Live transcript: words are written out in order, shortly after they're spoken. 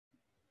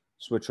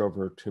switch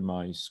over to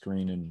my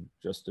screen in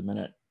just a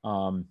minute.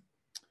 Welcome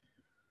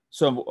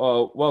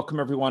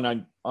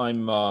everyone.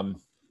 I'm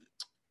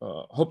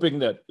hoping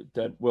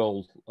that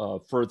will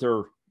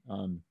further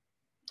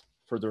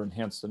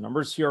enhance the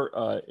numbers here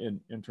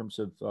in terms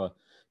of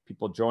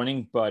people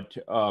joining, but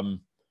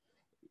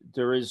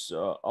there is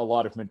a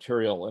lot of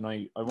material, and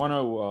I want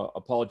to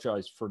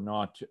apologize for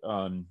not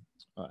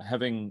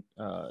having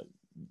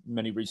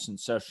many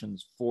recent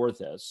sessions for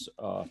this.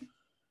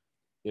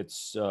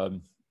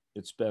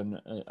 It's been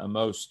a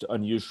most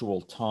unusual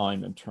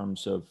time in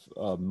terms of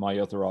my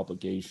other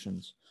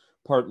obligations,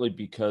 partly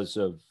because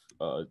of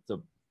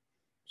the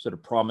sort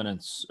of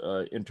prominence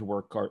into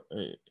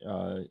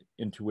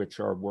which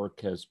our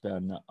work has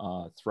been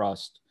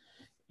thrust,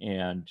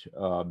 and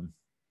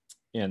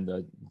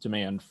the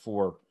demand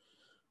for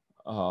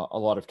a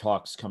lot of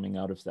talks coming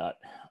out of that.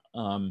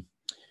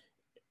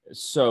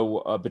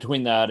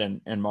 Between that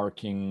and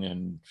marking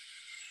and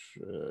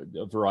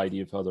a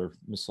variety of other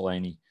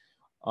miscellany,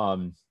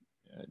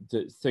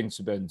 things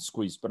have been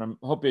squeezed. But I'm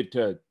hoping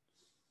to,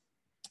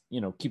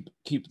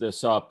 keep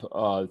this up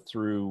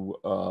through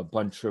a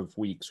bunch of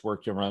weeks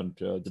working around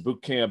the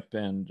boot camp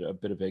and a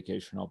bit of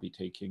vacation I'll be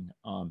taking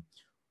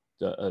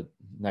the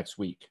next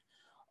week.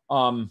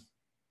 Now,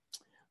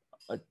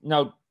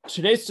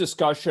 today's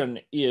discussion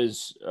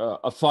is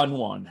a fun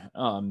one,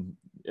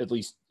 at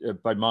least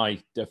by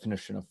my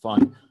definition of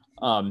fun,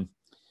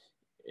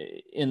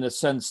 in the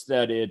sense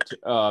that it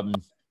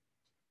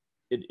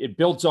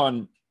builds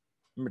on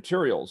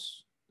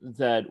materials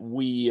that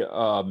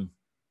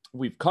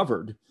we've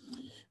covered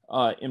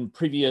in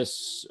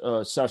previous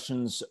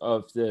sessions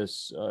of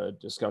this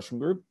discussion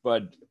group,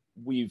 but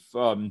we're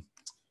going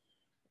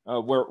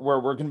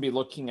to be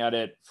looking at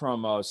it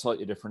from a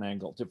slightly different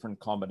angle, different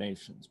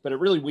combinations. But it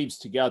really weaves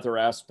together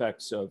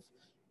aspects of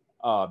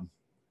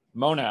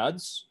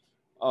monads,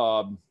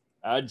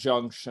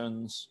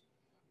 adjunctions,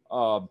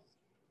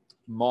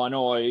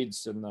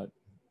 monoids, and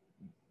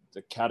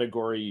the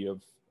category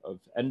of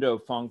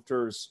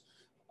endofunctors,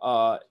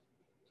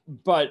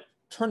 but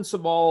turns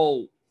them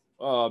all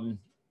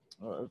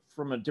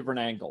from a different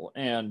angle,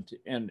 and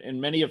in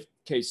many of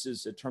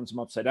cases it turns them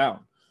upside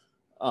down.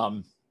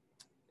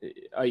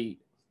 I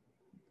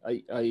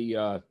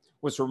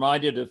was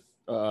reminded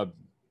of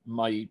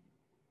my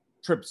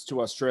trips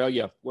to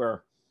Australia,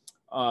 where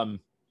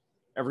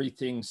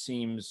everything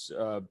seems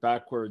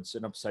backwards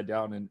and upside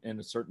down in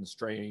a certain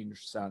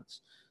strange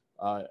sense,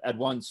 at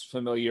once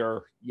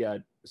familiar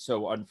yet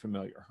so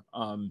unfamiliar.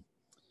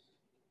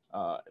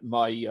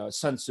 My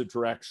sense of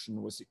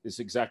direction is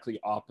exactly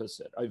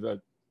opposite. I have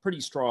a pretty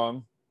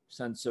strong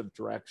sense of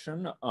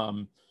direction.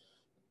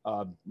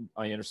 I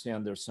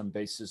understand there's some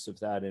basis of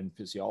that in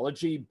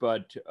physiology,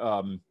 but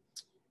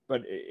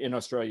in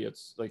Australia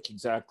it's like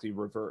exactly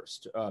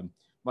reversed.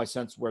 My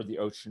sense where the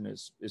ocean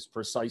is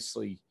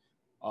precisely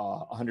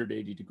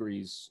 180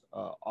 degrees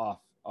off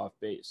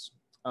base.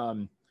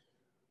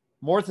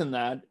 More than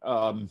that,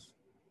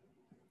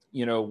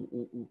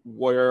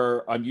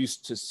 where I'm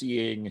used to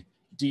seeing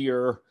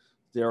deer,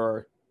 there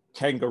are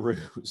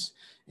kangaroos,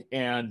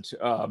 and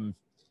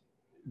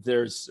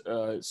there's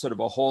sort of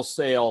a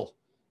wholesale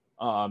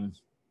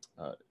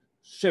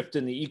shift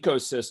in the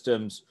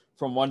ecosystems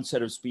from one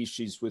set of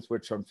species with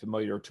which I'm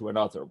familiar to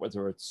another,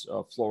 whether it's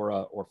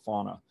flora or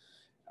fauna.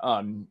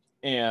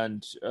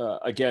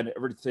 Again,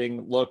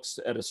 everything looks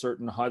at a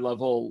certain high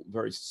level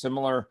very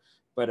similar,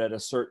 but at a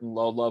certain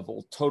low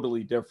level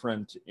totally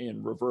different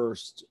and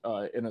reversed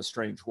in a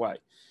strange way.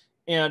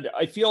 And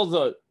I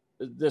feel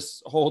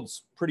this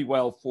holds pretty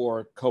well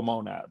for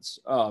comonads.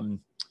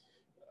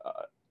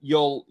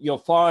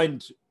 You'll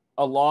find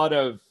a lot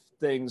of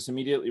things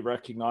immediately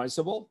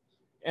recognizable,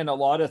 and a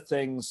lot of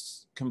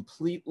things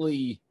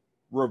completely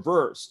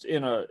reversed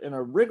in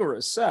a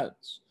rigorous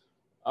sense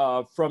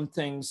from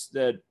things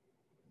that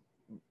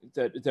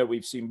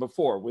we've seen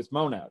before with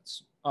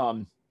monads.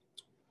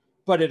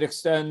 But it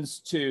extends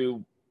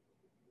to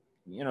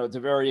the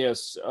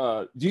various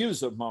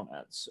views of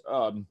monads.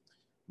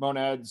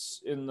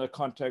 Monads in the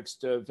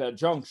context of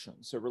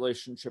adjunctions, a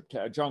relationship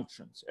to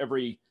adjunctions.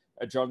 Every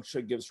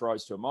adjunction gives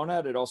rise to a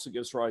monad. It also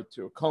gives rise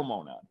to a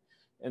comonad.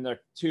 And the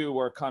two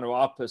are kind of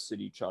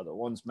opposite each other.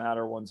 One's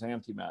matter, one's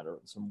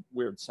antimatter in some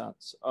weird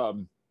sense.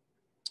 Not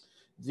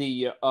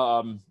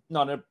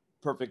a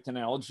perfect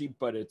analogy,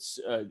 but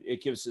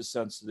it gives a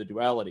sense of the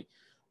duality.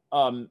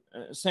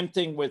 Same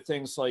thing with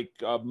things like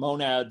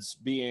monads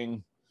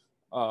being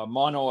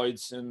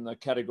monoids in the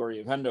category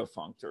of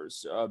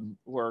endofunctors,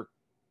 where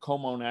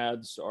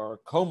comonads are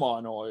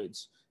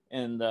comonoids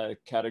in the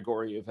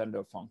category of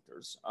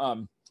endofunctors.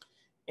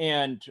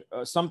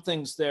 Some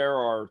things there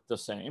are the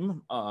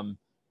same.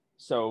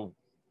 So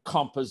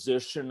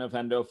composition of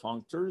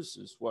endofunctors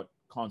is what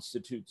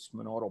constitutes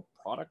monodal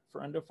product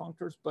for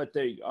endofunctors, but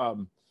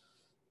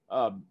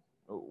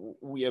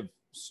we have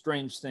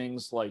strange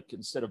things like,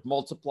 instead of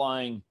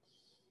multiplying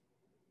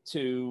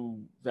two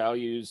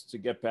values to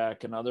get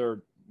back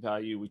another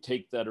value, we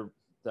take that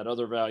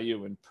other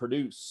value and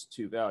produce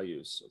two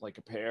values, like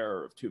a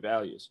pair of two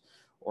values.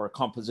 or a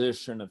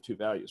composition of two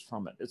values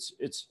from it. It's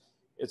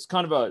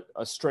kind of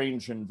a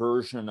strange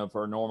inversion of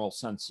our normal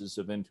senses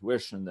of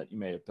intuition that you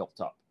may have built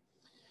up.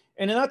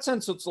 And in that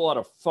sense, it's a lot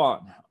of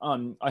fun.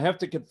 I have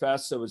to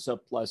confess, I was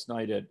up last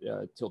night at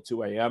till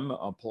 2 a.m.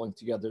 Pulling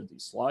together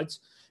these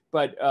slides,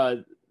 but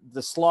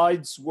the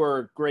slides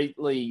were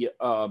greatly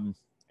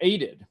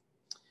aided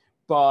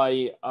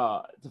by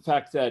the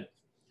fact that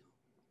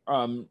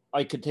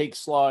I could take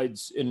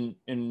slides in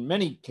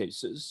many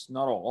cases,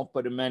 not all,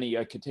 but in many,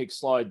 I could take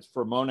slides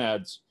for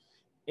monads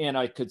and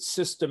I could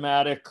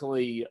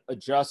systematically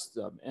adjust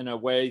them in a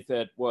way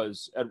that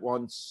was at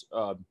once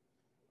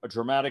a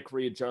dramatic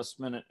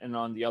readjustment, and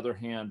on the other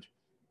hand,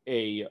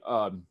 a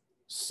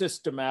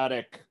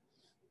systematic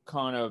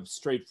kind of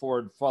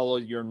straightforward, follow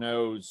your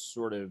nose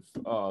sort of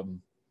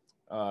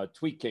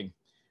tweaking.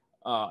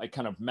 I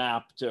kind of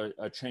mapped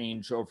a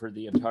change over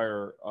the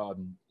entire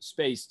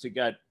space to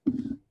get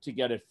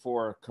it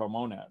for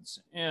Comonads,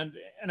 and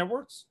it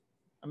works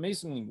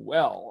amazingly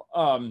well.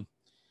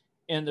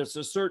 And there's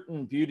a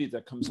certain beauty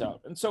that comes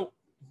out. And so,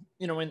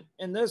 you know,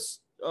 in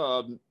this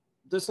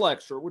this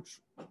lecture,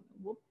 which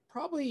we'll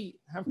probably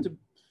have to,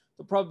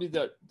 probably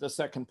the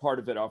second part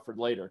of it offered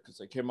later, because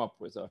I came up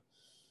with a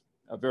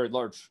very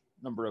large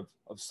number of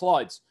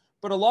slides.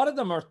 But a lot of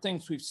them are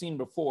things we've seen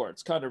before.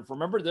 It's kind of,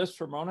 remember this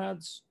for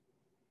monads?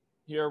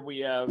 Here we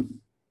have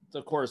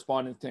the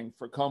corresponding thing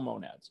for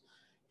comonads.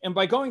 And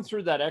by going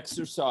through that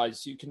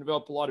exercise, you can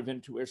develop a lot of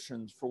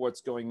intuitions for what's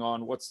going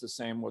on, what's the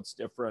same, what's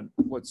different,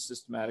 what's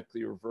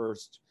systematically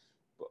reversed,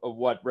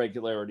 what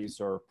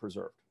regularities are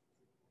preserved.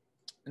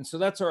 And so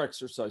that's our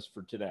exercise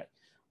for today.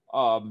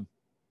 With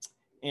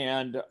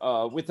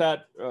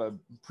that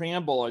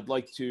preamble, I'd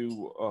like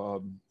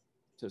to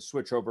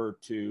switch over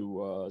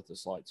to the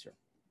slides here.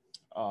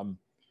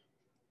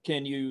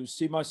 Can you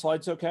see my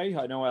slides okay?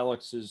 I know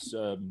Alex's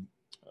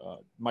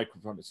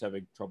microphone is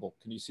having trouble.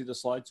 Can you see the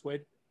slides,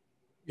 Wade?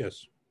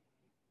 Yes.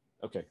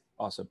 Okay,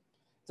 awesome.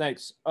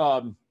 Thanks.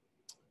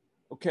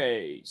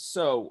 Okay,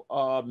 so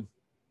I'm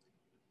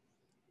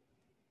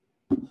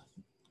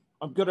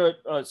going to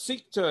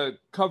seek to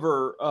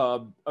cover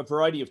a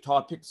variety of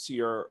topics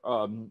here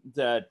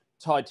that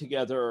tie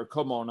together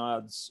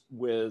comonads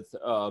with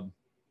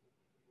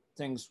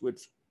things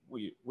with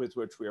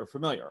which we are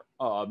familiar.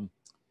 And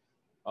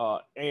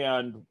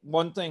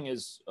one thing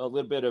is a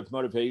little bit of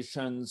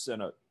motivations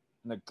and a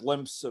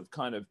glimpse of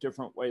kind of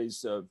different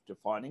ways of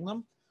defining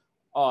them.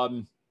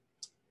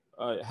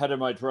 Ahead of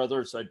my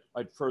druthers,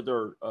 I'd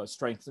further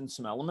strengthen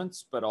some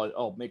elements, but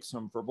I'll make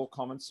some verbal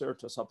comments there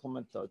to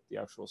supplement the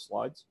actual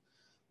slides.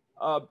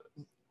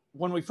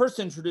 When we first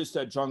introduced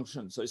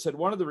adjunctions, I said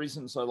one of the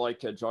reasons I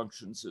like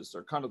adjunctions is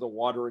they're kind of the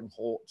watering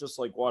hole, just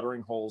like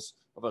watering holes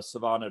of a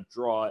savanna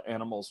draw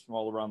animals from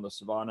all around the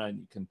savanna, and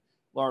you can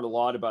learn a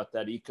lot about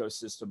that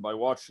ecosystem by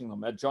watching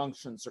them.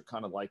 Adjunctions are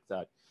kind of like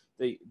that.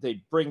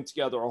 They bring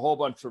together a whole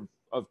bunch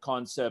of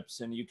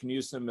concepts, and you can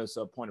use them as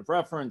a point of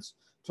reference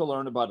to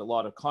learn about a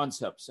lot of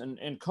concepts.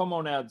 And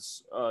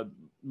comonads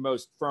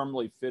most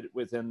firmly fit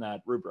within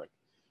that rubric.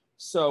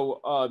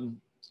 So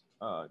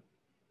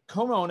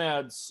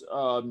comonads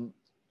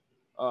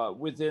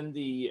within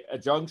the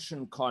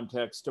adjunction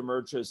context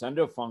emerge as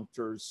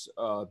endofunctors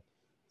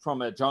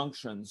from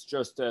adjunctions,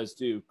 just as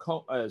do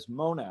as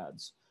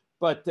monads,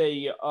 but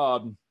they're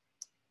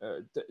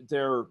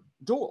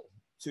dual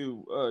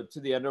to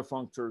the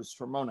endofunctors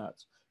from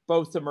monads.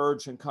 Both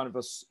emerge in kind of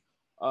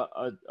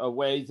a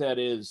way that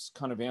is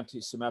kind of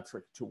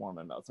anti-symmetric to one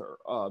another.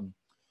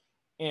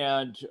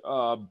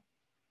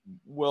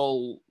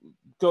 We'll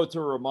go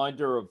through a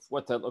reminder of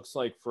what that looks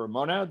like for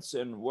monads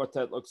and what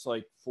that looks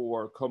like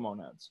for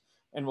comonads.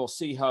 And we'll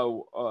see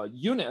how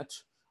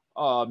unit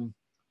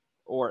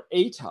or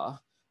eta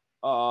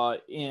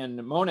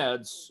in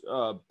monads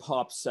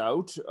pops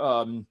out.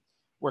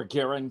 We're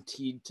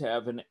guaranteed to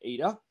have an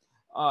eta.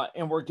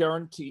 And we're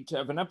guaranteed to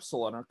have an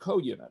epsilon or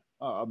co-unit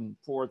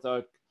for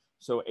the,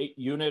 so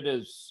unit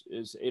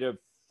is eta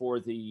for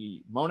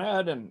the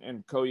monad,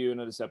 and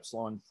co-unit is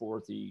epsilon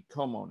for the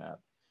comonad.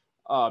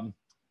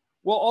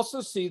 We'll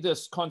also see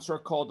this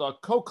construct called a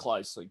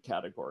co-Kleisli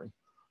category.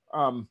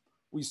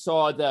 We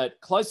saw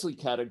that Kleisli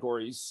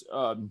categories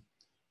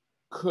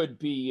could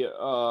be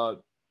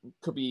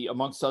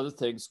amongst other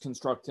things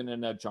constructed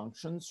in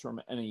adjunctions from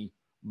any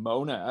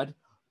monad.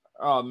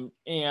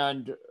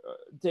 And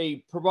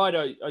they provide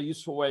a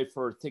useful way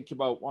for thinking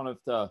about one of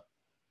the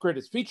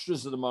greatest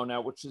features of the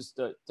monad, which is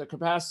the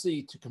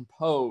capacity to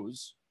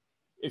compose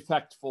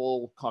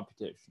effectful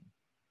computation,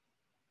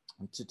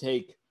 and to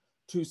take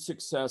two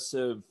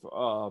successive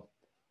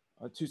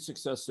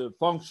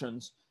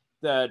functions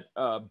that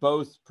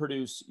both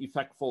produce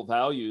effectful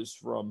values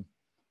from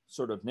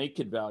sort of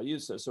naked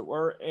values, as it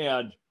were,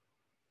 and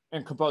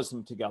compose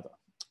them together.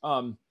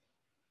 And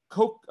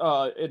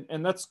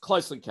that's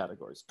Kleisli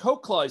categories.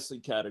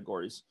 Co-Kleisli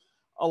categories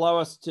allow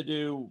us to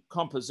do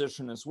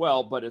composition as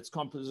well, but it's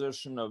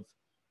composition of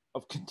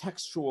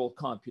contextual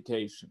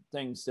computation,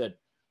 things that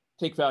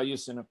take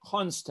values in a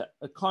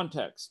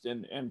context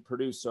and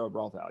produce a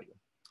raw value.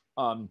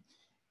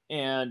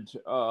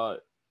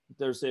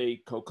 there's a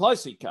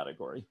co-Kleist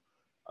category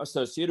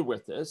associated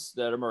with this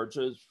that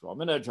emerges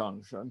from an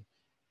adjunction,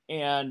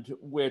 and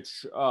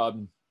which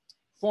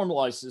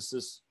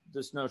formalizes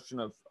this notion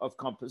of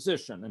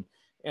composition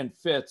and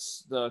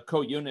fits the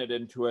co-unit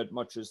into it,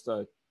 much as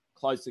the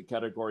Kleist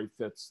category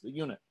fits the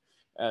unit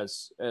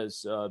as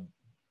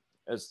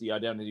the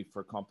identity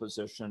for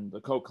composition.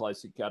 The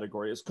co-Kleist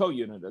category is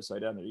co-unit as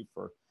identity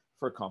for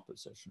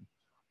composition.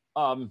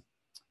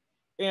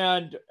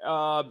 And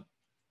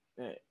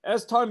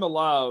as time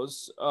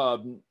allows,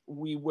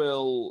 we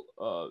will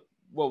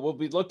we'll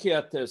be looking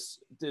at this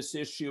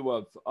issue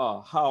of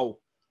how,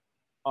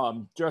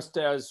 just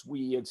as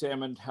we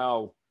examined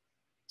how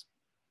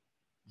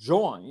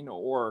join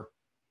or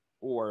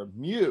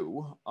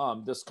mu,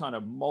 this kind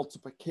of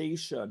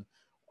multiplication,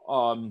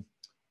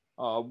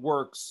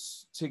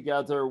 works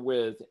together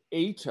with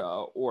eta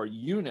or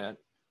unit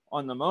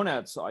on the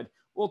monad side.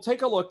 We'll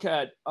take a look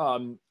at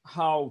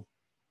how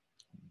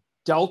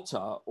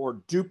delta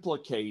or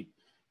duplicate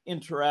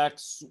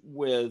interacts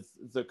with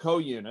the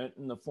co-unit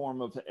in the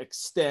form of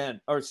extend,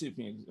 or excuse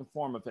me, in the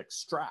form of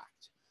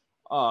extract,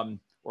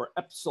 or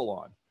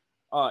epsilon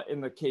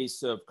in the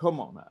case of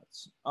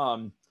comonads.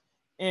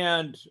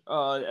 And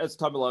as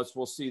time allows,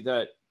 we'll see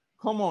that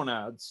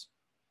comonads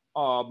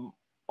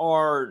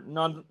are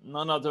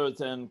none other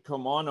than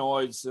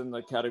comonoids in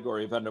the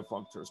category of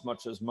endofunctors,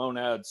 much as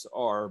monads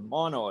are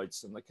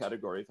monoids in the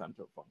category of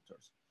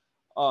endofunctors.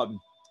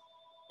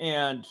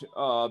 And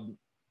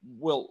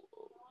we'll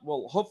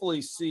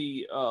hopefully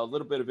see a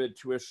little bit of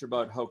intuition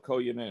about how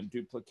co-unit and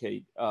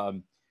duplicate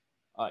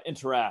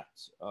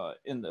interact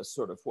in this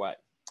sort of way.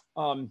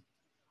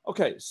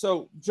 Okay,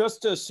 so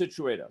just to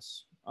situate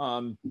us,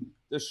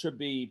 this should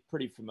be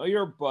pretty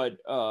familiar, but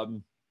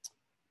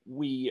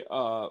we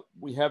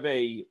have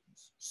a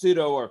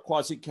pseudo or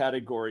quasi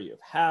category of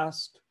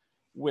Hask,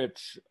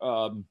 which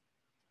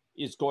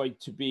is going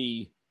to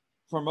be,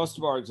 for most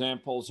of our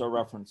examples, a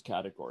reference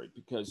category,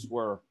 because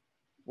we're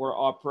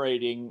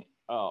operating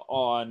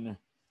on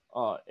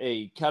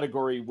a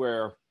category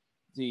where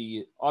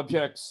the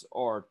objects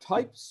are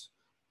types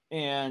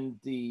and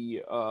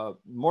the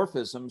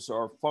morphisms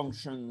are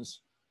functions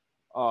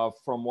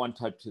from one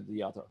type to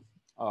the other,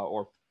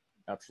 or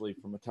actually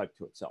from a type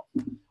to itself.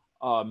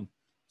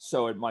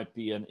 So it might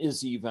be an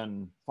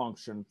is-even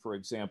function, for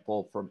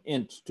example, from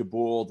int to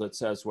bool that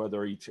says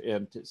whether each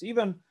int is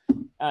even,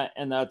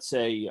 and that's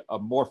a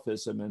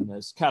morphism in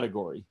this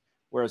category,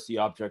 whereas the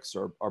objects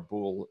are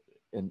bool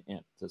and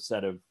int, the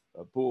set of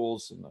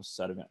bools and the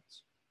set of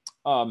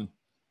ints.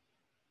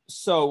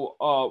 So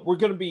we're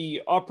going to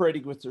be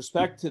operating with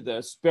respect to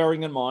this,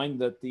 bearing in mind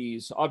that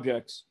these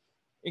objects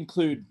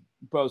include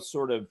both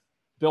sort of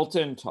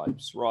built-in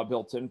types, raw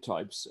built-in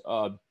types,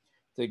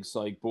 things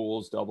like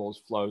bools, doubles,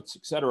 floats,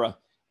 etc.,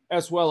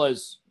 as well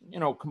as, you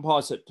know,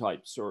 composite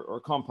types or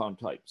compound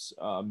types,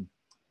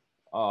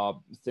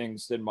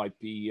 things that might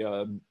be,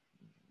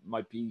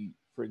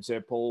 for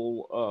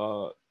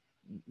example,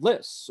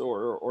 lists,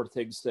 or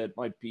things that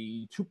might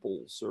be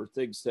tuples, or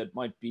things that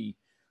might be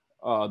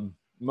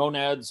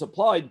monads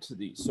applied to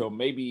these, so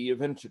maybe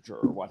of integer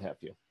or what have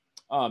you,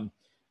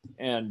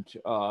 and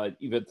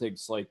even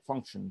things like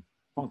function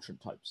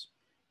types.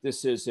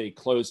 This is a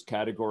closed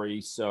category,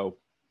 so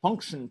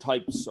function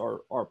types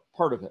are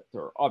part of it.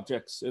 There are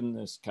objects in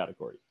this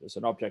category. There's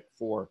an object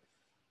for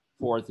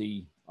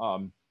the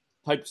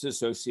types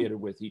associated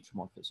with each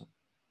morphism.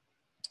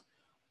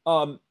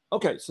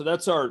 Okay, so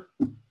that's our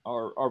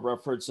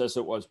reference as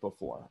it was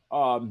before.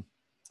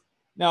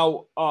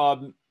 Now,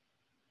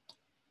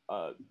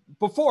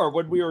 before,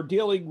 when we were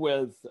dealing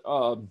with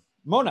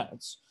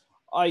monads,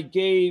 I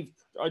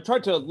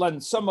tried to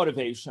lend some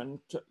motivation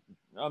to,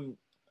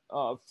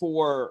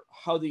 for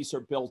how these are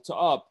built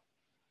up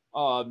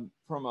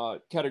from a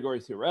category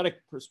theoretic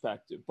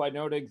perspective, by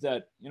noting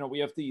that, you know, we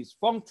have these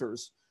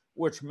functors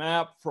which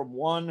map from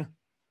one,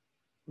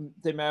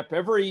 they map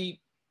every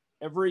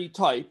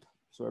type,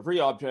 so every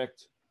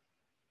object,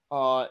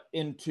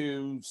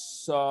 into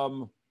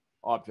some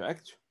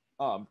object.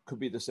 Could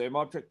be the same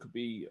object, could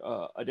be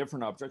a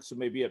different object. So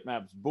maybe it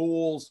maps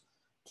bools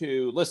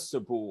to lists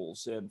of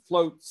bools, and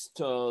floats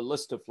to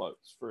list of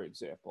floats, for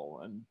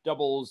example, and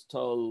doubles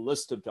to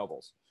list of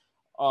doubles.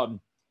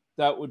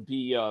 That would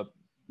be a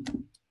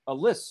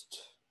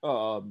list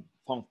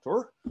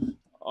functor,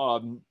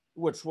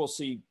 which we'll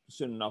see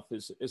soon enough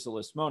is a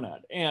list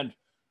monad. And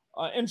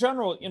in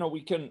general, you know,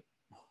 we can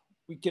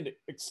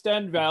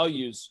extend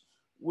values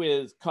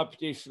with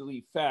computational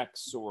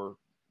effects or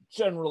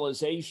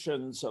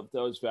generalizations of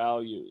those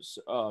values,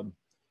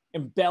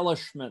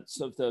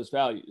 embellishments of those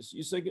values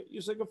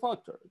using a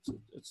functor.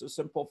 It's a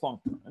simple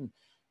functor, and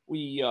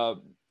we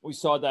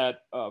saw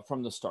that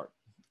from the start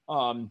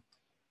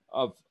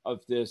of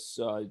this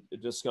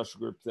discussion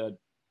group, that,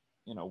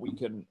 you know, we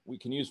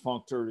can use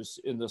functors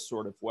in this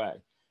sort of way,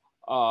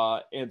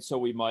 and so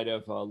we might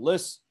have a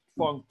list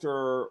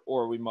functor,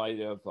 or we might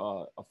have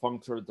a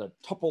functor that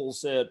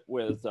tuples it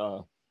with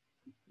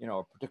you know,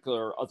 a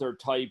particular other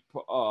type,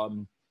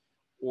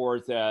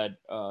 or that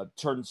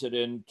turns it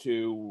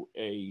into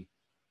a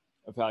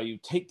a value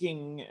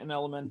taking an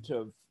element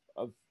of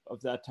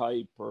that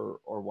type or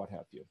what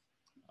have you.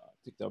 I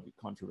think that would be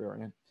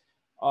contravariant.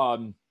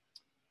 Um,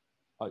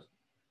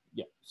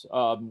 yes.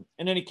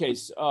 In any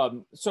case,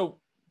 so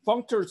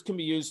functors can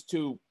be used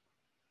to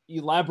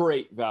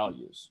elaborate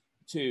values,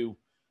 to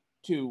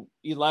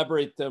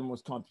elaborate them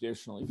with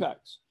computational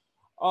effects.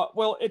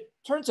 Well, it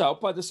turns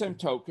out by the same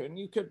token,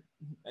 you could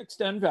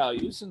extend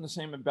values in the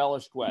same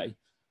embellished way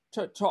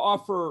to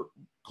offer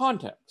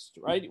context,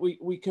 right?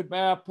 We could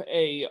map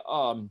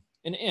an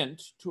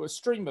int to a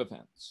stream of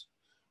ints.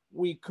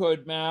 We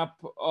could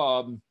map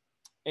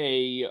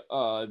a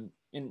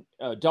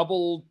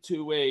double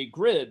to a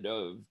grid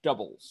of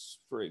doubles,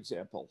 for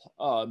example.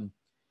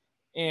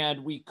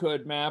 And we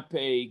could map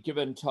a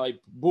given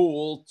type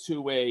bool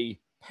to a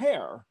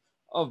pair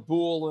of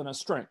bool and a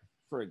string,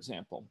 for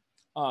example.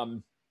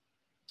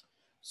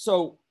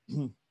 So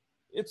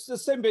it's the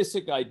same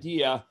basic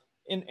idea.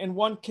 In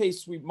one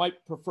case, we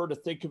might prefer to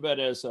think of it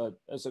as a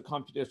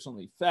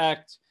computational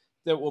effect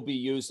that we'll be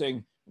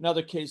using.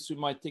 Another case, we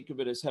might think of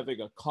it as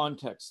having a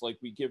context, like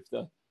we give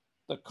the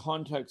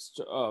context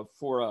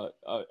for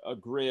a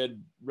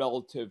grid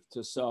relative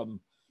to some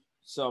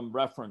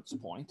reference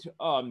point.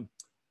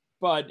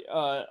 But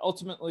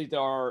ultimately, there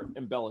are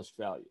embellished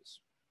values.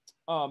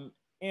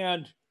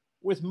 And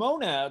with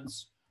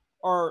monads,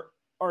 our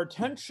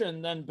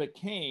attention then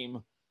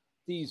became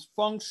these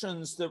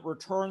functions that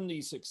return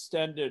these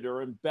extended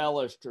or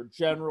embellished or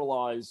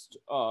generalized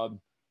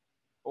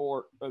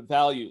or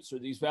values, or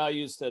these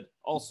values that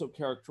also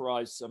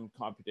characterize some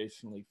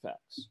computational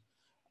effects.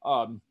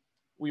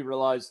 We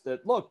realized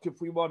that, look,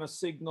 if we want to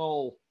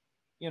signal,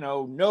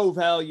 no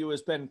value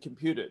has been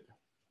computed,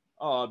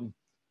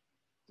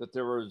 that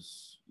there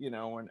was,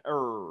 an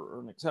error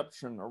or an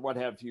exception or what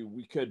have you,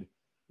 we could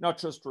not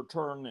just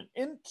return an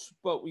int,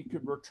 but we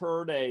could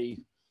return a,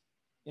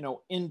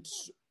 int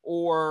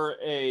or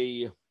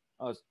a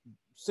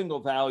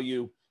single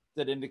value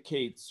that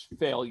indicates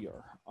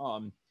failure.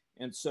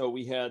 And so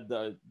we had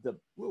the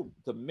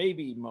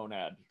maybe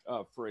monad,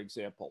 for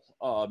example,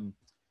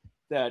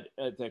 that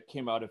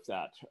came out of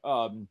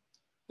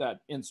that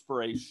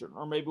inspiration.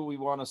 Or maybe we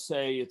want to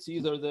say it's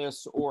either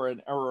this or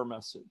an error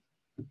message.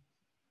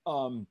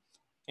 And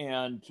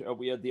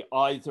we had the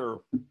either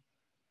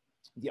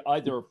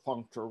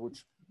functor,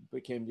 which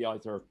became the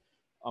either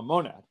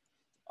monad.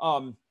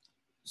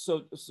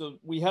 So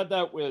we had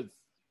that with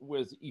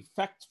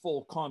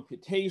effectful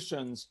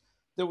computations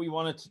that we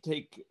wanted to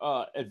take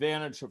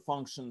advantage of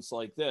functions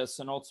like this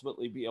and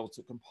ultimately be able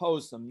to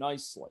compose them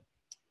nicely.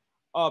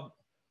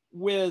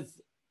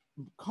 With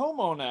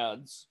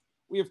comonads,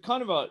 we have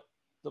kind of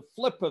the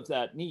flip of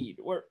that need.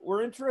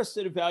 We're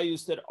interested in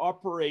values that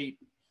operate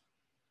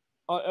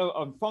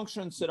on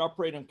functions that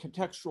operate on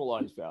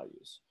contextualized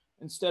values.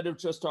 Instead of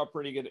just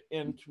operating at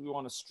int, we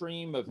want a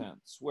stream of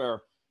ints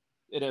where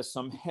it has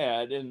some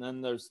head and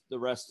then there's the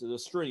rest of the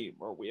stream,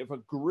 or we have a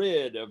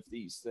grid of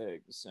these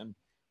things,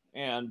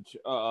 and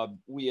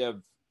we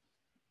have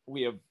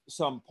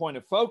some point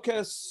of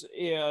focus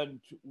and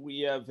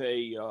we have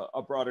a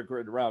broader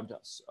grid around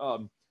us.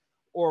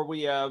 Or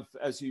we have,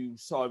 as you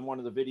saw in one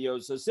of the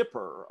videos, a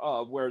zipper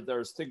where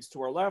there's things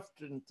to our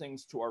left and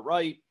things to our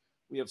right.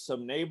 We have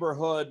some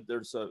neighborhood,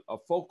 there's a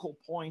focal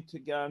point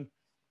again,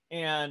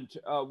 and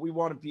we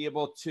want to be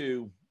able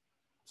to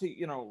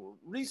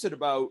reason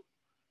about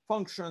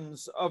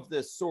functions of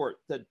this sort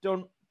that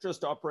don't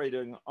just operate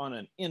on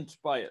an int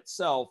by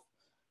itself,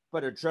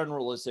 but a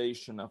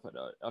generalization of it,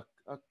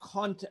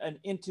 an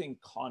inting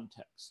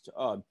context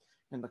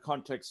in the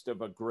context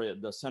of a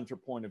grid, the center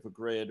point of a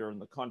grid, or in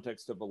the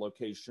context of a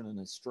location in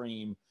a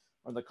stream,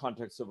 or in the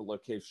context of a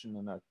location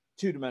in a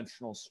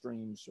two-dimensional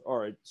streams,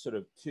 or a sort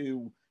of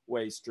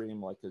two-way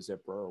stream like a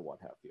zipper or what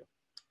have you.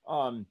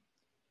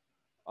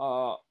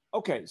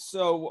 Okay,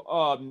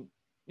 so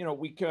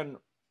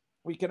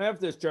we can have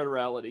this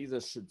generality.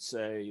 This should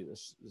say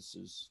this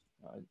is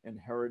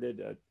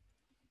inherited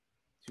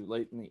too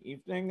late in the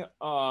evening.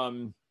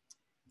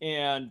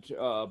 And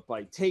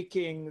by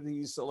taking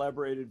these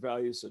elaborated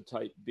values of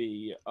type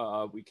B,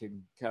 we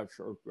can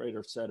capture a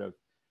greater set of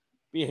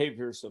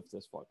behaviors of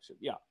this function.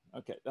 Yeah,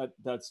 okay,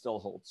 that still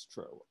holds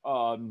true.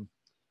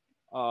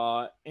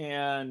 No,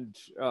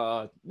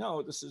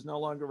 this is no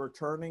longer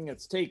returning,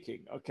 it's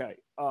taking. Okay,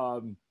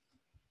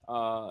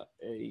 a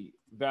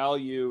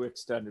value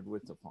extended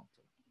with the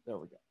function. There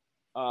we go.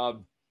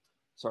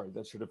 Sorry,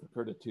 that should have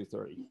occurred at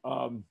 2:30.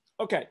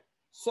 Okay,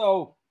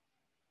 so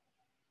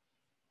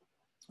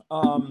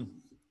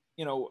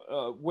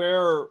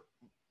where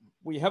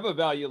we have a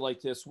value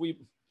like this,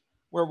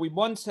 where we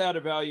once had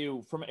a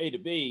value from A to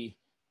B,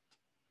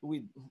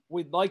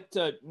 we'd like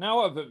to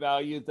now have a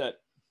value that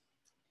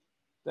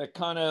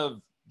kind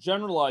of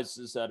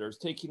generalizes that, or is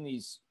taking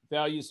these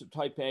values of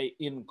type A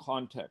in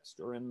context,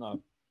 or in a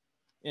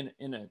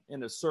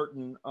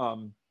certain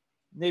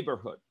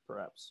neighborhood,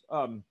 perhaps.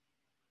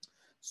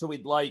 So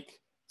we'd like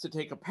to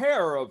take a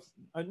pair of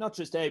not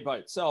just A by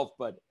itself,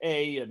 but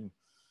A and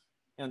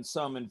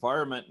some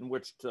environment in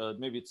which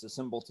maybe it's a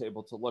symbol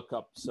table to look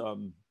up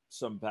some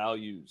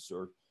values,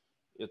 or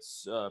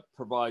it's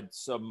provides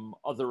some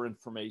other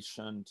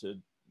information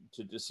to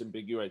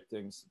disambiguate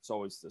things. It's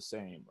always the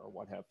same, or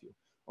what have you.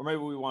 Or maybe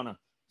we want to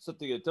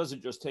something that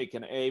doesn't just take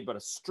an A, but a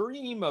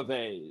stream of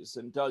A's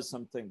and does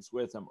some things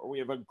with them. Or we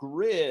have a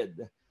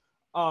grid.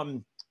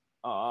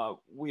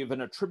 We have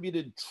an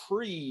attributed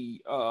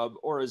tree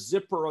or a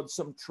zipper on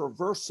some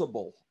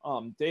traversable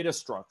data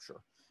structure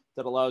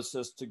that allows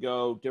us to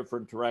go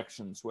different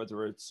directions,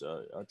 whether it's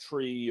a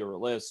tree or a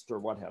list or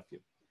what have you.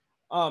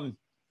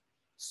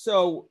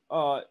 So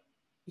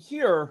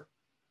here,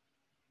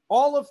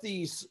 all of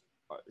these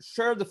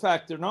share the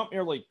fact they're not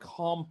merely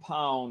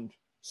compound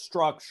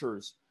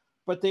structures,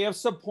 but they have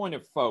some point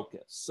of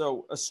focus.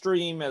 So a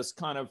stream as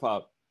kind of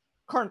a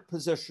current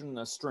position in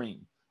a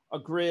stream, a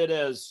grid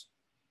as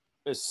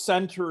is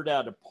centered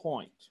at a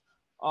point.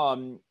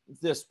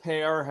 This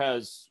pair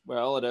has,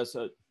 well, it has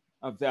a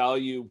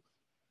value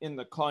in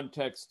the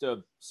context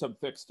of some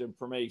fixed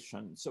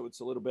information. So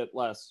it's a little bit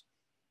less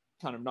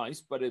kind of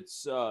nice, but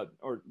it's,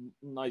 or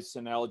nice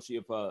analogy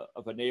of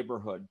a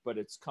neighborhood, but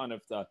it's kind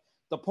of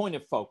the point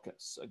of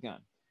focus again.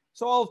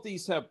 So all of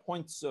these have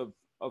points of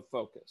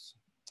focus.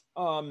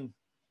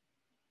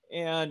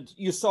 And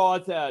you saw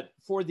that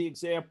for the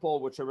example,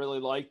 which I really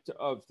liked,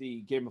 of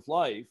the Game of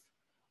Life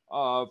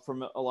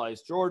from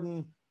Elias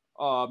Jordan,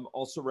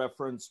 also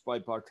referenced by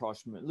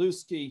Bartosz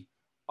Milewski,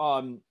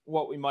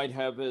 what we might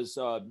have is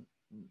a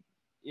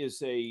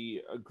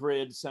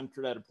grid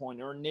centered at a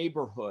point, or a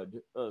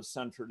neighborhood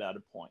centered at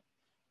a point,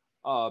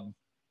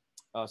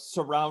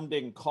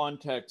 surrounding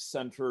context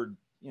centered,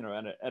 you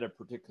know, at a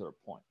particular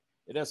point.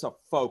 It has a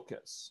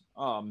focus.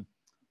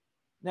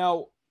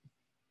 Now,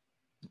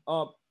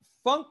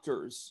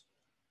 functors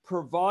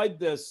provide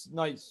this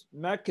nice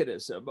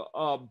mechanism,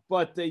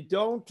 but they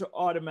don't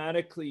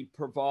automatically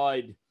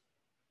provide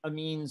a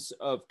means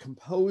of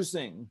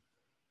composing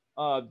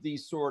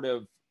these sort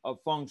of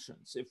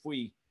functions. If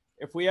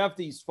we have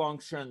these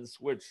functions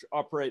which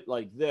operate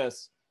like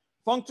this,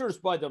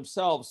 functors by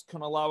themselves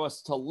can allow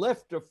us to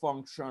lift a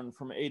function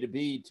from A to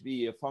B to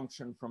be a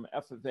function from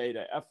f of A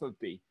to f of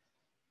B.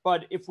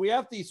 But if we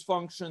have these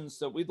functions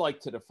that we'd like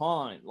to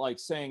define, like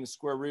saying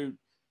square root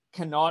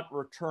cannot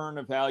return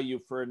a value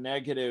for a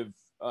negative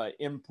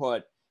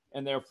input,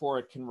 and therefore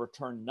it can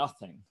return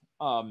nothing.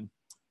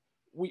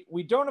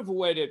 We don't have a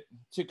way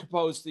to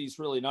compose these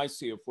really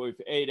nicely. If we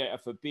have A to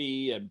f of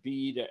B and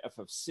B to f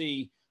of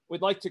C,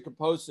 we'd like to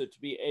compose it to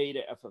be A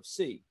to f of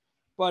C.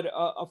 But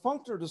a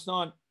functor does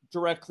not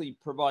directly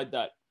provide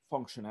that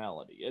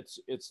functionality.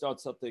 It's not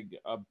something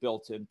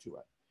built into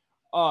it.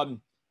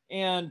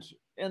 And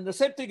the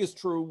same thing is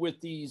true with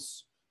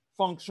these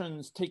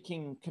functions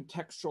taking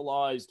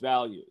contextualized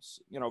values.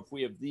 You know, if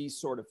we have these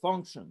sort of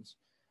functions,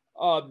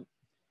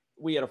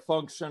 we had a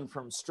function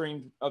from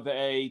stream of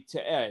A to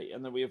A,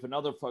 and then we have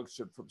another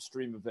function from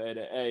stream of A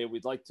to A.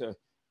 We'd like to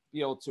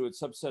be able to, in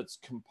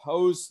subsets,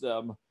 compose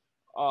them.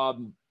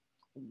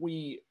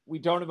 We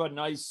don't have a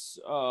nice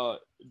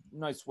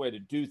way to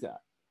do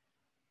that.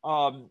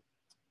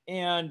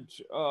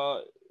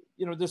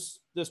 You know, this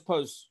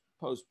pose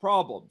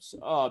problems.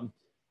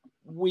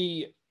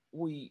 We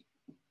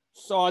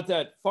saw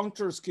that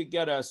functors could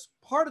get us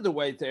part of the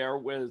way there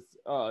with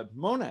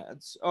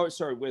monads,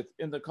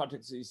 in the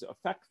context of these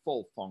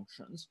effectful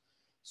functions.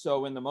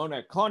 So in the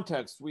monad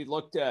context, we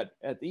looked at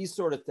these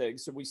sort of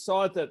things, and we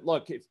saw that,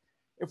 look,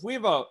 if we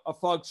have a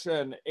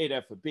function A to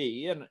f of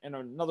B and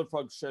another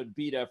function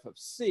B to f of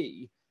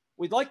C,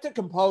 we'd like to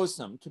compose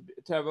them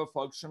to have a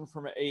function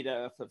from A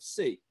to f of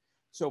C.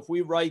 So if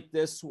we write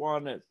this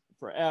one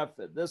for F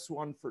and this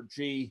one for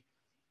G,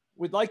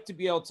 we'd like to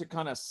be able to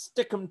kind of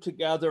stick them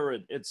together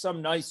in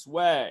some nice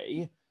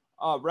way,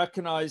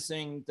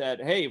 recognizing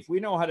that, hey, if we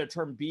know how to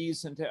turn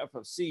B's into f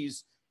of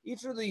C's,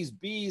 each of these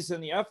B's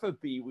in the f of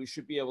B, we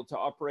should be able to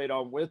operate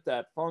on with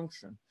that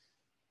function.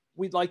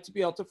 We'd like to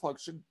be able to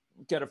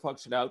get a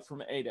function out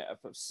from A to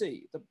f of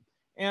C.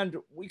 And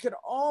we could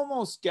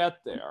almost get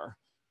there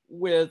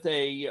with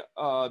a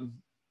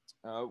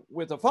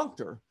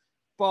functor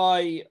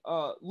by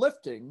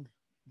lifting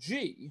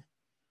G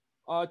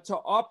to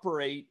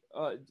operate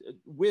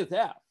with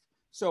F.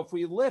 So if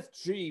we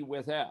lift G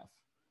with F,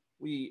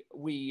 we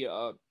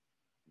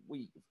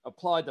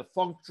apply the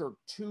functor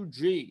to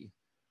G,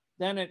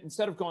 then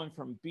instead of going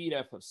from B to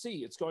f of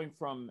C, it's going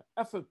from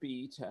f of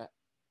B to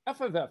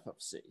f of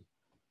C.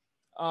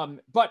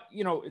 But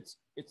you know, it's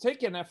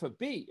taking f of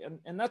B,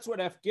 and that's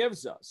what F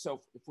gives us.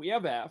 So if we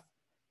have F,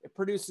 it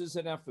produces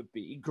an f of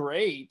B,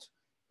 great.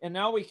 And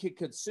now we can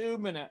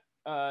consume an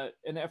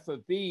f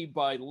of B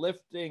by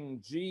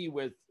lifting G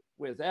with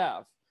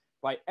F,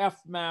 by F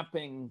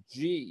mapping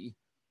G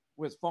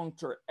with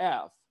functor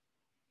F.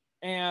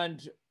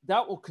 And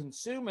that will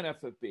consume an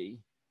f of B,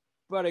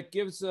 but it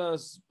gives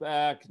us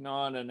back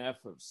not an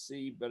f of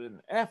C, but an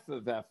f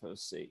of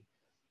C.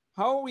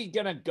 How are we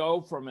going to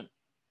go from an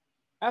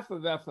f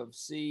of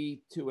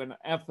C to an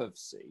f of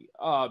C?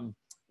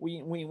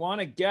 We want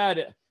to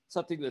get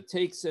something that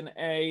takes an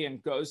A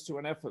and goes to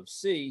an f of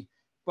C,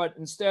 but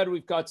instead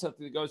we've got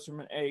something that goes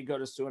from an A,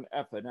 goes to an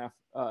F of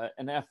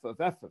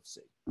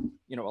C.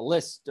 You know, a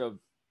list of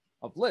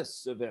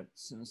lists of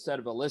ints instead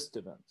of a list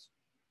of ints.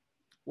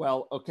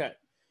 Well, okay.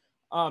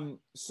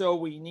 So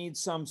we need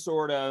some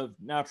sort of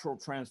natural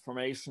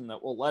transformation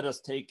that will let us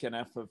take an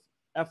f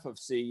of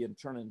c and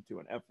turn it into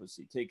an f of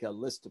c, take a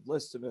list of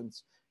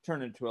ints,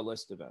 turn it into a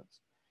list of ints.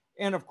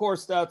 And of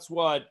course, that's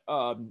what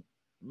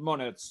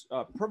monads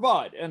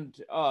provide. And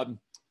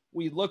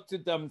we looked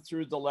at them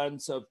through the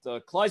lens of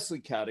the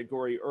Kleisli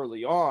category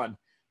early on,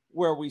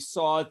 where we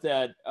saw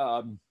that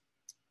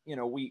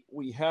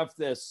we have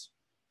this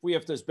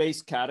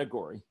base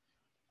category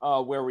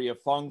where we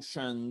have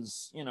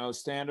functions,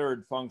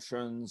 standard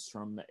functions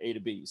from A to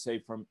B, say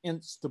from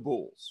ints to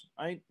bools,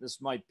 right?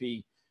 This might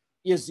be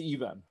is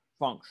even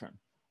function.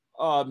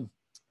 And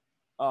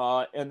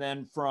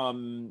then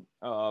from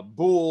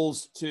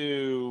bools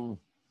to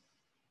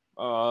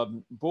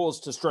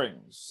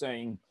strings,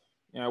 saying,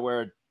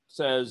 where it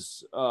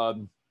says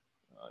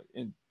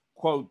in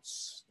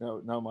quotes,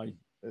 no, my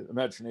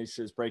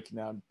imagination is breaking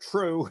down,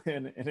 true,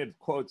 and it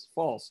quotes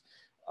false.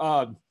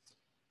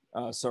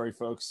 Sorry,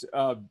 folks,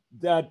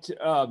 that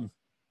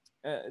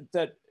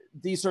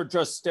these are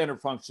just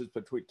standard functions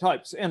between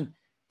types. And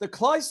the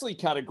Kleisli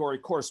category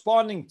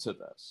corresponding to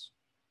this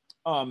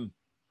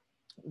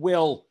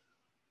will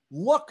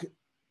look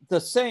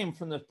the same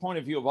from the point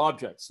of view of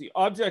objects. The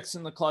objects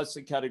in the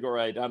Kleisli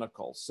category are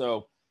identical.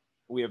 So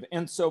we have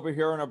ints over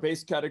here in our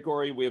base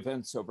category. We have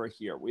ints over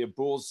here. We have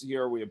bools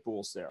here. We have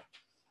bools there.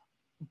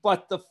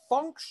 But the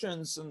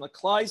functions in the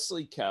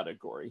Kleisli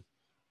category,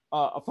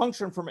 a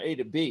function from A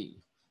to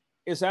B,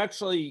 is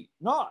actually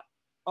not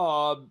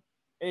a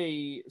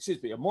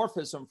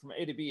morphism from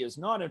A to B is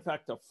not, in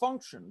fact, a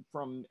function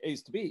from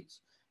A's to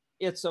B's.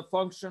 It's a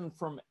function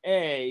from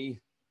A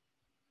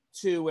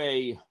to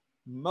a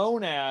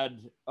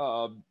monad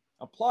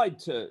applied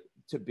to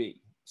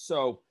B.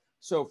 So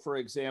for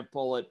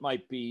example, it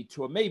might be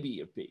to a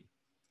maybe of B.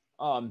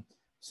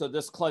 So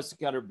this Kleisli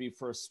category would be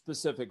for a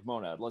specific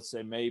monad, let's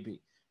say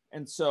maybe.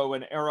 And so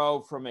an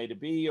arrow from A to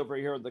B over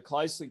here in the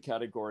Kleisli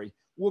category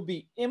would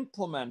be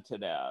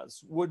implemented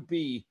as, would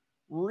be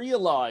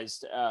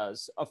realized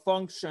as a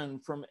function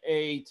from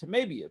A to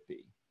maybe of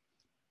B.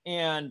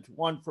 And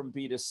one from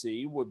B to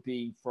C would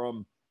be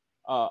from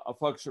a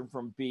function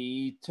from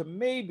B to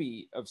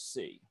maybe of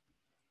C.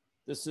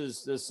 This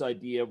is this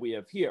idea we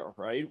have here,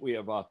 right? We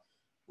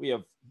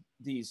have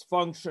these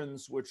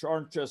functions which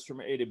aren't just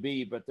from A to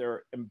B, but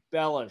they're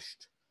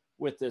embellished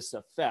with this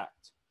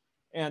effect.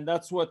 And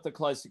that's what the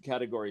Kleisli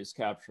category is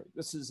capturing.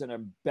 This is an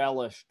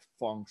embellished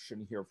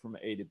function here from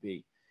A to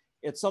B.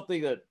 It's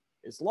something that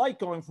is like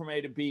going from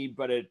A to B,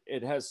 but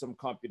it has some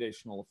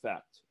computational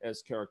effect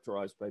as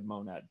characterized by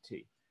monad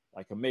T,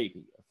 like a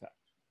maybe effect.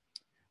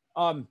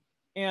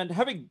 And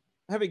having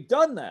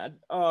done that,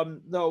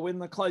 though, in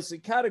the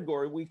Kleisli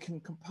category, we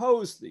can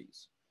compose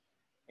these.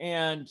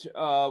 And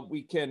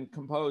we can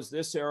compose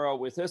this arrow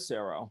with this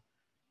arrow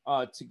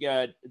to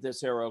get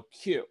this arrow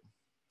Q.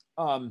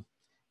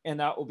 And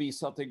that will be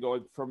something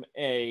going from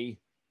A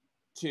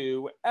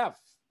to F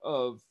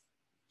of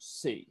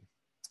C.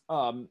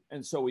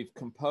 And so we've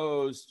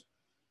composed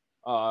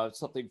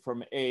something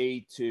from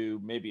A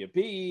to maybe a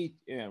B,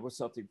 and with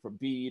something from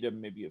B to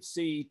maybe of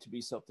C to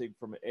be something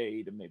from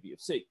A to maybe of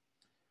C.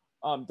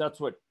 That's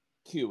what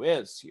Q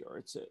is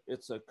here.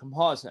 It's a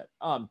composite.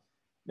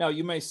 Now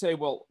you may say,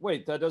 well,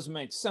 wait, that doesn't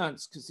make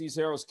sense because these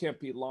arrows can't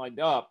be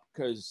lined up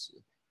because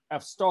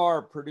F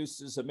star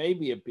produces a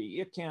maybe a B.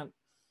 It can't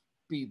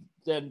be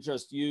then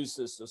just used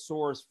as a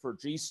source for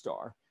G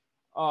star.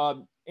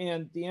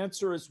 And the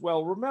answer is,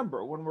 well,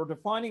 remember, when we're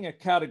defining a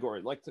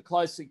category like the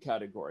Kleisli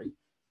category,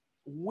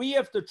 we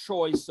have the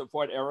choice of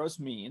what arrows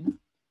mean.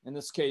 In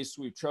this case,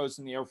 we've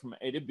chosen the arrow from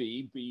A to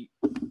B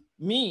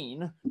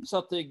mean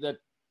something that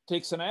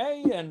takes an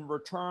A and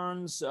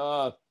returns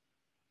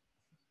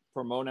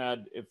for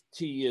monad if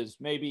T is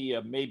maybe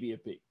a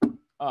B.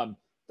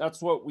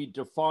 That's what we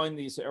define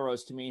these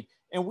arrows to mean.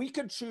 And we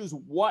could choose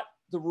what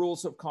the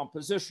rules of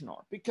composition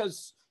are,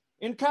 because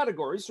in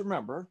categories,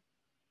 remember,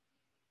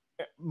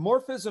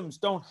 morphisms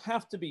don't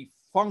have to be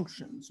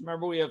functions.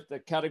 Remember, we have the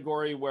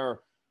category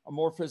where a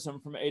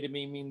morphism from A to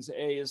B means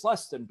A is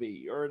less than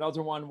B, or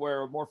another one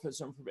where a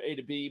morphism from A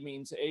to B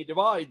means A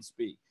divides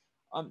B.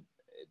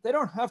 They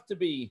don't have to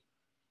be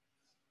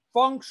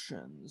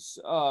functions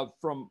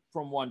from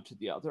one to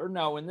the other.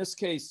 Now, in this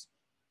case,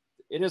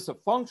 it is a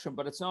function,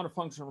 but it's not a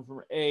function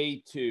from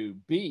A to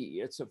B.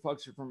 It's a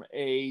function from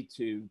A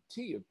to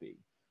T of B,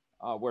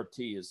 where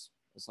T is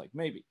like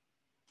maybe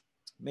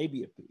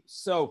of B.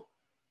 So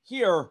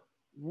here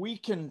we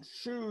can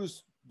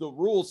choose the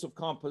rules of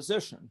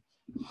composition.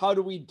 How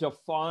do we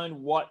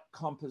define what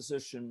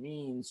composition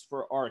means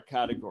for our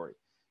category?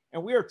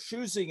 And we are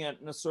choosing it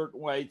in a certain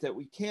way that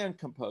we can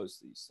compose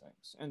these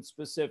things, and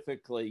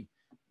specifically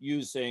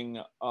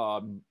using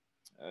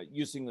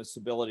this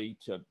ability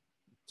to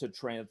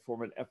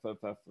transform an F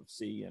of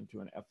C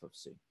into an F of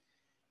C.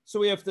 So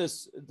we have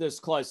this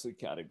Kleisli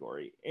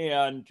category,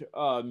 and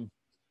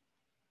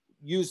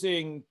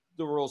using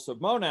the rules of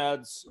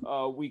monads,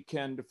 we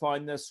can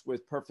define this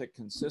with perfect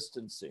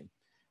consistency.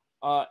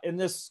 And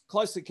this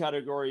classic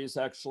category is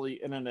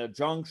actually in an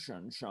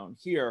adjunction shown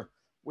here,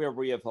 where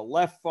we have a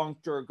left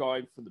functor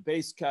going from the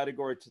base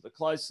category to the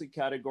classic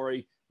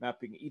category,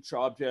 mapping each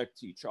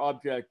object,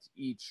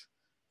 each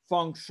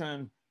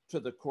function to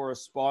the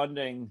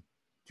corresponding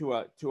to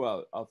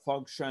a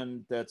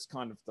function that's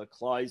kind of the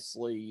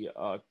Kleisli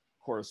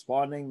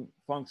corresponding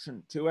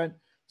function to it.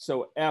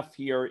 So f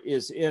here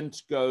is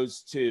int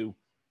goes to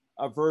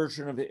a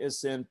version of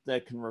isInt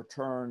that can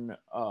return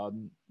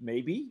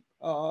maybe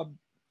of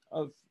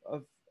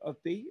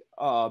b,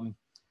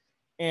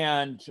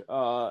 and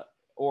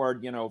or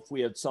if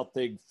we had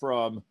something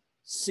from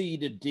C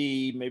to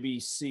D, maybe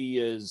C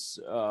is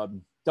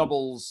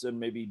doubles and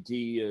maybe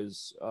D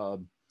is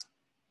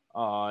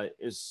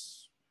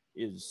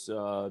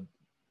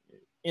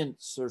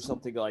ints or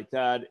something like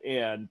that,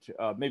 and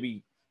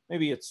maybe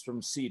it's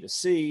from C to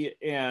C,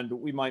 and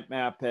we might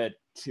map it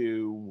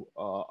to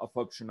a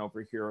function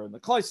over here in the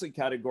Kleisli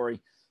category,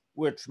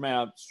 which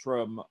maps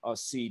from a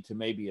C to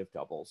maybe of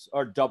doubles,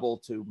 or double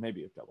to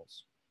maybe of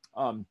doubles.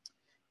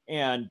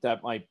 And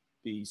that might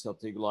be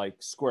something like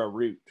square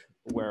root,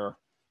 where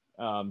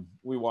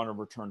we want to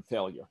return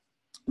failure.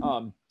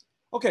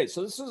 Okay,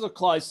 so this is a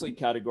Kleisli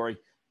category.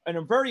 And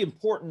a very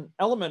important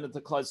element of the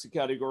Kleisli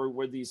category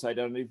were these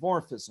identity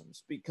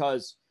morphisms,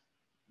 because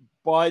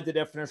by the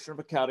definition of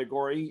a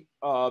category,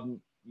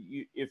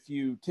 if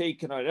you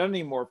take an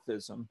identity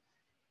morphism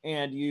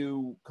and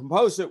you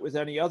compose it with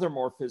any other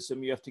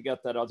morphism, you have to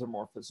get that other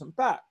morphism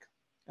back.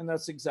 And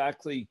that's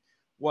exactly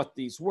what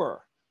these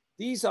were.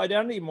 These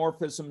identity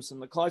morphisms in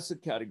the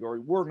Kleisli category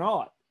were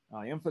not,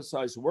 I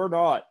emphasize, were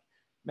not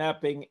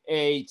mapping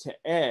A to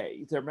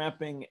A. They're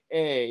mapping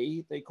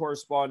A, they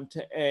correspond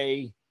to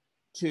A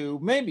to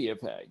maybe of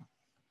A.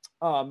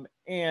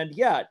 And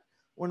yet,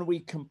 when we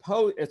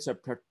compose, it's a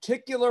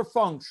particular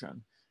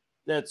function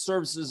that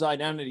serves as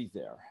identity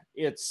there.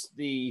 It's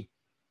the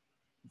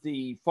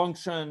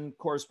function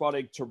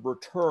corresponding to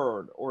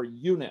return or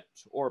unit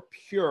or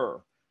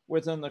pure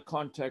within the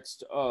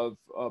context of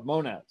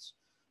monads.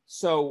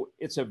 So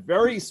it's a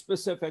very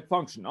specific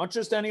function, not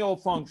just any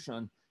old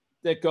function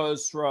that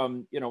goes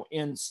from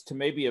ints to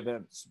maybe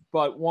events,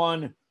 but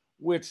one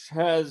which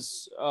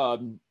has a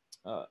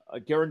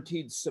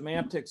guaranteed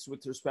semantics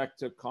with respect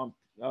to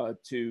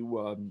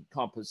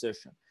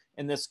composition.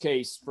 In this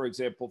case, for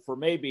example, for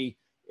maybe,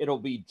 it'll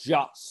be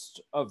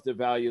just of the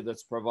value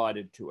that's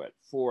provided to it.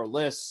 For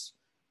lists,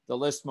 the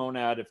list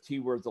monad, if T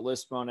were the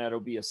list monad, it'll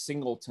be a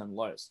singleton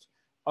list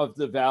of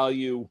the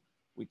value.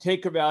 We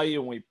take a value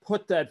and we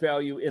put that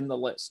value in the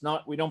list.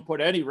 We don't put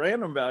any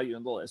random value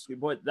in the list. We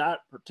put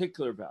that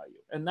particular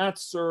value. And that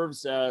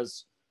serves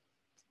as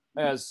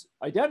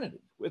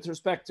identity with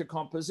respect to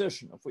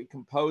composition. If we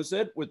compose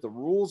it with the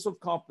rules of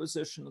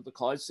composition of the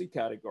Kleisli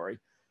category,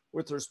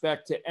 with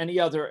respect to any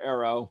other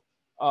arrow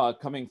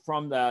coming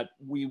from that,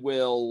 we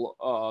will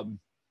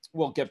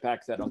we'll get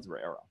back that other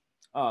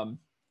arrow.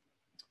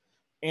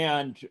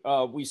 And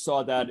we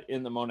saw that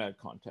in the monad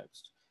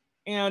context.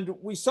 And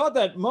we saw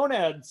that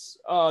monads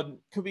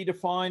could be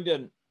defined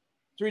in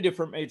three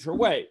different major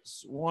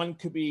ways. One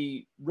could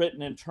be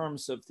written in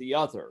terms of the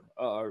other,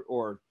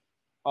 or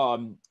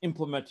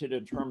implemented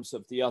in terms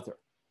of the other.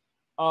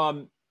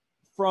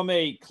 From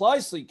a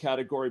Kleisli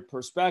category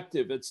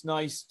perspective, it's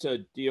nice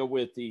to deal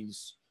with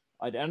these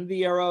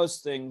identity arrows,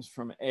 things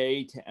from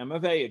A to M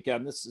of A.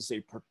 Again, this is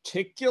a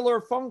particular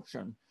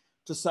function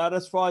to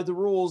satisfy the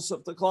rules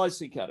of the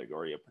Kleisli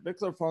category, a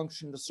particular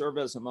function to serve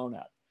as a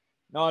monad,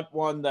 not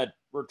one that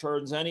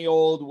returns any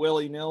old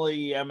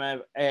willy-nilly M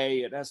of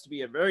A. It has to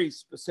be a very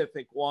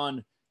specific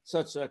one,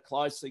 such that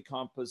Kleisli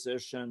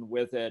composition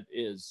with it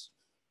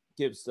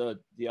gives the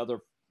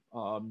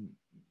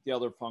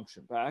other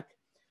function back.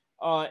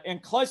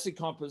 And Kleisli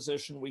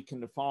composition we can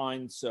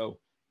define, so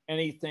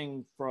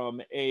anything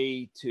from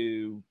A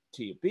to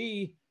T of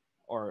B,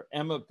 or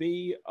M of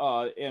B,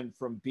 and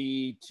from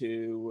B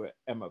to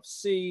M of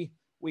C,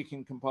 we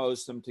can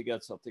compose them to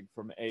get something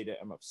from A to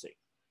M of C.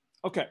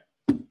 Okay,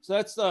 so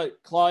that's the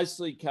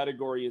Kleisli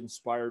category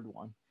inspired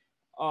one.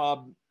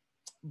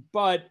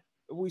 But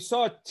we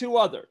saw two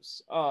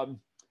others.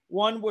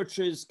 One which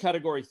is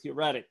category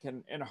theoretic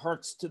and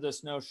hearts to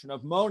this notion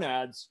of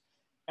monads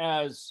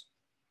as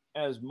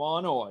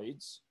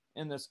monoids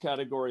in this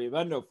category of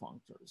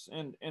endofunctors.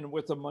 And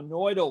with a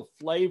monoidal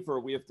flavor,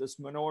 we have this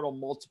monoidal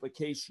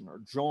multiplication or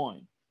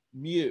join,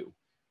 mu,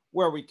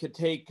 where we could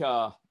take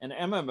an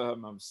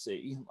MMM of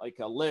C, like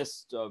a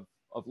list of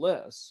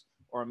lists,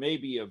 or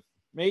maybe of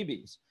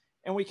maybes,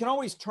 and we can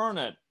always turn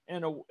it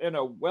in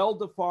a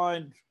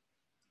well-defined,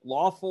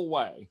 lawful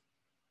way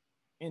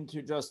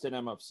into just an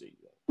M of C.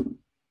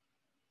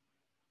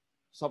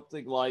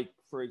 Something like,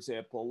 for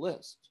example,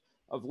 list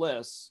of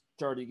lists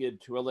turning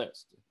into a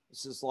list.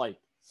 This is like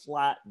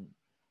flatten.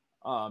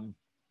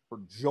 We're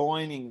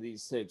joining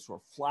these things. We're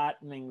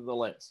flattening the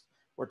list.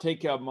 We're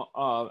taking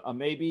a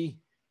maybe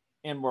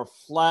and we're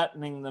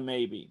flattening the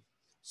maybe.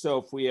 So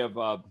if we have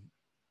a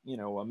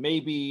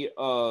maybe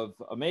of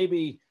a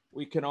maybe,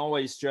 we can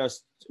always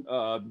just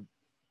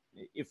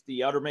if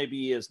the outer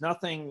maybe is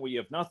nothing, we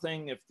have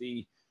nothing. If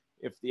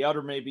If the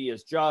outer maybe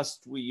is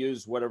just, we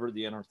use whatever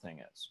the inner thing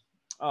is.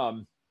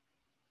 And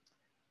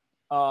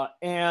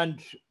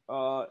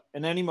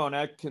any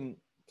monad can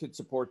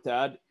support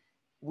that.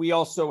 We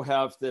also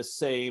have this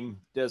same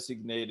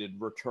designated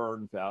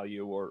return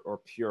value or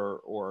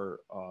pure or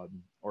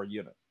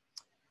unit.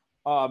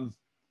 So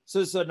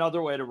this is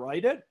another way to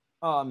write it.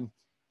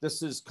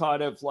 This is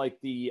kind of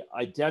like the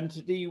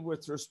identity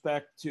with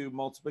respect to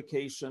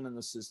multiplication, and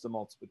this is the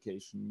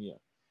multiplication mu.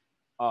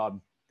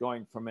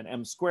 Going from an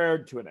m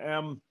squared to an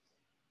m,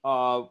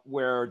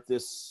 where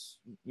this,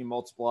 you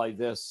multiply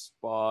this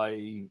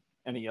by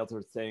any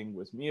other thing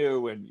with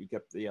mu, and you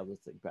get the other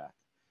thing back.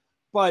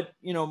 But,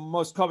 you know,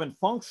 most common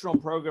functional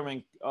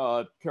programming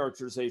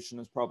characterization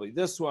is probably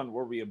this one,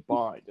 where we have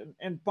bind.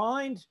 And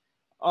bind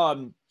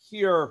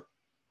here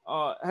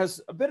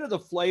has a bit of the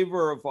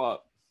flavor of a,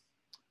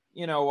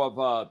 you know, of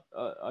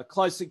a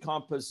classic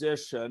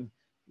composition,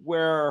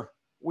 where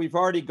we've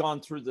already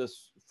gone through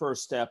this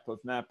first step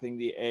of mapping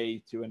the A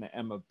to an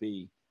M of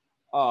B.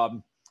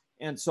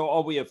 And so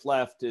all we have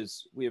left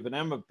is we have an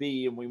M of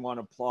B, and we want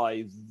to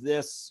apply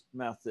this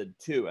method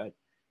to it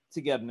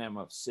to get an M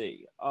of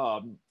C.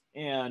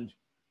 And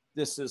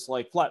this is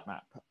like flat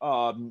map.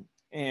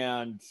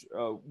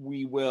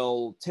 We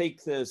will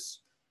take this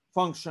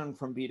function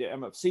from B to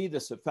M of C,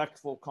 this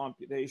effectful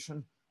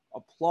computation,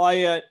 apply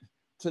it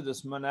to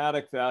this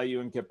monadic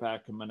value, and get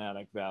back a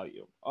monadic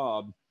value.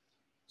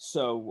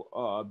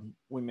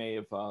 We may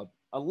have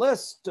a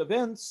list of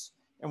ints,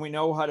 and we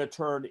know how to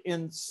turn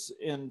ints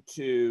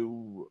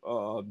into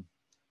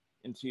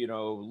you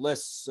know,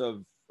 lists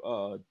of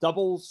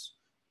doubles,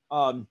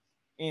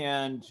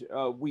 and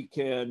we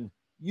can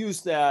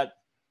use that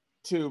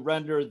to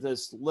render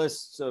this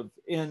list of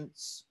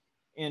ints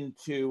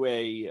into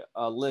a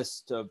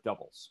list of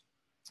doubles.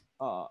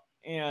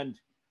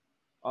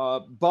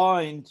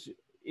 Bind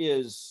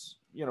is,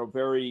 you know,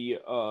 very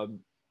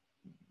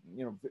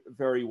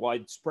very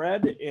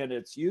widespread in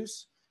its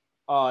use,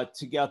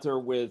 together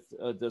with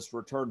this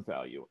return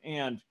value.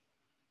 And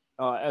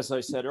as I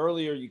said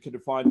earlier, you could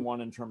define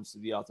one in terms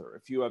of the other.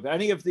 If you have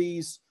any of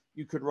these,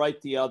 you could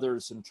write the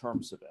others in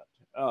terms of it.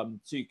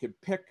 So you could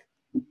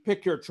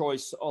pick your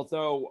choice,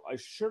 although I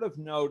should have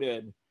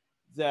noted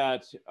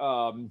that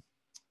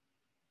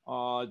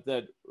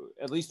that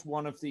at least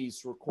one of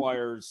these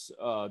requires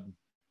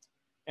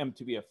M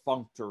to be a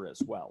functor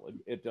as well.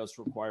 It does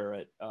require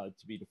it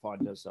to be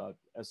defined as a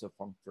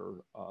functor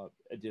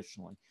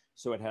additionally.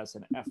 So it has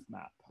an F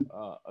map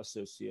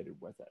associated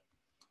with it.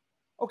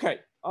 Okay,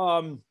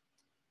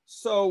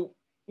 so,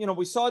 you know,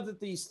 we saw that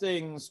these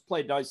things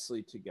play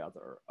nicely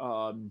together.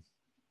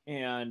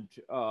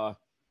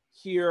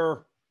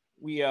 Here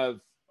we have,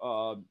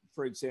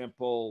 for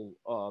example,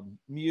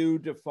 mu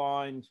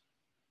defined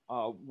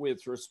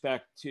with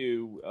respect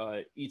to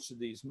each of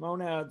these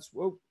monads.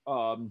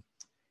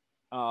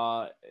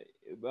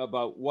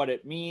 About what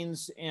it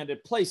means, and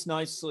it plays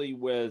nicely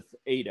with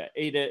eta.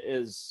 Eta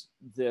is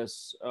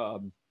this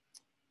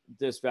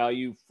this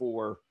value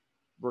for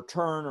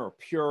return or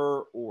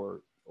pure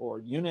or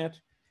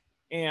unit,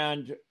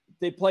 and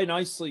they play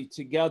nicely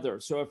together.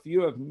 So if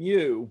you have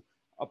mu,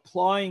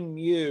 applying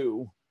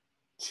mu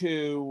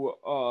to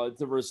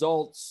the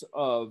results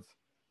of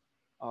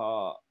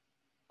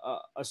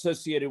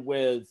associated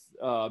with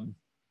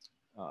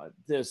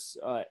this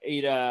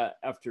eta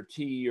after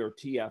t or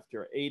t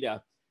after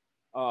eta,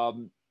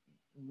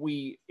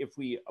 if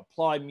we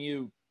apply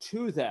mu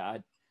to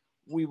that,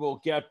 we will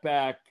get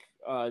back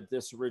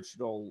this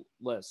original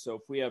list. So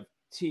if we have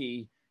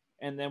t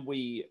and then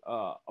we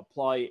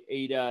apply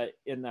eta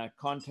in that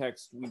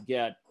context, we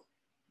get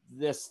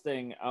this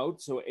thing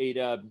out. So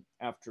eta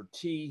after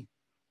t,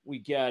 we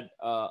get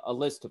a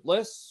list of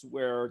lists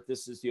where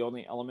this is the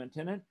only element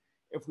in it.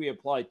 If we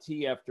apply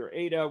t after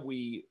eta,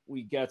 we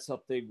get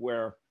something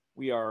where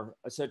we are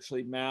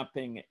essentially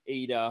mapping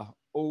eta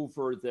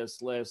over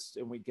this list,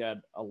 and we get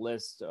a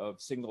list of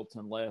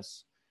singleton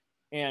lists.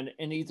 And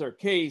in either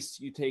case,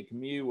 you take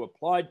mu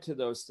applied to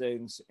those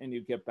things, and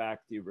you get back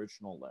the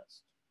original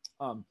list.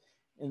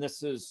 And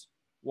this is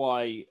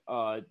why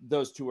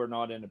those two are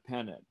not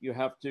independent. You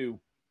have to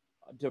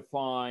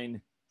define,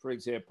 for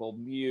example,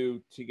 mu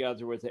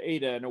together with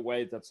eta in a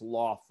way that's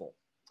lawful.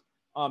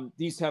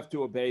 These have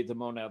to obey the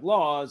monad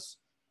laws,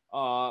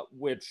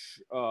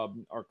 which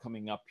are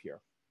coming up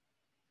here.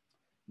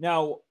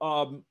 Now,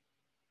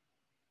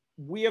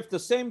 we have the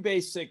same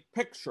basic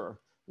picture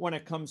when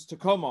it comes to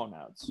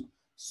comonads.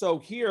 So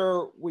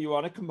here we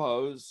want to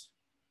compose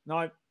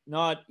not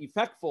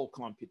effectful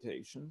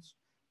computations,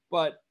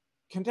 but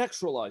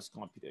contextualized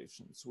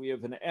computations. We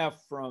have an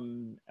F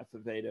from F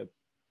of A to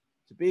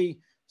B.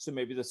 So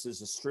maybe this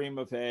is a stream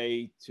of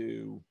A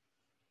to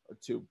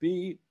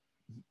B.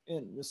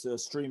 And this is a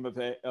stream of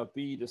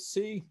B to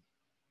C,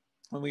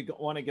 and we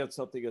want to get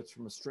something that's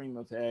from a stream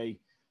of A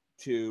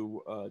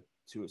to a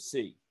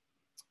C.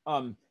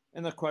 And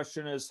the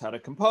question is how to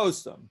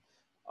compose them.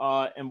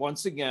 And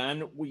once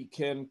again, we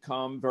can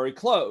come very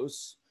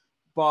close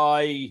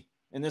by,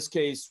 in this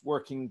case,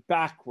 working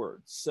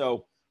backwards.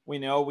 So we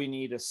know we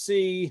need a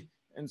C,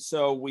 and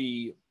so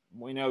we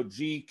We know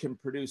G can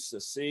produce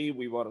a C.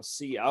 We want a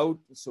C out,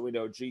 so we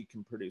know G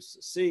can produce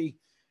a C.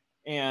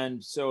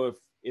 And so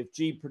if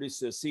G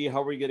produces a C,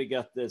 how are we going to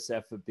get this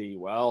F of B?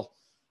 Well,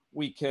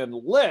 we can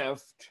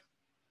lift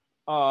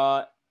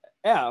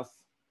F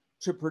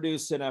to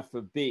produce an F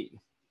of B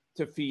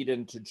to feed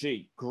into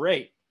G.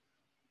 Great.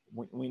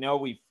 We know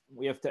we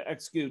have to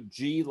execute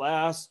G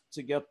last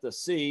to get the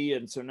C,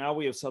 and so now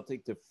we have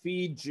something to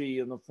feed G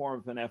in the form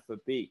of an F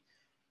of B.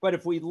 But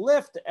if we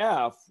lift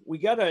F, we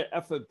got an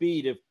F of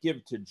B to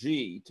give to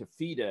G to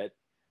feed it,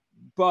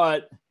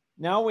 but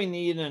now we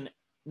need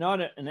not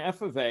an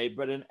F of A,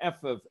 but an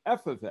F of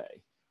A.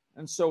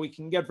 And so we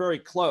can get very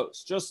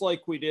close, just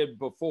like we did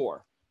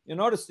before. You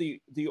notice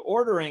the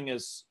ordering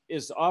is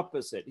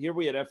opposite. Here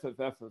we had F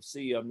of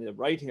C on the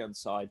right-hand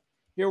side.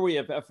 Here we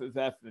have F of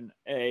F and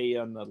A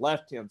on the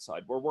left-hand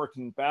side. We're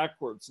working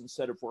backwards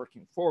instead of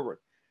working forward.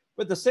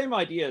 But the same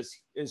idea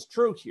is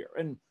true here.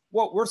 And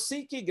what we're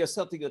seeking is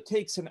something that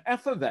takes an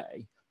F of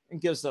A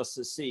and gives us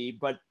a C,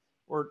 but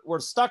we're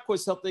stuck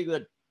with something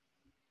that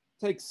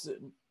takes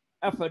an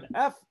F of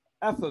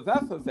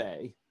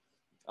A,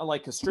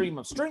 like a stream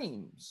of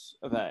streams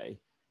of A,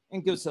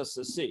 and gives us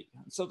a C.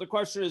 So the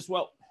question is,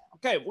 well,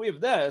 okay, if we have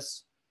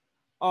this,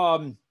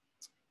 if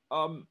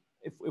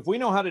we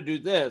know how to do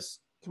this,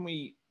 can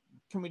we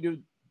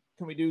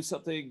do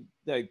something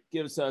that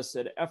gives us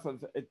an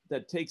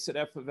that takes an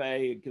F of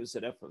A and gives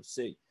it F of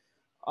C?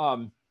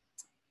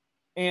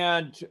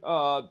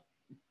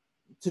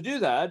 To do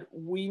that,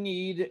 we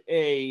need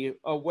a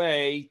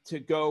way to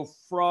go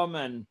from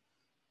an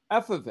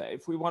F of A.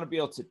 If we want to be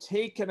able to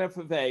take an F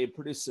of A and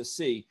produce a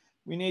C,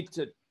 we need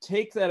to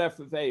take that F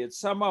of A and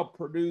somehow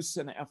produce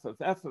an F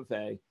of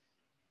A,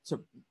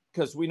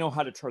 because we know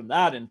how to turn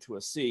that into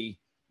a C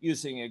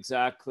using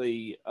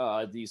exactly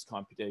these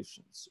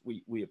computations.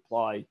 We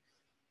apply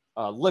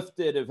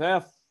lifted of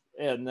F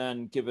and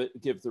then give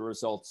the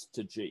results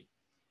to G.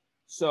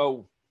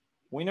 So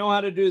we know how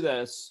to do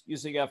this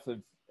using F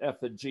of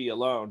G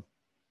alone.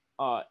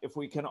 If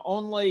we can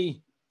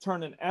only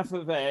turn an F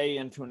of A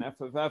into an F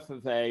of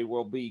A,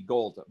 we'll be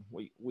golden.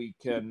 We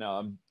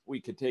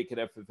could take an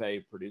F of A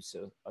and produce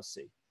a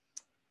C.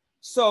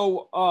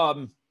 So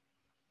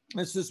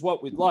this is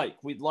what we'd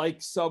like. We'd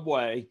like some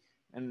way,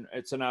 and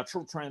it's a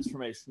natural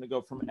transformation, to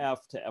go from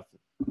F to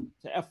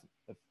FF,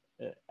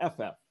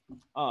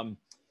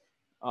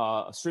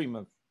 a stream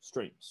of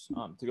streams,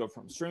 to go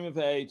from a stream of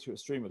A to a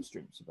stream of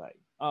streams of A,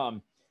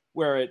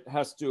 where it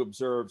has to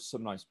observe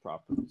some nice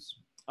properties.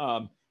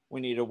 We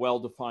need a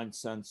well-defined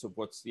sense of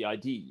what's the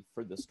ID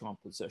for this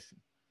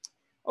composition.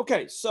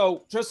 Okay,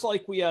 so just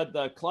like we had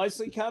the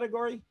Kleisli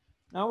category,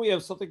 now we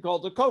have something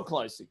called the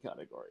co-Kleisli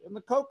category. And the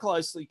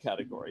co-Kleisli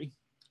category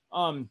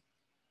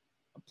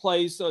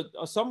plays a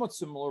somewhat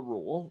similar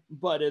rule,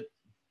 but it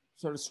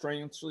sort of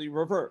strangely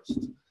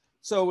reversed.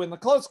 So in the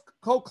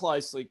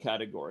co-Kleisli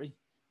category,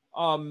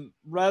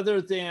 rather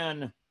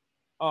than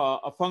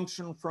a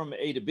function from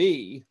A to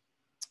B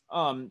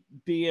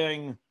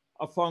being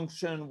a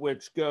function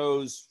which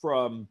goes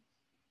from,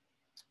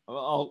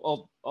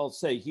 I'll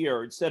say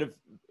here, instead of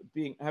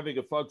having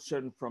a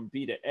function from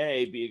B to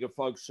A, being a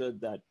function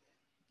that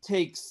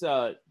takes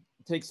a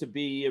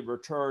B and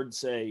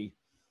returns a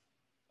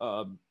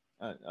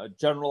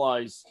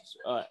generalized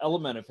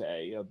element of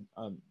A,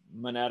 a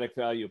monadic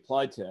value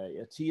applied to A,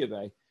 a T of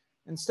A.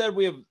 Instead,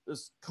 we have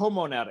this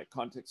comonadic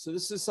context. So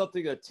this is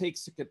something that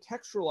takes a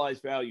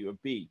contextualized value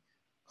of B,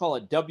 call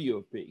it W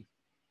of B,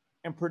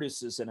 and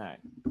produces an A.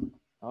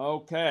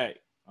 Okay.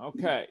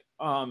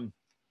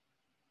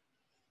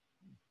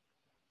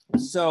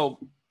 So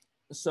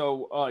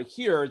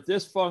here,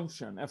 this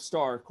function, F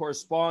star,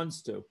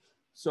 corresponds to,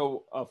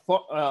 so a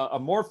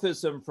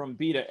morphism from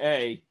B to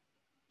A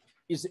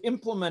is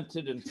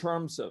implemented in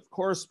terms of,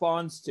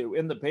 corresponds to,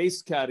 in the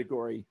base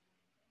category,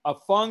 a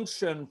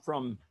function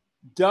from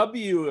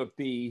W of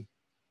B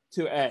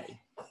to A,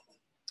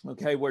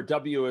 okay, where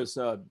W is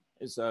a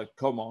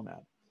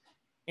comonad.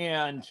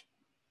 And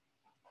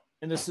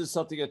this is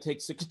something that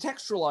takes the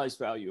contextualized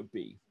value of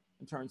B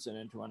and turns it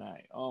into an A.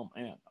 Oh,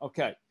 man.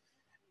 Okay.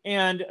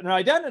 And an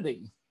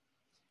identity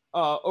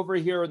over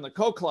here in the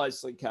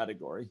co-Kleisli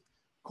category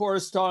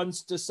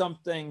corresponds to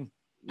something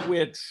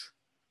which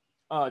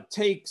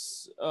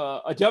takes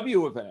a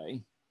W of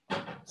A.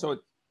 So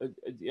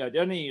the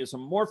identity is a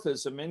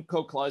morphism in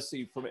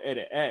co-Kleisli from A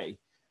to A,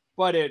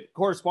 but it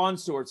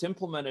corresponds to, or it's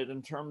implemented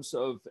in terms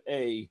of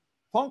a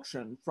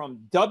function from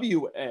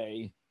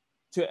WA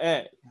to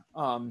A.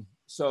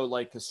 So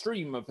like a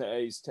stream of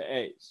A's to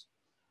A's.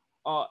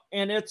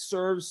 And it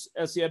serves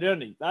as the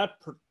identity. That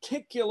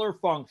particular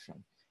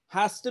function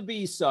has to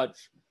be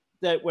such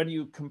that when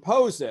you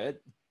compose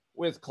it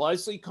with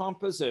Kleisli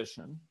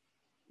composition,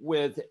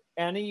 with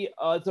any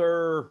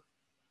other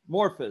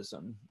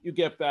morphism, you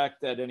get back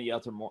that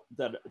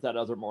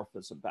other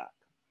morphism back.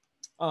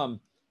 And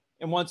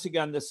once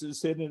again, this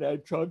is in an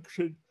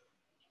adjunction.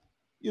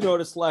 You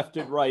notice left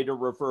and right are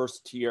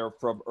reversed here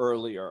from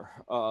earlier.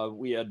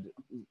 We had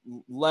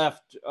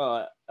left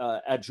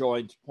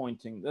adjoint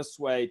pointing this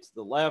way to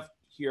the left.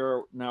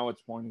 here, now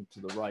it's pointing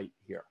to the right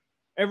here.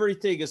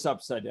 Everything is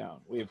upside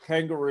down. We have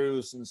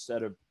kangaroos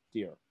instead of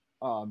deer.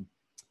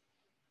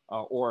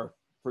 Or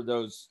for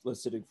those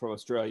listening from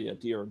Australia,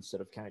 deer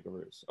instead of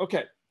kangaroos.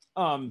 Okay,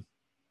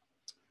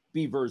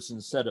 beavers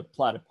instead of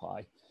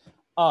platypi.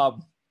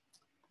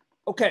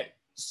 Okay,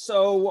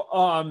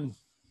 so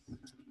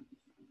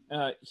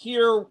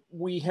here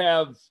we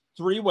have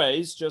three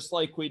ways, just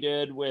like we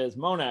did with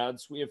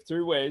monads, we have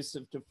three ways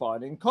of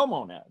defining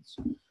comonads.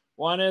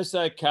 One is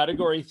a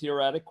category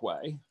theoretic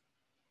way.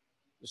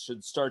 This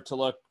should start to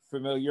look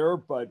familiar,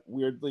 but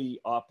weirdly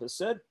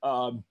opposite.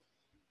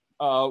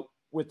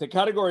 With the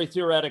category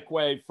theoretic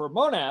way for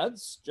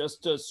monads,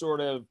 just to sort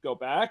of go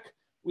back,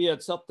 we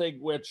had something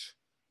which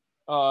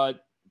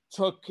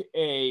took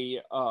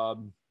an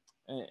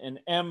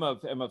M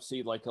of M of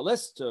C, like a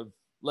list of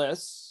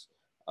lists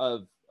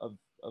of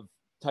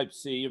type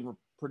C, and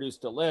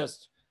produced a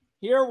list.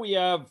 Here we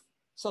have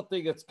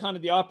something that's kind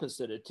of the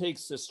opposite. It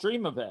takes a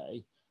stream of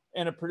A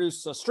and it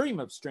produces a stream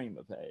of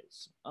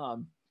A's.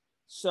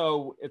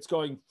 So it's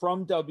going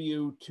from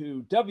W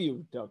to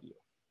WW.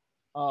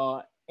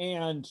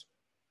 And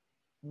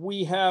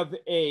we have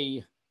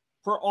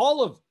for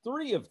all of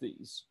three of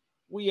these,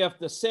 we have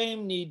the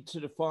same need to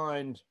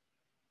define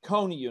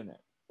cone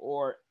unit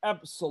or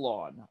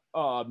epsilon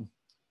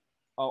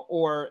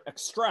or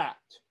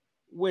extract,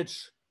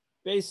 which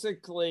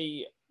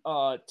basically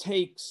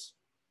takes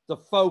the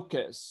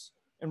focus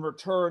and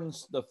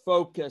returns the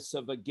focus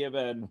of a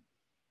given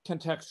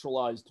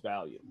contextualized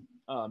value.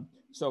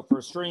 So for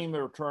a stream, it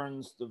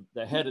returns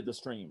the head of the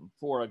stream.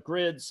 For a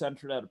grid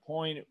centered at a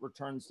point, it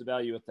returns the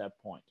value at that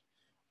point.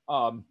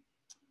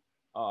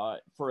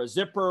 For a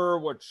zipper,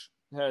 which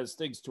has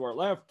things to our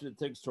left and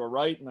things to our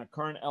right, and a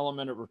current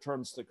element, it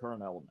returns the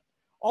current element.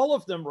 All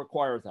of them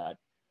require that.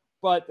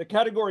 But the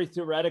category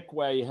theoretic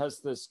way has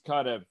this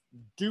kind of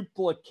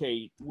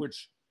duplicate,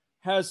 which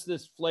has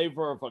this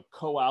flavor of a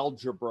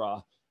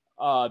coalgebra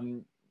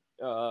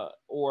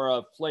or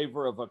a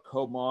flavor of a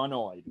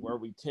comonoid, where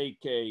we take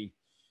a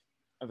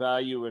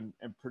value and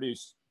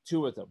produce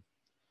two of them.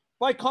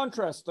 By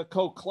contrast, the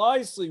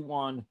co-Kleisli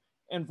one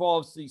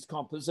involves these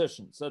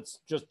compositions. That's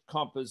just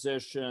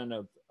composition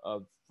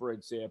of for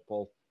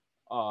example,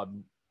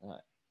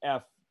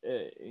 F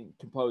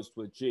composed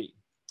with G.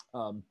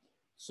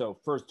 So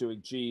first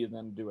doing G and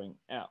then doing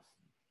F.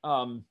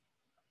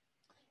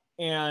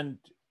 And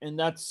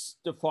that's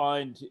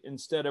defined,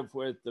 instead of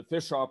with the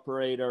fish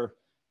operator,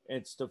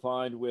 it's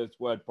defined with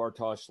what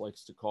Bartosz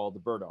likes to call the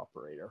bird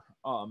operator.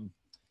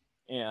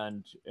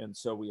 And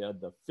so we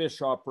had the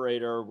fish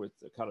operator with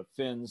the kind of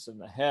fins and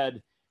the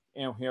head,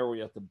 and here we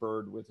have the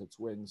bird with its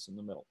wings in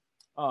the middle.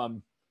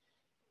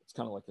 It's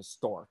kind of like a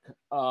stork.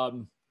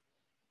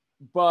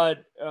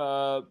 But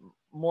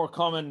more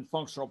common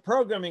functional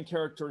programming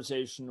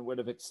characterization would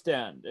have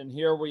extend. And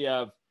here we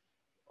have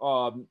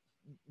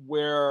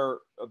where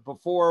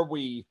before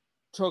we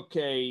took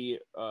a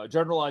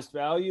generalized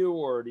value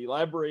or an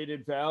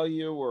elaborated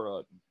value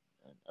or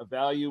a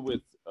value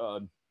with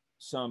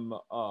some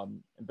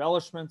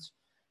embellishments,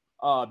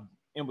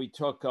 and we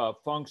took a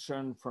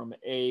function from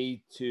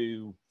A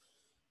to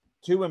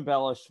two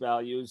embellished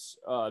values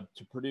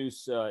to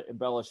produce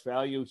embellished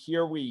value.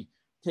 Here we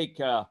take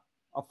a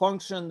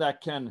function that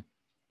can,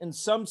 in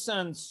some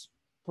sense,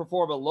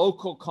 perform a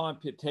local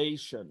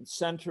computation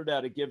centered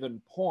at a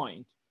given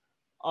point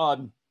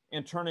and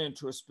turn it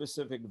into a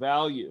specific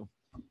value.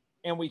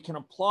 And we can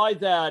apply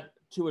that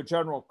to a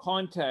general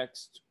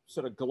context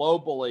sort of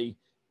globally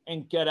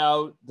and get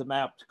out the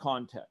mapped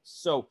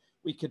context. So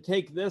we could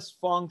take this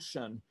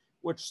function,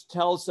 which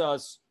tells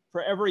us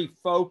for every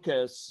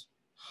focus,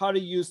 how to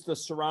use the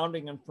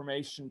surrounding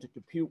information to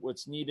compute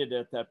what's needed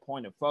at that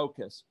point of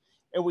focus.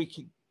 And we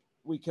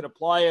could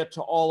apply it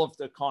to all of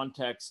the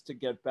context to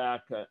get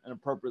back an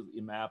appropriately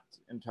mapped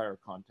entire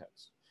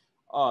context.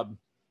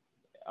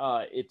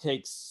 It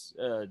takes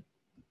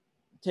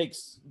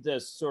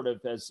this sort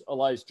of, as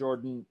Elias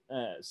Jordan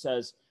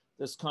says,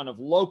 this kind of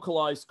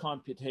localized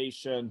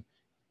computation,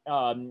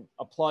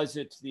 applies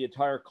it to the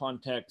entire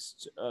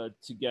context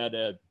to get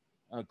a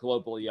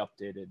globally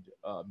updated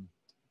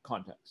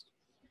context.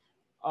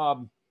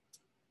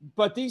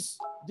 But these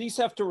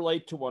have to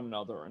relate to one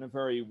another in a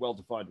very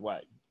well-defined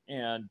way.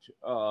 And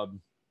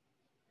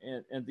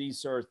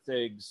these are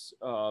things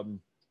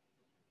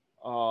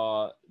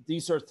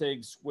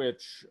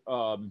which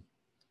are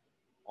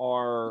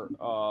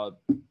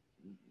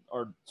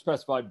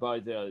specified by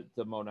the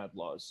monad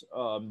laws.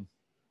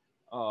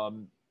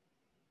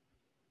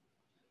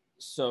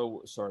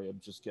 So sorry, I'm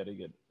just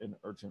getting an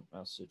urgent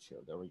message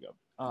here. There we go.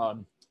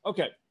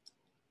 Okay.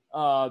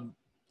 I'll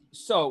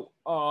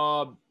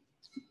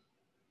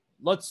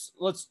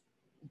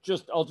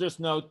just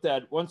note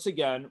that once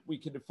again, we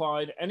can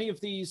define any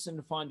of these and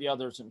define the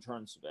others in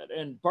terms of it.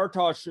 And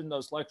Bartosz, in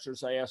those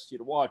lectures I asked you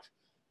to watch,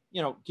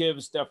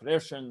 gives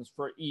definitions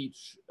for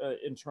each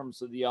in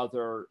terms of the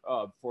other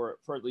for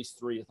at least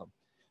three of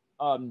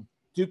them.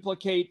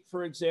 Duplicate,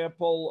 for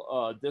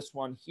example, this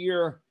one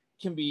here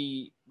can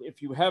be, if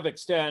you have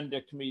extend,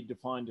 it can be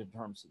defined in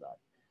terms of that.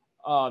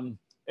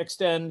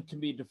 Extend can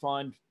be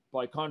defined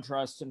by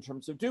contrast in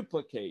terms of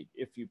duplicate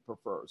if you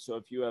prefer. So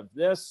if you have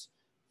this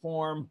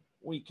form,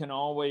 we can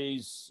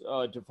always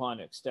define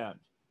extend.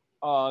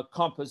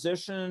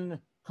 Composition,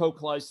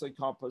 co-Kleisli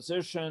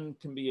composition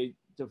can be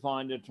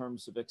defined in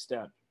terms of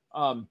extend.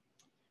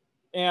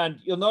 And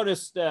you'll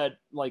notice that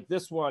like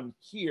this one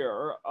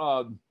here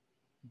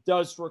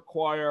does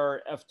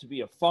require F to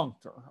be a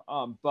functor.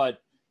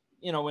 But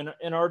you know,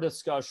 in our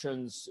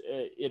discussions,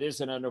 it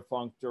isn't a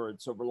functor,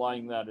 and so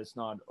relying that is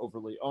not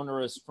overly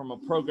onerous. From a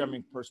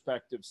programming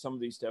perspective, some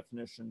of these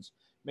definitions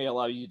may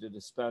allow you to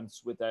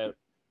dispense with that,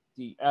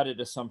 the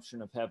added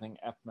assumption of having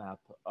fmap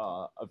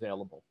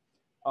available.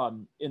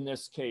 In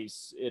this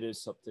case, it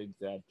is something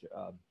that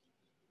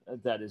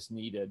that is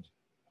needed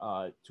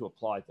to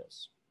apply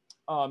this.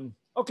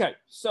 Okay,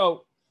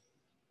 so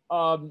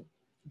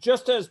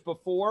just as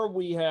before,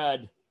 we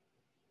had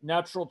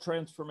natural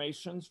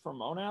transformations for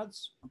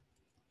monads.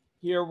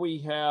 Here we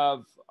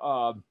have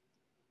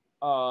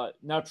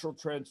natural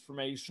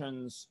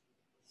transformations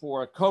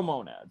for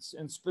comonads.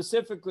 And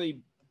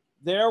specifically,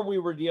 there we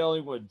were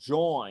dealing with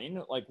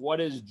join, like what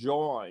is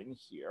join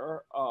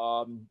here?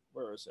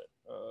 Where is it?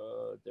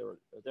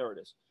 There it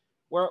is.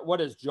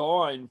 What is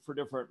join for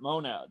different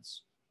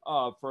monads?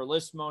 For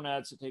list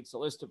monads, it takes a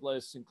list of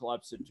lists and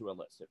collapses it to a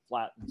list. It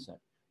flattens it.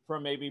 For a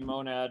maybe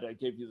monad, I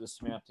gave you the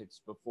semantics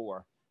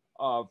before.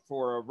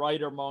 For a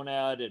writer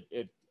monad,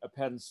 it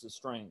appends the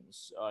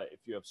strings if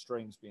you have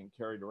strings being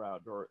carried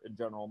around, or in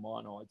general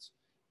monoids.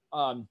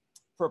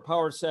 For a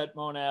power set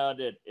monad,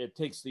 it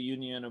takes the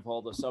union of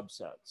all the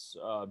subsets,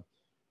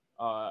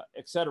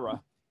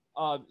 etc.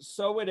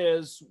 So it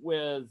is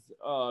with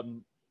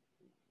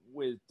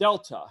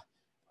delta,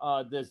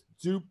 this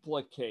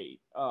duplicate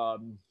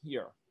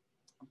here.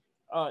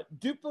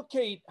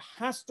 Duplicate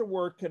has to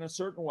work in a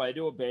certain way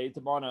to obey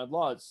the monad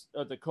laws,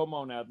 the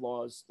comonad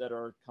laws that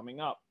are coming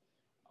up.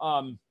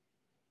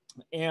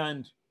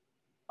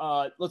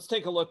 Let's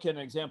take a look at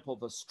an example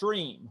of a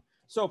stream.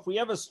 So if we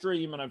have a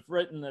stream, and I've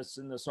written this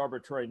in this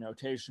arbitrary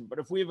notation, but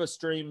if we have a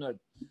stream that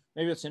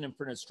maybe it's an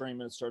infinite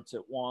stream and it starts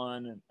at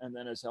 1 and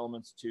then has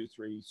elements 2,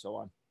 3,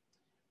 so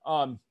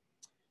on.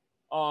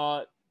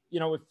 You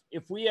know,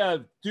 if we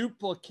have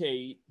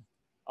duplicate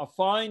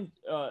defined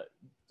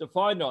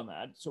on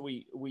that, so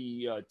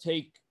we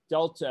take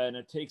delta and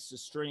it takes a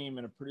stream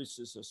and it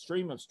produces a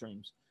stream of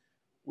streams,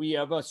 we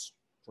have a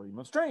stream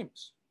of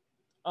streams.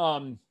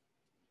 And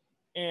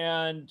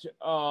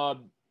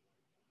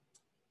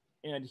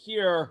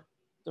here,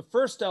 the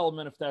first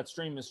element of that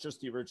stream is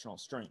just the original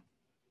stream.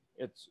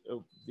 It's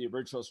the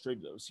original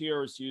stream that was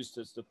here is used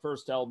as the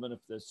first element of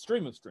the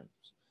stream of streams.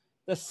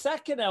 The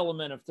second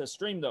element of the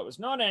stream, though, is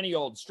not any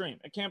old stream.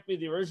 It can't be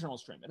the original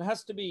stream. It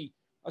has to be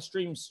a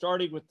stream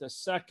starting with the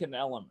second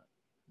element.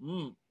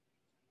 And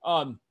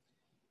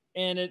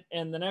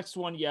the next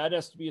one, yeah, it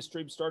has to be a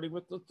stream starting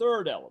with the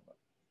third element.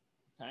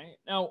 Okay.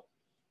 Now,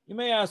 you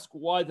may ask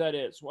why that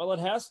is. Well, it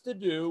has to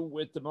do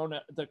with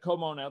the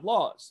comonad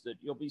laws that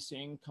you'll be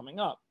seeing coming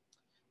up.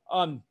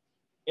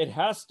 This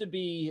has to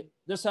be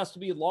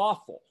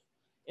lawful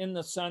in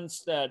the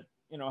sense that,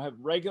 you know, have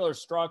regular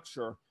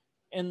structure,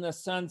 in the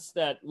sense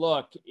that,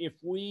 look, if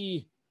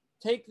we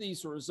take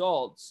these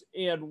results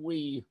and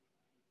we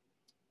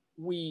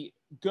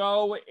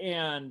go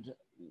and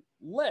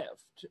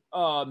lift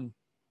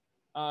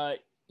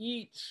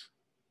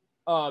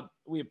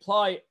we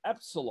apply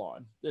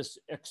epsilon, this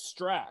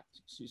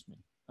extract,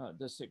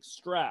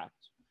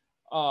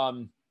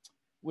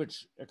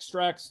 which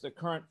extracts the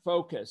current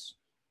focus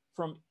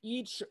from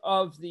each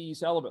of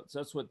these elements.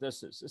 That's what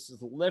this is. This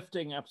is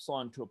lifting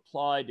epsilon to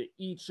apply to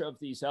each of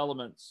these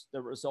elements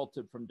that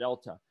resulted from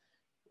delta.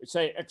 We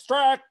say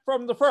extract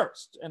from the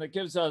first, and it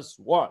gives us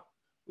 1.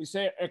 We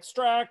say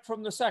extract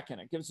from the second,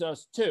 it gives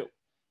us 2.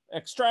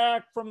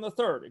 Extract from the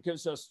third, it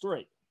gives us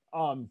 3.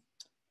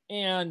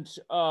 And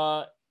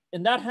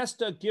that has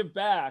to give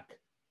back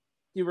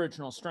the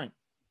original stream.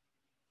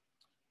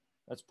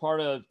 That's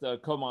part of the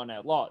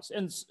comonad laws.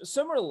 And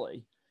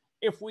similarly,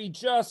 if we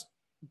just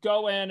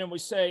go in and we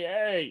say,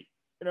 hey,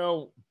 you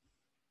know,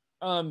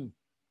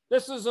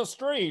 this is a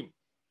stream.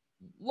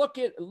 Look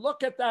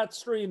at that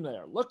stream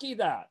there. Looky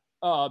that.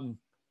 Guai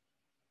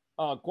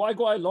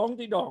guai long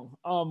di dong.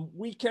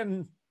 We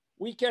can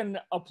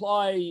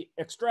apply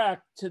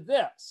extract to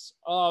this.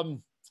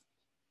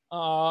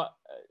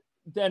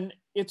 Then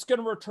it's going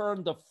to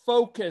return the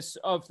focus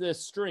of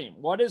this stream.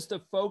 What is the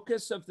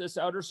focus of this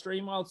outer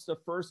stream? Well, it's the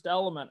first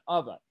element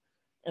of it.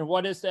 And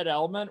what is that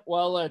element?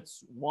 Well,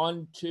 it's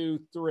 1, 2,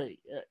 3.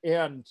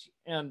 And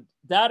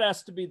that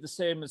has to be the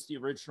same as the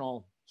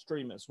original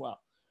stream as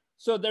well.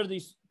 So there are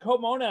these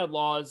comonad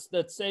laws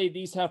that say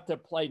these have to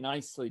play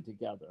nicely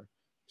together,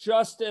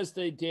 just as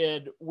they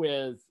did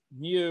with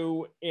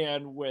mu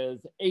and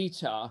with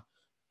eta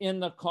in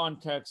the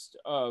context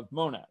of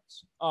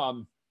monads.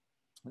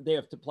 They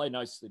have to play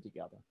nicely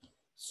together.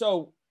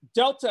 So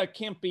delta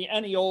can't be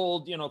any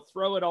old, you know,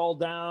 throw it all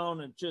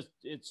down and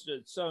it's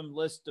some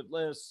list of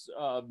lists,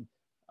 you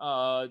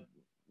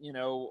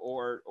know,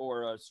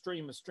 or a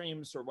stream of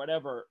streams or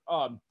whatever.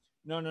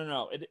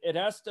 No. It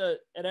has to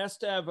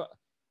have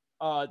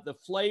the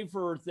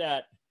flavor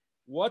that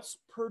what's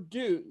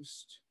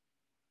produced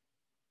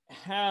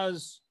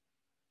has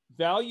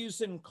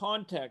values in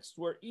context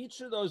where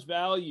each of those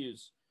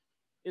values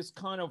is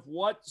kind of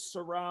what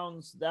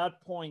surrounds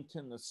that point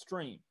in the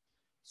stream.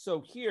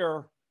 So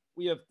here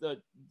we have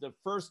the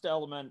first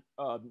element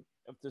of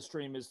the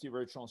stream is the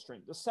original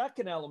stream. The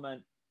second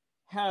element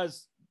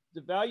has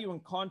the value in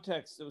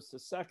context. It was the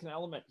second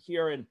element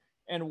here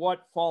and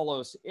what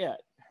follows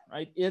it,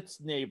 right? Its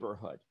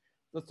neighborhood.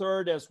 The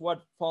third is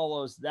what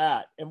follows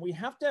that. And we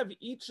have to have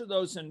each of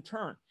those in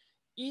turn.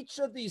 Each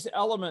of these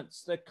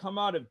elements that come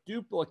out of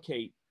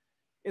duplicate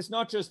is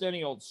not just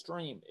any old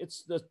stream.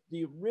 It's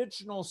the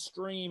original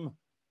stream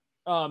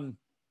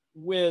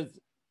with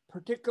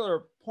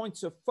particular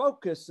points of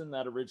focus in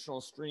that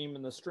original stream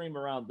and the stream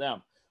around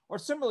them. Or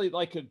similarly,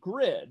 like a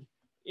grid,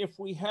 if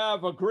we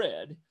have a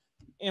grid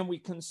and we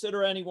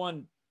consider any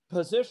one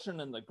position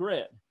in the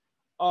grid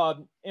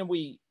and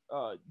we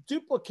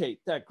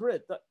duplicate that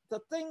grid, the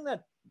thing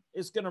that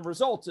is going to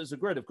result is a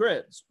grid of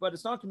grids, but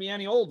it's not going to be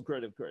any old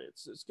grid of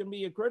grids. It's going to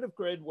be a grid of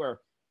grid where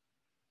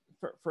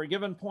for a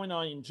given point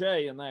I and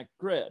j in that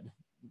grid,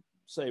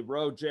 say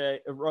row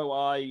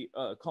I,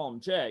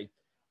 column j,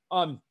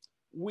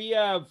 we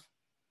have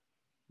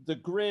the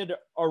grid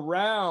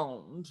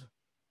around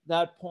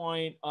that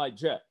point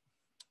ij,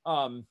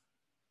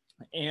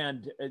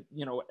 and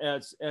you know,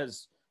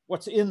 as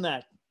what's in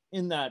that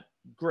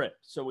grid.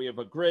 So we have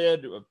a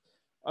grid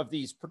of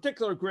these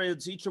particular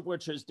grids, each of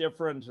which is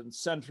different and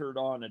centered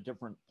on a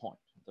different point,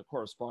 the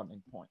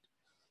corresponding point.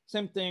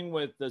 Same thing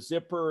with the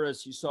zipper,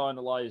 as you saw in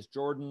Elias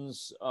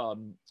Jordan's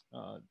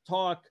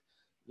talk.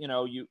 You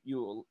know,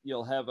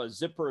 you'll have a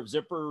zipper of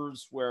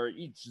zippers where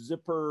each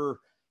zipper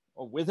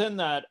within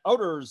that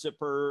outer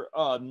zipper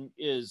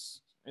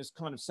is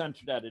kind of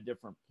centered at a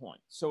different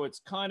point. So it's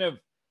kind of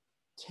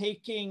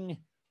taking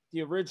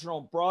the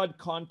original broad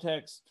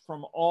context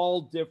from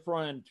all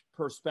different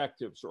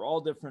perspectives or all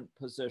different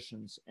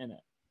positions in it.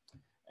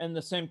 And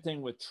the same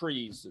thing with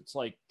trees. It's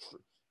like,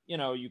 you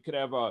know, you could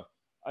have a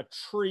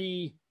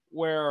tree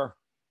where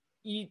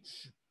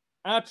each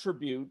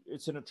attribute,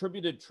 it's an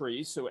attributed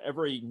tree, so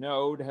every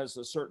node has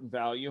a certain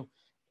value,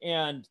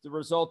 and the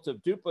result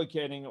of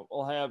duplicating it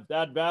will have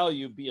that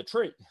value be a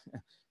tree,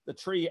 the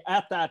tree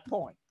at that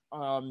point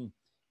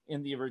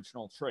in the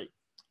original tree.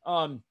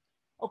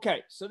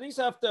 Okay, so these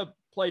have to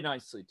play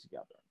nicely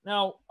together.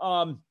 Now,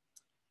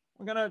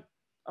 we're going to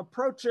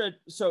approach it.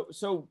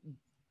 So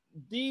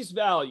these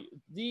values,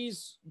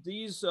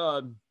 these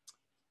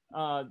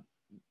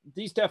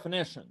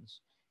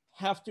definitions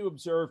have to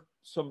observe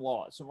some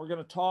laws. And we're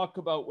going to talk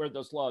about where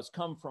those laws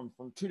come from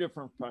two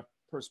different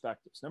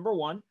perspectives. Number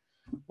one,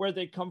 where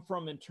they come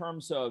from in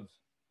terms of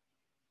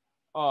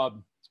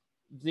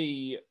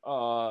the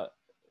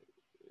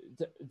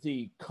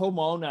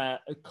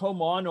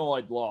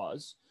comonoid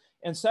laws.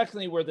 And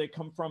secondly, where they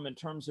come from in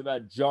terms of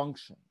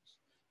adjunctions.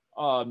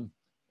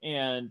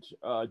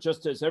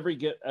 Just as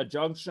every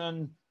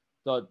adjunction,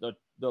 the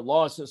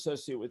laws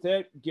associated with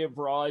it give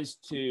rise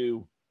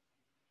to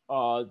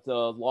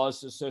the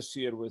laws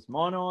associated with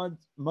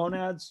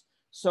monads,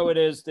 so it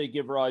is they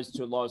give rise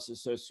to laws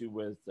associated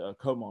with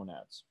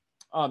comonads.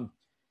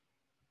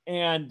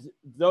 And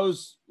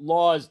those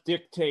laws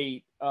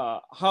dictate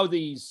how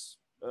these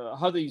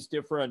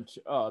different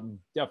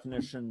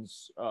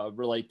definitions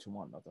relate to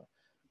one another.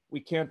 We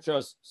can't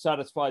just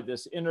satisfy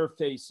this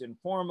interface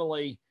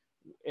informally.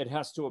 It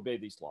has to obey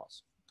these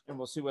laws. And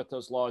we'll see what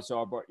those laws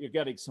are, but you're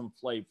getting some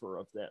flavor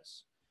of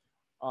this.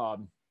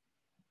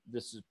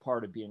 This is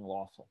part of being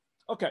lawful.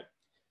 Okay,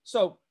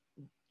 so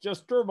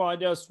just to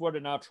remind us what a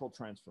natural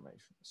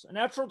transformation is. A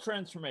natural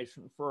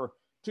transformation for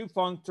two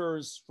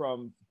functors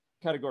from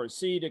category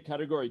C to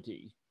category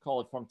D, call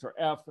it functor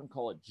F and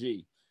call it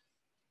G,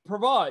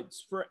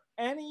 provides for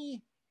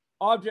any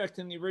object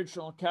in the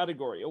original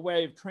category a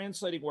way of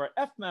translating where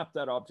F mapped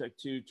that object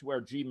to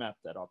where G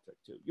mapped that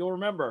object to. You'll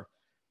remember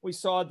we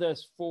saw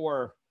this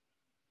for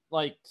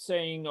like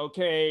saying,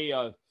 okay,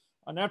 a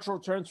natural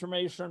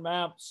transformation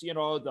maps, you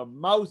know, the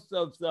mouth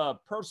of the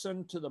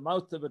person to the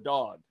mouth of a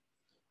dog,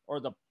 or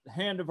the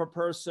hand of a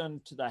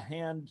person to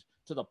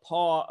the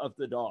paw of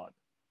the dog.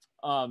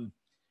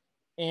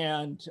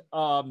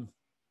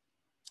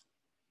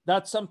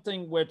 That's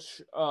something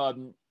which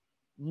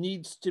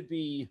needs to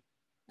be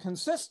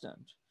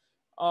consistent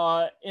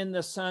in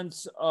the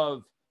sense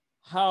of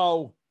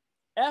how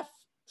F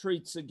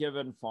treats a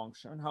given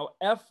function, how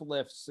F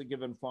lifts a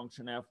given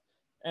function F,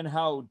 and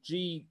how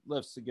G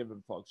lifts a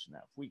given function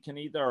F. We can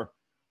either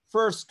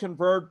first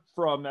convert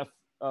from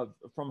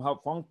from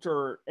how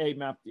functor A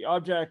mapped the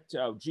object,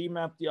 how G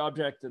mapped the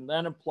object, and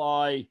then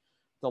apply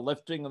the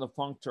lifting of the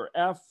functor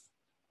F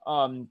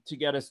to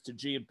get us to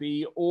G of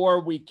B,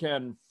 or we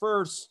can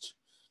first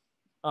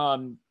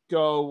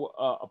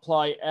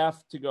apply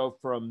F to go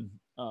from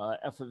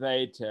F of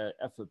A to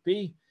F of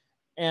B,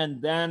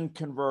 and then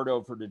convert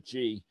over to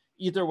G.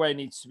 Either way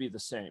needs to be the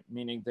same,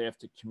 meaning they have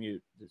to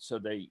commute, so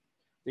they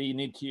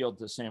need to yield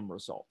the same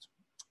result.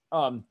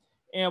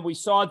 And we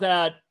saw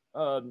that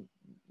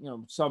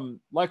some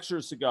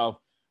lectures ago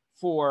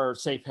for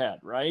safe head,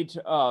 right?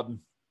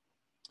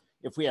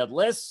 If we had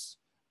lists,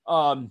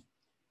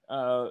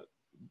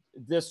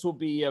 this will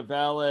be a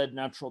valid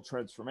natural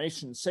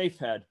transformation safe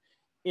head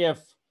if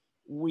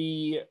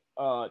we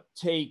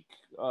take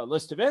a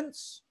list of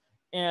ints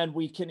and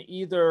we can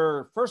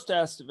either first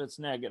ask if it's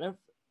negative,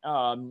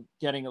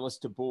 getting a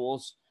list of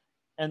bools,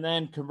 and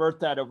then convert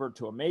that over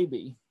to a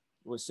maybe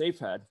with safe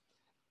head.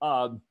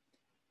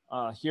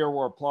 Here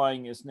we're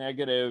applying is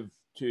negative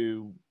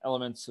to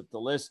elements of the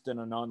list in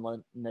a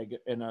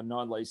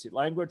non-lazy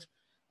language.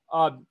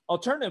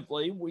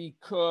 Alternatively, we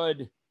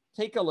could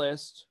take a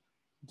list,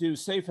 do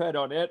safe head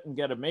on it, and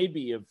get a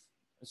maybe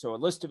so a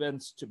list of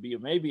ints to be a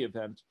maybe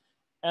event,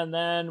 and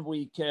then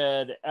we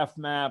could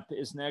fmap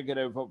is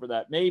negative over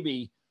that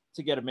maybe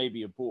to get a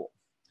maybe a bool.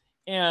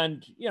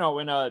 And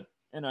in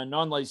a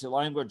non-lazy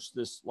language,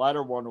 this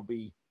latter one will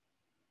be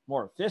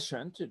more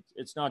efficient.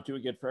 It's not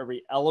doing it for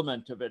every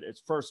element of it.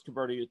 It's first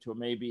converting it to a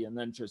maybe and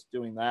then just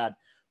doing that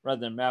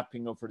rather than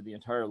mapping over the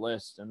entire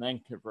list and then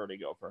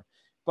converting over.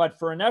 But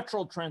for a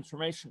natural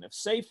transformation, if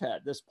safe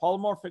head, this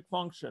polymorphic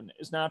function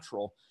is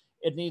natural,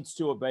 it needs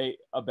to obey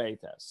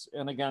this.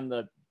 And again,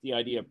 the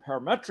idea of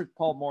parametric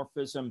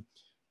polymorphism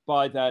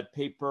by that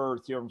paper,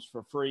 Theorems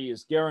for Free,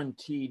 is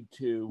guaranteed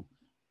to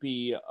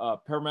be,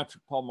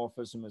 parametric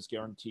polymorphism is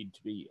guaranteed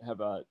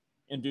to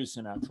induce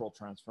a natural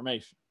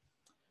transformation.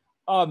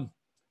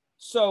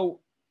 So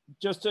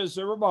just as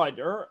a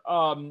reminder,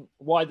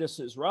 why this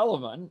is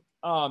relevant,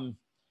 we're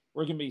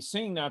going to be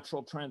seeing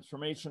natural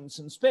transformations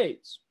in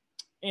spades.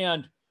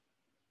 And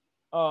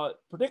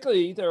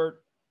particularly, they're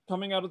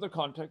coming out of the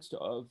context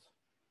of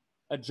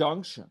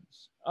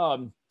adjunctions.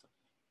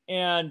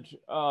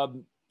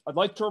 I'd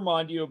like to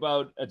remind you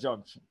about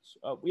adjunctions.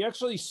 We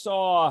actually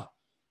saw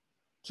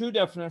two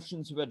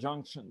definitions of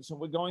adjunctions, and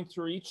we're going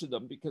through each of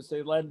them because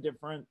they lend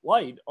different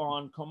light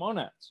on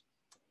comonads.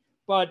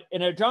 But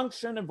an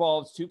adjunction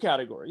involves two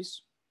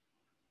categories,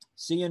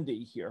 C and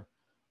D here,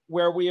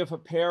 where we have a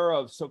pair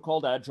of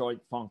so-called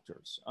adjoint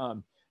functors.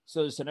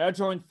 So there's an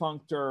adjoint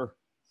functor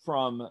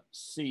from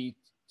C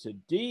to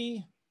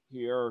D,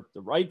 here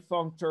the right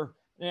functor,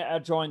 and an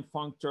adjoint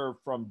functor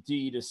from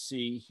D to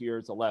C,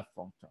 here the left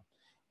functor.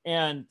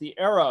 And the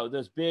arrow,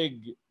 this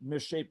big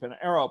misshapen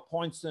arrow,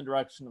 points in the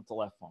direction of the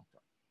left functor.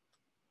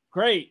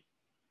 Great,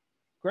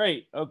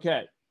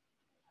 okay.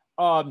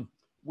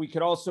 We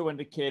could also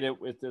indicate it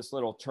with this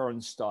little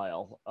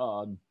turnstile,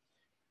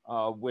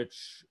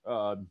 which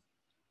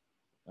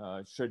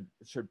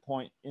should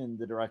point in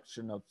the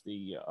direction of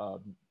the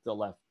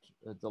left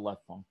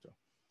functor.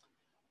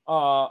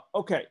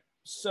 Okay,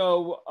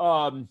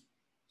 so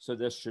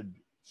this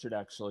should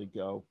actually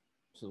go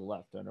to the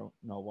left. I don't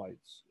know why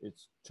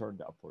it's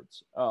turned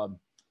upwards.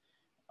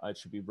 It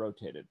should be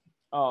rotated.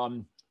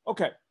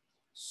 Okay,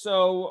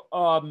 so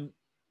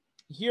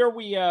here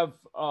we have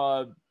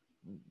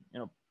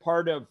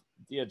part of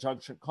the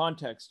adjunction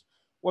context.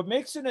 What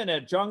makes it an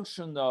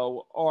adjunction,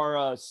 though,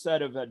 are a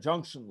set of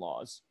adjunction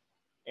laws,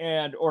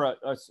 or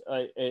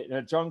an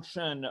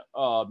adjunction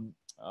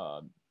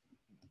sort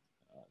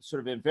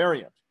of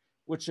invariant,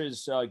 which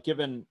is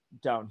given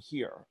down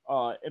here.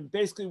 And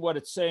basically, what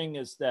it's saying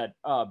is that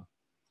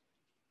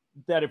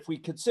that if we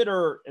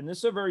consider, and this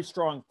is a very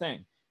strong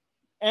thing,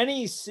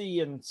 any C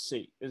in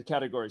C is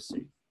category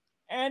C,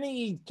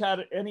 any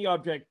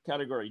object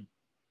category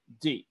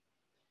D.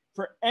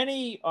 For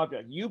any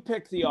object, you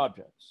pick the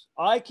objects.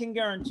 I can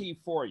guarantee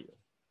for you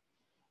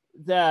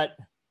that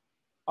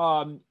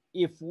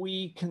if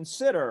we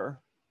consider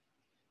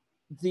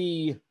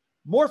the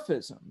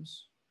morphisms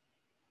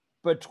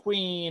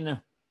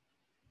between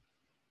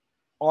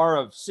R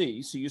of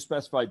C, so you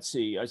specified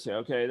C, I say,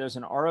 okay, there's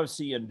an R of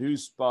C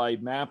induced by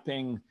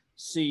mapping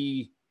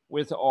C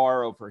with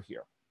R over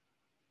here.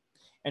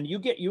 And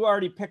you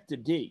already picked a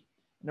D.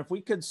 And if we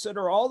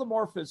consider all the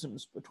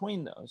morphisms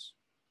between those,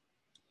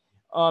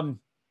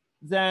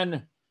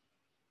 then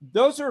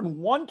those are in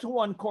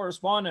one-to-one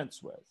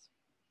correspondence with.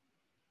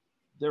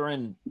 They're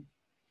in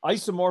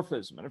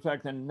isomorphism, and in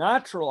fact, a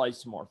natural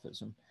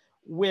isomorphism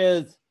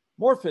with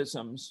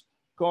morphisms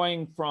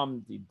going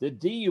from the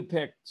D you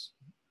picked.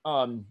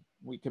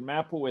 We can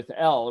map it with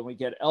L, and we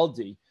get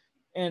LD,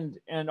 and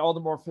all the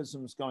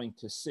morphisms going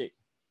to C.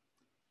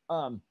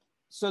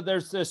 So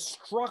there's this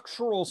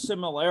structural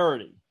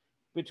similarity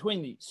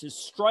between these, this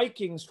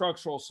striking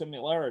structural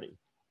similarity,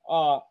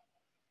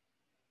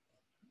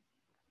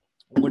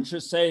 which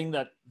is saying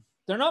that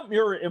they're not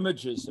mirror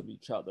images of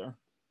each other.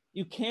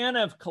 You can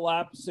have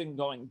collapsing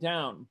going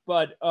down,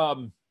 but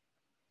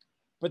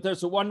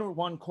there's a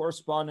one-to-one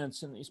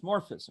correspondence in these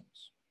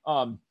morphisms.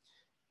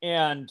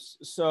 And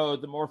so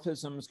the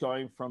morphisms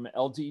going from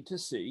LD to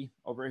C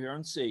over here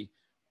in C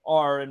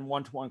are in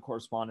one-to-one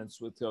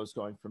correspondence with those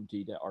going from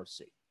D to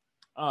RC.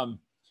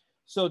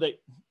 So they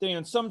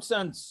in some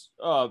sense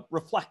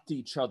reflect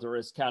each other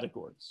as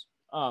categories.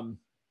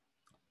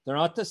 They're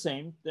not the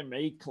same. They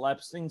may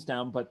collapse things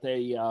down, but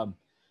they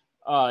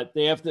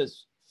have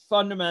this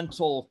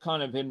fundamental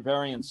kind of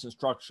invariance in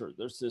structure.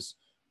 There's this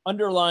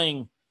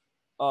underlying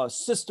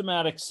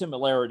systematic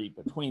similarity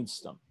between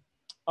them.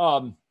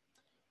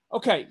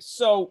 Okay,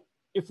 so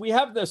if we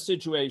have this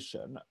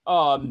situation,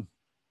 now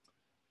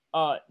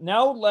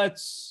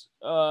let's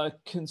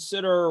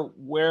consider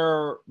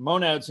where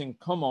monads and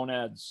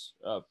comonads,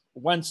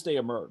 whence they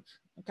emerge.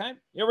 Okay,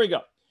 here we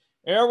go.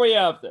 Here we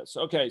have this.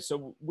 Okay,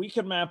 so we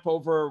can map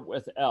over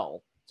with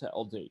L to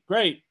LD.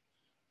 Great.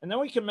 And then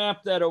we can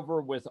map that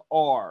over with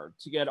R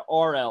to get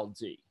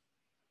RLD.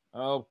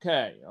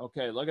 Okay,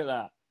 look at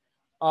that.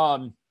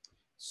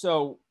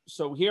 So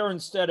here,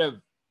 instead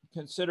of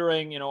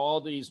considering,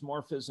 all these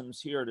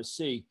morphisms here to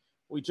C,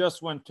 we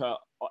just went to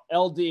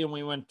LD and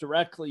we went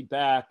directly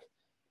back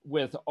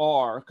with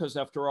R, because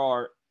after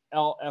R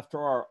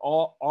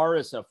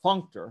is a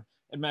functor.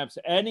 It maps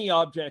any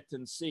object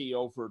in C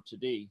over to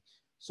D.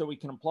 So we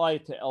can apply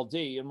it to LD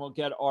and we'll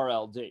get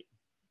RLD.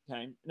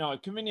 Okay. Now,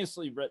 I've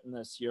conveniently written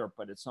this here,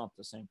 but it's not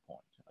the same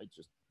point. I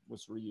just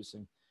was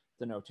reusing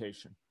the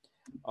notation,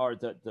 or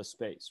the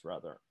space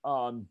rather.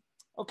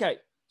 Okay.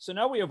 So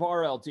now we have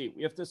RLD.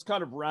 We have this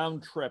kind of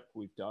round trip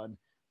we've done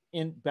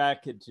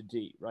back into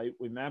D, right?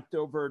 We mapped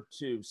over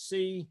to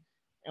C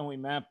and we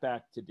mapped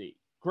back to D.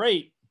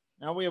 Great.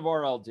 Now we have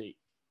RLD.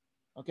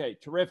 Okay,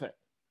 terrific.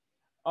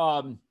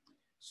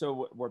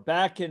 So we're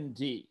back in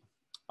D.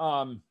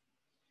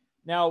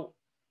 Now,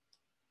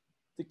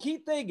 the key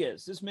thing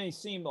is, this may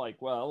seem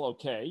like, well,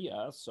 okay,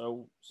 yeah,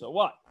 so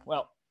what?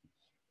 Well,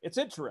 it's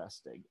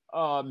interesting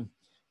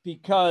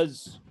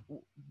because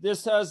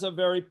this has a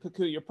very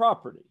peculiar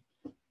property.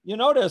 You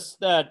notice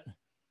that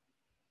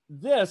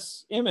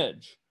this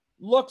image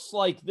looks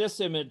like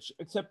this image,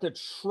 except it's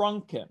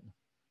shrunken.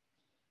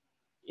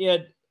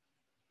 It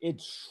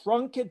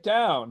shrunk it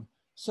down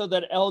so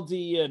that LD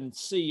and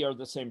C are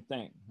the same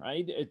thing,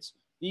 right? It's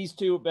these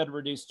two have been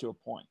reduced to a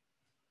point.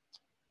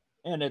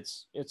 And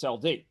it's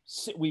LD.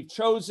 We've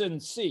chosen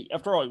C.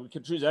 After all, we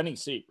could choose any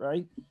C,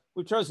 right?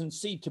 We've chosen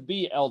C to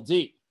be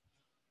LD.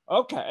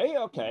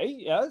 Okay,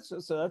 yeah,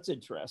 so that's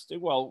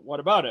interesting. Well, what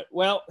about it?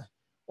 Well,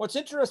 what's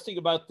interesting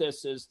about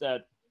this is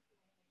that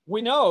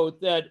we know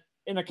that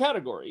in a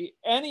category,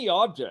 any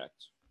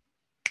object,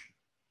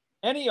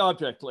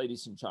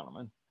 ladies and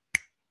gentlemen,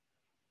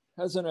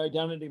 has an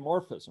identity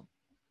morphism.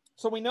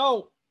 So we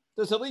know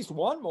there's at least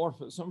one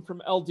morphism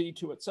from LD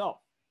to itself.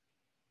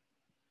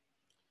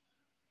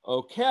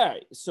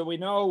 Okay, so we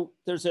know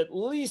there's at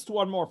least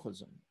one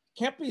morphism.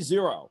 Can't be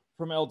zero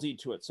from LD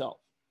to itself.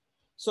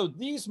 So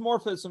these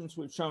morphisms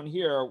we've shown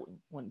here,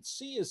 when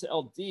C is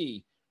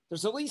LD,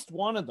 there's at least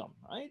one of them,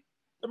 right?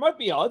 There might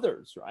be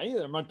others, right?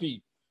 There might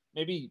be,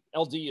 maybe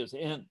LD is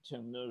int,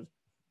 and there's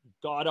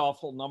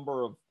god-awful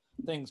number of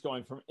things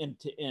going from int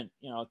to int,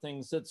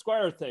 things that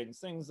square things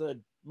that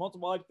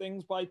multiply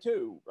things by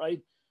 2, right?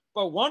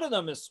 But one of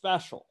them is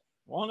special.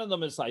 One of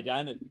them is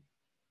identity.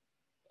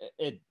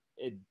 It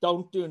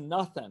don't do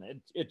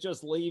nothing. It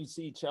just leaves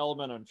each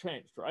element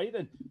unchanged, right?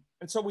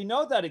 And so we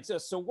know that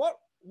exists. So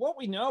what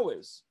we know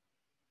is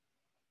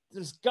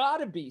there's got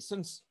to be,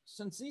 since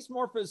these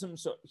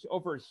morphisms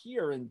over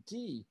here in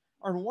D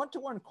are in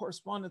one-to-one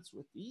correspondence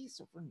with these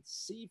over in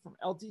C from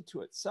LD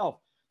to itself,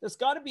 there's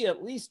got to be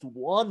at least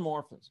one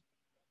morphism.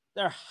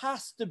 There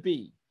has to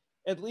be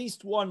at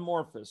least one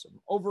morphism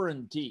over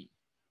in D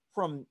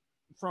from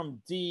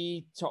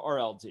D to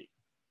RLD,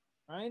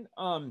 right?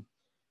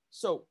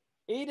 So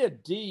A to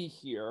D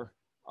here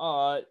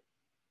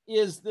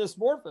is this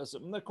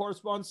morphism that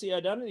corresponds to the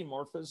identity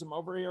morphism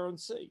over here in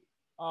C.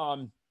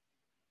 By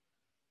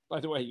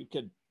the way, you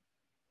could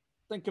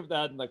think of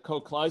that in the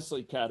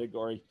Coe-Kleisli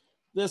category.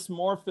 This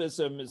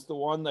morphism is the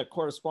one that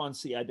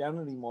corresponds to the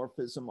identity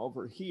morphism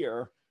over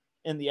here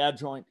in the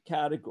adjoint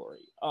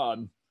category.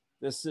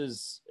 This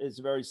is a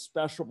very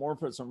special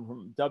morphism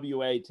from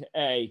WA to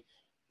A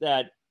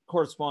that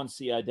corresponds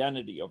to the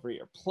identity over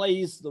here,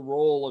 plays the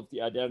role of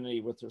the identity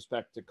with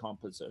respect to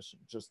composition,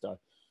 just a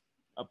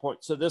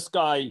point. So this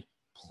guy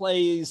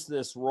plays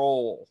this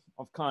role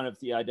of kind of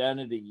the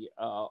identity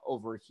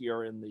over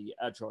here in the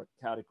adjoint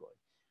category.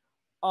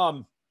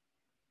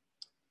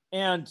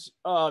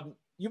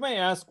 You may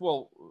ask,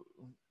 well,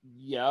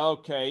 yeah,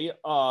 okay.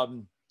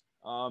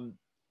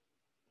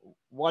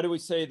 Why do we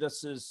say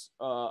this is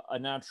a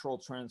natural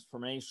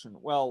transformation?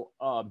 Well,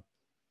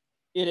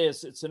 it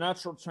is. It's a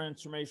natural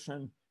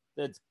transformation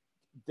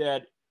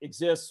that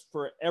exists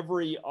for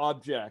every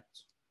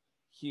object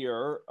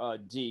here,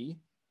 D.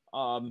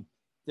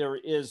 There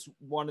is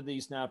one of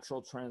these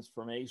natural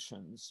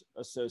transformations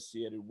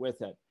associated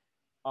with it.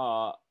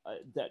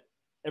 That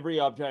every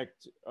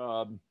object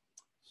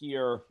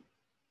here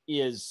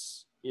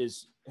has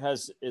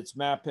its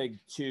mapping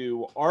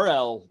to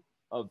RL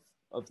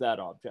of that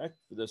object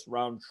for this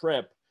round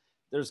trip.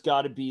 There's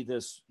got to be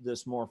this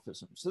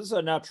morphism. So this is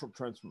a natural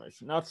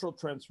transformation. Natural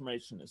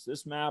transformation is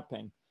this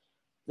mapping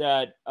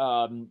that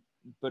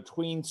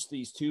between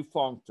these two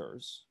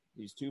functors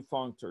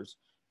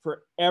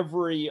for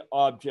every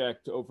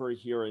object over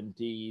here in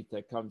D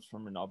that comes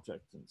from an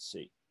object in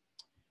C.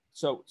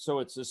 So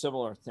it's a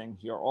similar thing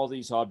here. All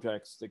these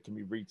objects that can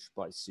be reached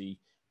by C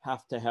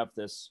have to have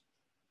this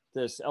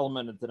this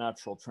element of the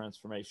natural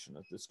transformation,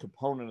 of this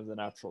component of the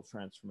natural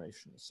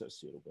transformation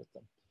associated with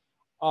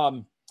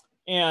them.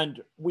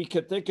 And we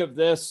could think of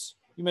this,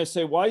 you may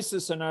say, why is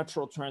this a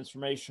natural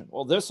transformation?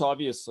 Well, this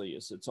obviously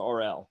is, it's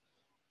RL.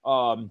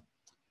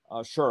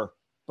 Sure,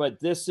 but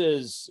this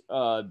is,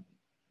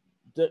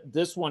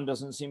 this one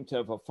doesn't seem to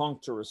have a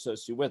functor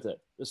associated with it.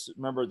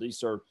 Remember,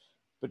 these are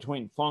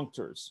between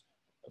functors.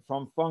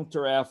 From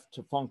functor F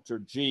to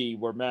functor G,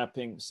 we're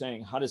mapping,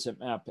 saying, how does it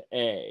map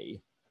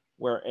A,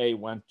 where A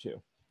went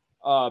to?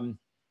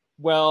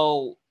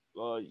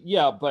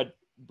 Yeah,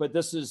 but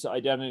this is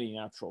identity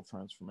natural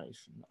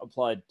transformation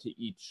applied to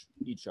each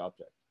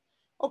object.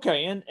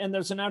 Okay, and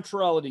there's a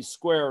naturality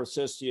square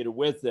associated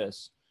with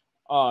this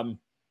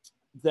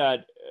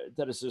that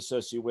is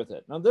associated with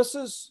it. Now this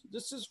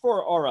is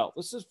for RL.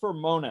 This is for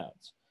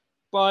monads,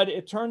 but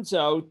it turns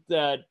out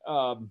that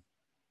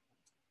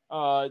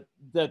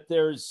that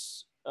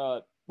there's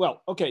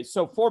okay.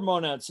 So for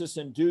monads, this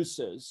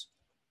induces.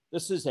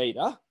 This is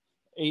eta.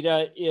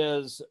 Eta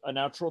is a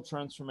natural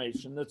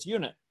transformation that's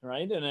unit,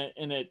 right?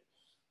 And it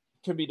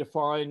can be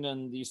defined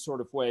in these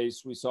sort of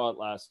ways we saw it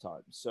last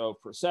time. So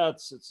for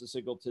sets, it's a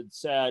singleton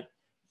set.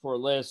 For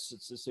lists,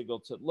 it's a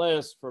singleton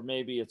list. For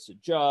maybe, it's a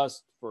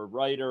just. For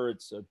writer,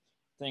 it's a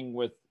thing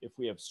with, if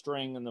we have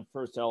string in the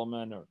first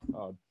element,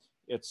 or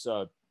it's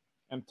a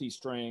empty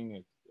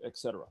string,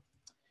 etc.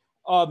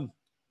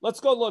 Let's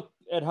go look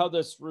at how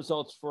this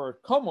results for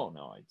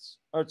comonads,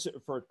 or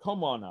for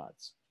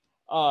comonads.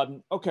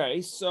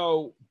 Okay,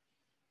 so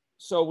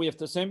we have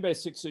the same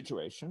basic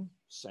situation,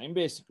 same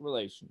basic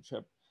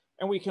relationship,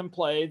 and we can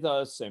play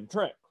the same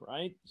trick,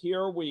 right?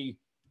 Here we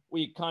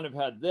kind of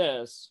had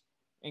this,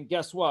 and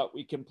guess what?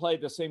 We can play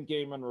the same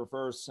game in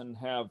reverse and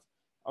have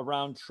a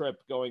round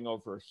trip going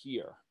over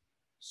here.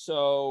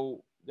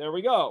 So there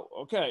we go.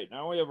 Okay,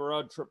 now we have a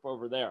round trip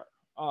over there.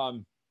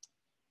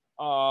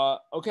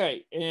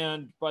 Okay,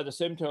 and by the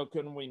same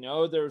token, we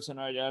know there's an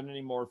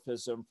identity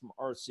morphism from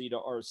RC to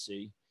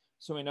RC.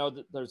 So we know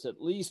that there's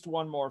at least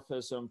one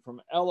morphism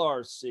from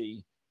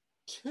LRC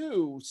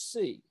to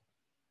C.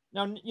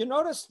 Now, you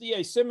notice the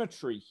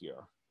asymmetry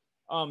here.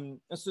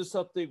 This is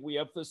something we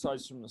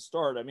emphasized from the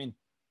start. I mean,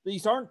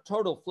 these aren't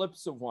total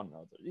flips of one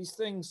another. These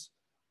things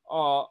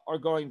are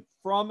going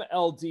from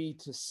LD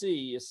to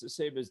C is the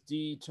same as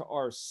D to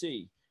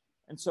RC.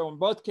 And so in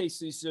both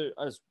cases,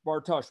 as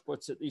Bartosz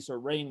puts it, these are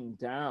raining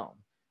down.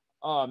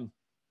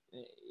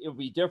 It would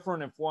be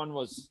different if one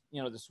was,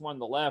 this one on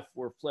the left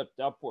were flipped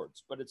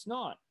upwards, but it's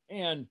not.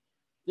 And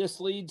this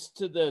leads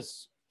to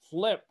this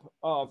flip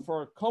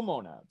for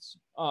comonads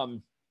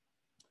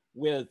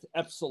with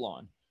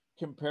epsilon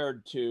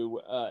compared to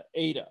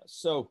eta.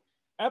 So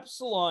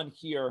epsilon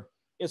here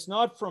is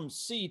not from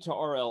C to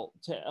RL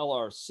to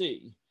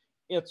LRC.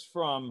 It's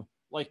from,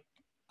 like,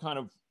 kind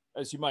of,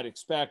 as you might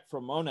expect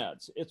from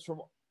monads, it's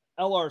from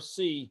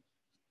LRC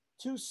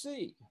to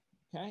C,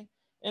 okay?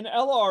 And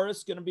LR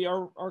is going to be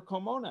our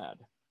comonad.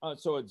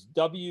 So it's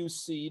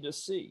WC to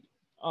C.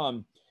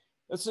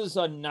 This is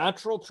a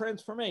natural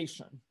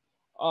transformation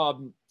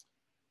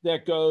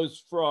that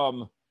goes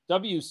from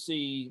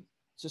WC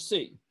to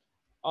C.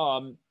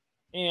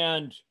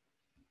 And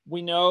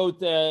we know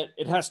that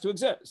it has to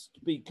exist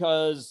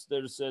because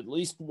there's at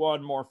least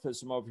one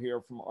morphism over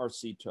here from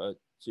RC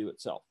to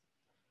itself.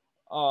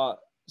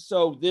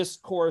 So this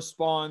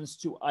corresponds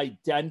to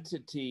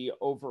identity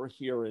over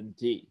here in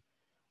D.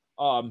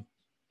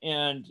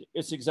 And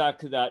it's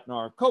exactly that in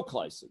our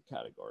co-Kleisig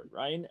category,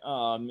 right?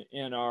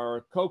 In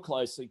our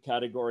co-Kleisig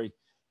category,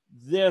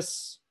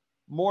 this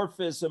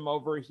morphism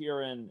over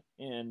here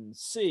in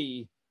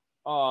C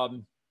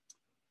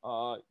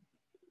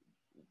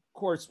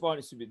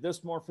corresponding to this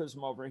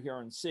morphism over here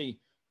in C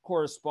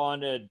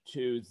corresponded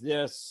to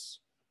this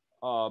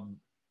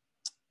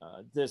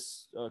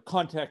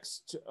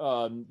context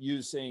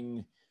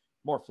using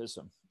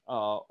morphism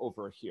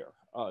over here.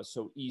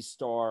 So E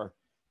star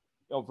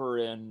over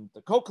in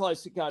the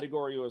co-Kleisig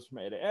category was from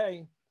A to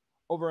A.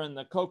 Over in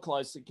the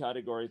co-Kleisig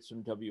category, it's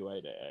from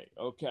WA to A.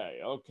 Okay.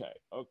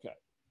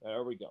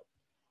 There we go.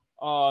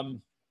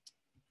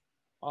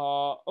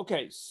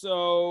 Okay,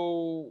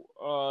 so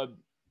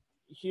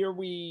here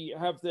we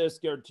have this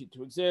guaranteed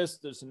to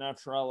exist. There's a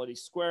naturality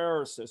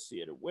square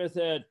associated with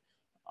it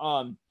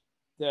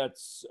that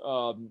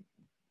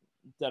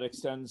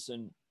extends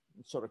in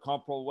sort of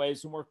comparable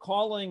ways. And we're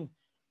calling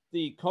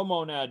the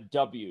comonad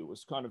W,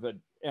 was kind of an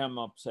M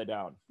upside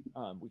down.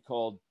 We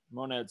called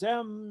monads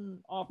M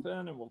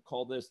often, and we'll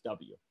call this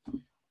W.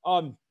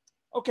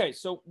 Okay,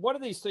 so what do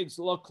these things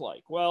look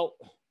like? Well,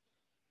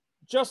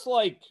 just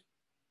like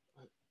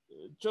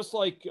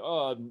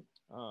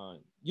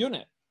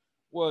unit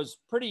was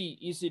pretty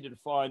easy to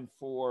define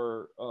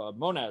for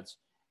monads.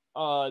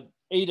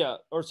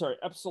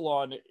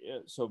 Epsilon.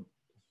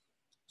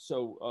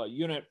 So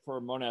unit for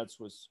monads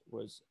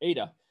was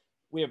eta.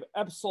 We have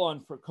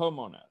epsilon for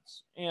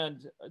comonads,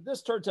 and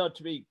this turns out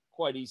to be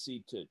quite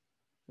easy to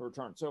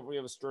return. So if we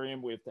have a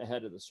stream, we have the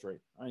head of the stream,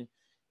 right?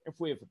 If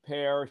we have a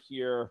pair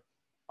here,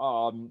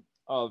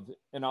 of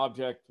an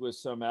object with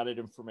some added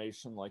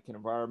information like an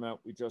environment,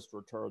 we just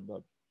return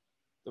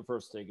the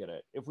first thing in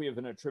it. If we have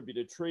an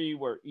attributed tree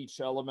where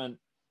each element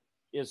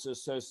is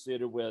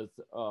associated with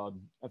a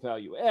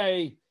value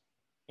A,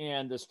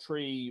 and this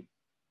tree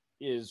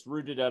is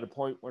rooted at a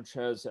point which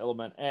has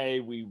element A,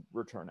 we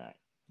return A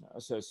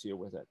associated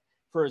with it.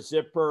 For a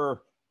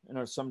zipper,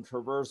 some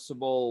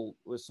traversable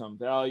with some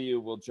value,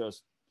 we'll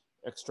just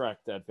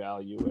extract that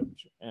value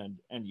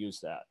and use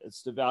that.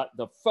 It's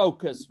the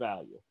focus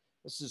value.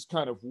 This is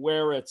kind of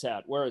where it's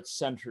at, where it's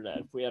centered at.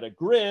 If we had a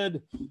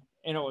grid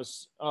and it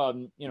was a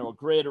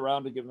grid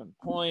around a given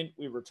point,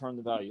 we return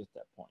the value at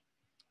that point.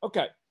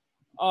 Okay.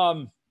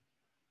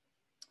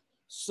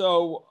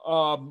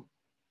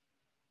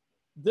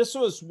 This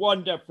was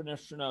one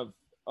definition of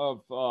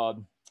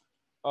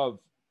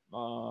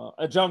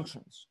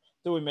adjunctions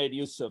that we made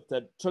use of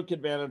that took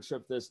advantage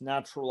of this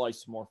natural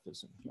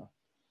isomorphism here.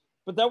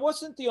 But that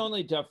wasn't the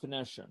only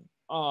definition.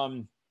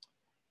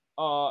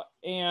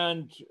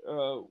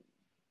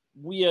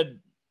 We had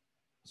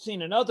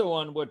seen another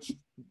one which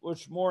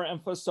more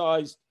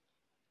emphasized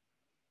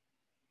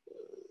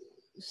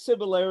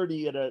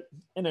similarity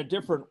in a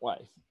different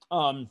way.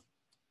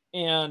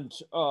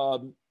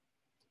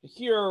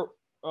 Here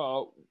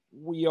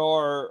we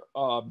are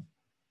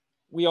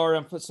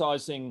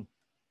emphasizing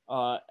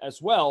as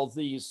well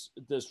this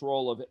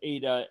role of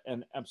eta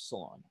and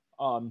epsilon.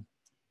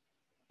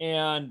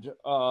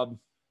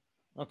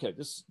 Okay,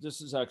 this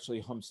is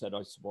actually Homestead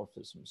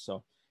isomorphism,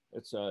 so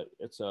it's a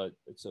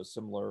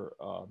similar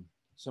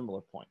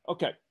point.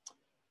 Okay,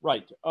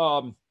 right.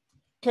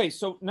 Okay,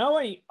 so now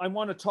I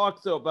want to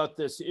talk though about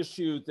this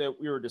issue that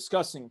we were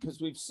discussing, because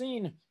we've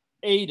seen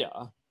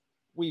eta,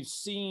 we've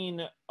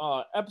seen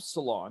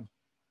epsilon.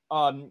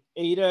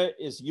 Eta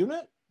is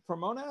unit for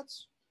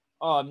monads.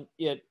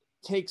 It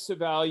takes a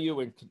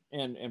value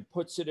and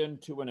puts it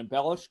into an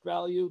embellished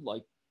value,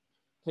 like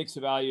takes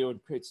a value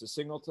and creates a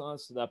singleton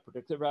to that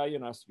particular value,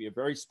 and has to be a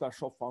very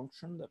special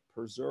function that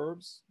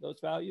preserves those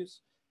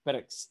values, but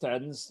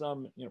extends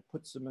them,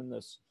 puts them in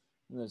this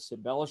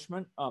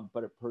embellishment,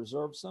 but it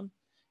preserves them.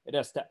 It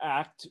has to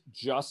act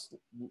just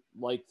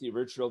like the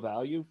original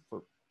value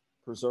for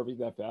preserving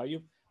that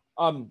value.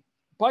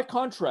 By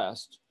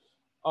contrast,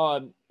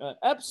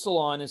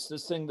 epsilon is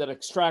this thing that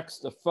extracts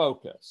the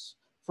focus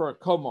for a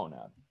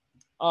comonad.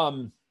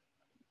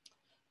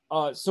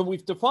 So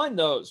we've defined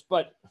those,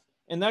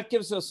 and that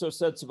gives us a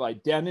sense of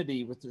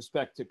identity with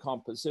respect to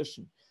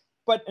composition.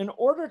 But in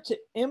order to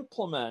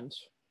implement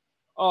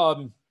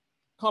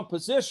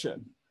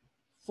composition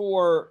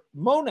for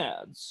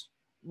monads,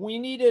 we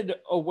needed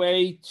a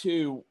way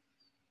to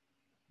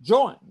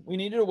join. We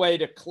needed a way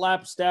to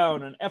collapse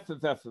down an f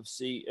of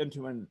C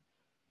into an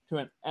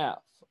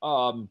F.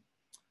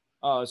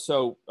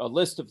 So a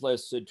list of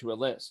lists into a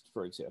list,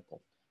 for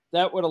example.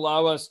 That would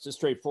allow us to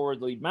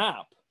straightforwardly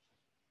map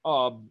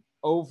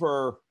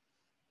over,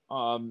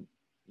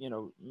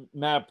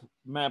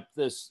 map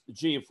this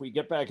G. If we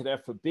get back at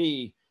f of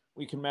B,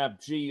 we can map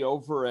G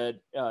over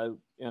it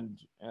and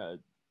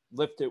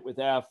lift it with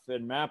F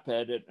and map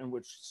it,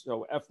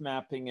 so F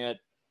mapping it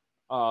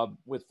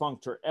with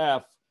functor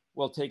F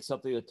will take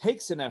something that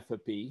takes an F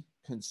of B,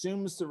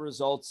 consumes the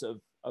results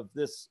of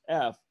this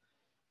F,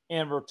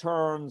 and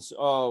returns,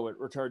 it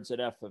returns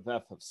an F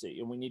of C.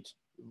 And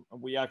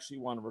we actually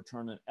want to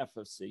return an F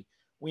of C.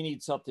 We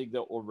need something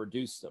that will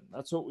reduce them.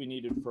 That's what we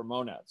needed for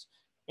monads.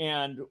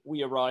 And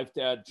we arrived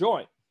at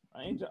join,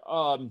 right?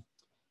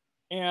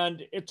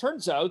 And it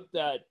turns out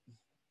that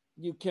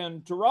you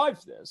can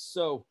derive this.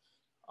 So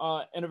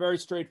in a very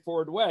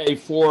straightforward way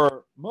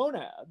for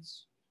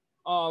monads,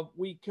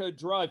 we could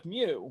derive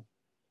mu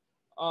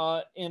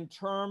in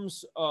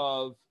terms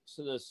of,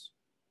 so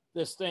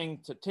this thing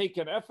to take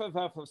an f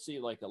of C,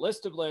 like a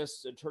list of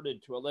lists, and turn it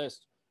into a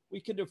list. We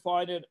could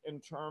define it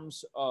in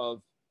terms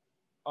of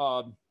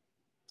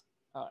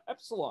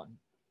epsilon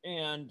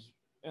and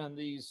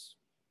these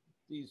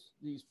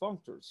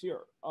functors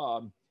here,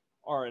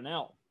 R and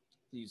L,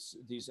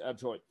 these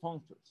adjoint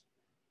functors.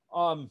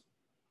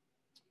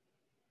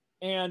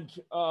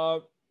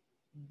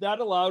 That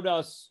allowed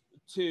us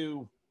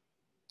to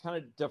kind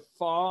of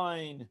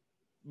define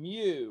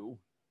mu,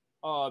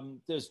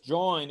 this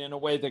join, in a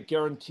way that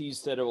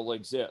guarantees that it will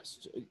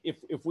exist.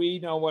 If we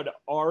know what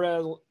R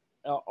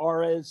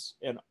is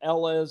and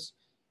L is,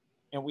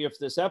 and we have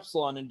this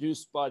epsilon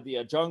induced by the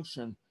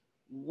adjunction,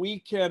 we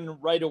can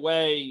right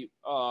away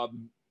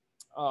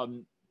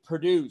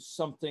produce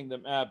something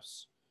that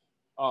maps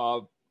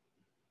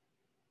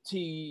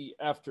T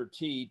after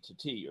T to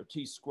T, or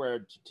T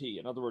squared to T.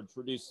 In other words,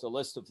 reduce the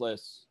list of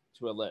lists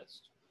to a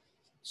list.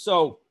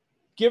 So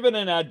given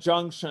an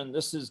adjunction,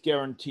 this is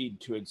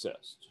guaranteed to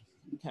exist.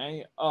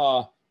 Okay,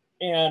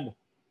 and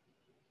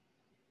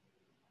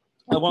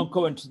I won't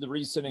go into the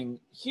reasoning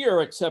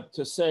here, except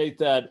to say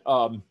that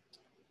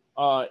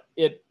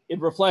it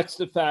reflects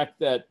the fact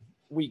that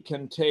we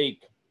can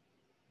take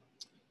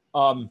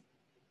L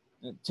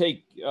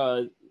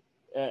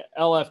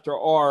after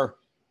R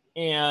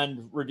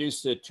and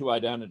reduce it to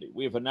identity.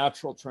 We have a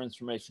natural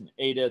transformation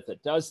eta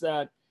that does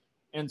that,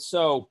 And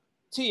so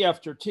T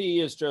after T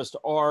is just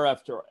R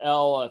after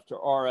L after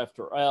R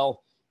after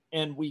L.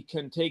 And we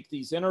can take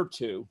these inner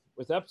two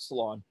with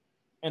epsilon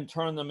and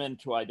turn them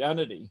into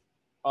identity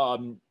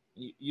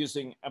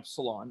using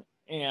epsilon.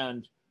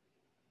 And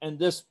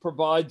this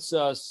provides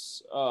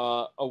us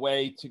a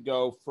way to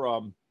go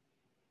from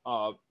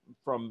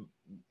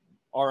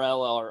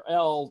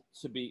RL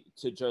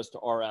to just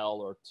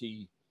RL or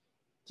T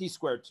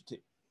squared to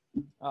T.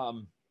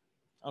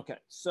 Okay,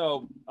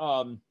 so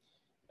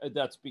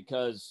that's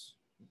because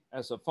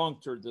as a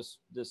functor,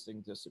 this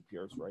thing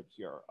disappears right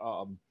here,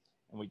 and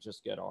we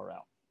just get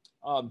RL.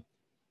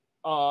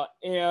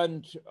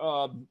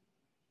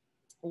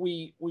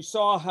 We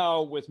saw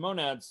how with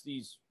monads,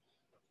 these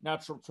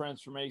natural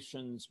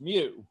transformations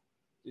mu,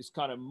 this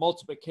kind of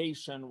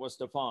multiplication was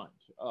defined,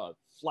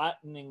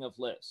 flattening of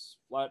lists,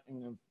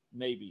 flattening of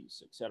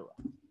maybes, etc.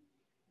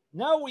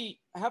 Now we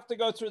have to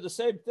go through the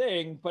same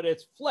thing, but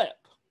it's flip.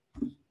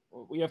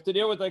 We have to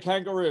deal with the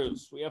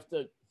kangaroos. We have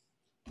to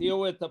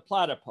deal with the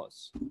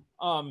platypus,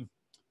 and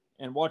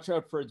watch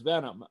out for its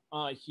venom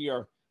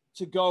here,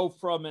 to go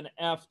from an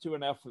F to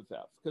an F of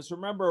F. Because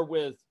remember,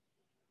 with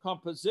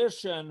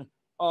composition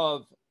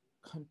of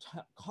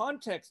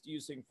context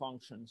using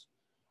functions,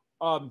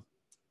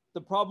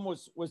 the problem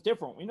was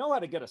different. We know how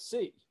to get a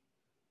C.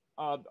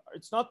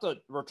 It's not the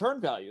return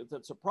value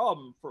that's a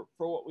problem for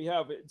what we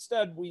have.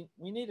 Instead, we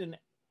need an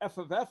F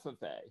of A.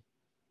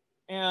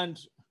 And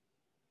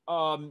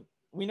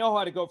we know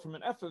how to go from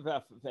an F of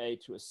A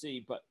to a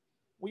C, but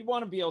we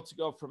want to be able to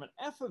go from an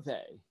F of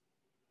A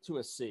to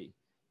a C.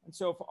 And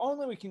so if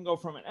only we can go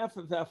from an F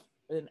of A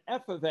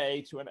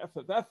to an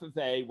F of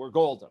A, we're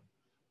golden,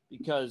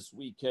 because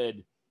we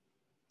could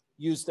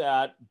use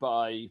that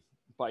by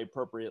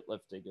appropriate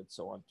lifting and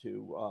so on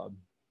to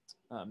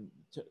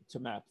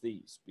map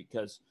these,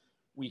 because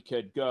we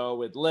could go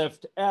with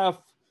lift F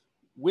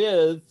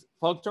with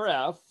functor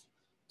F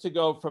to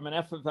go from an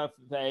F of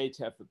A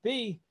to F of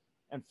B,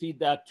 and feed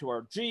that to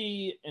our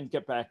G and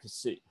get back a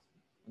C.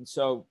 And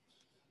so,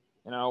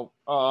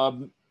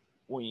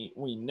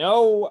 we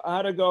know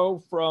how to go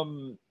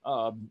from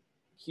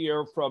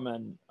here from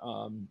an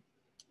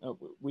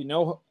we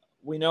know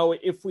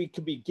if we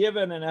could be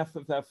given an F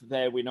of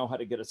A, we know how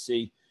to get a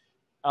C.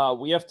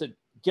 We have to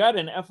get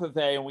an F of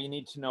A, and we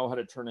need to know how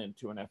to turn it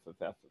into an F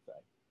of A.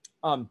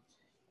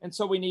 And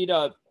so we need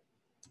a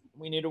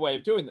way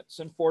of doing this.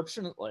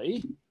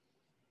 Unfortunately,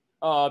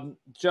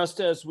 just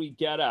as we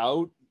get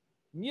out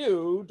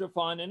mu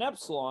defined in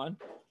epsilon,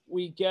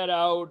 we get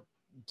out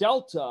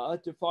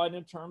delta defined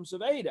in terms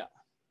of eta.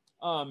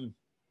 I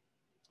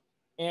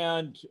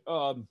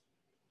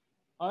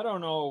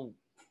don't know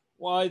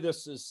why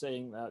this is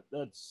saying that.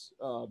 That's,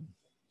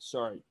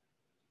 sorry.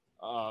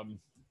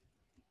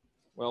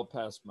 Well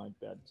past my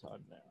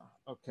bedtime now.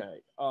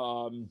 Okay.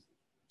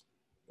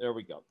 There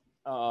we go.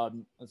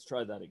 Let's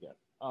try that again.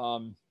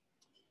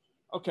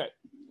 Okay.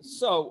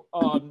 So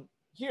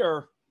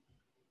here,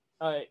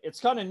 it's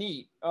kind of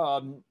neat.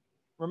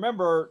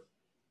 Remember,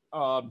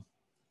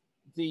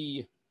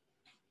 the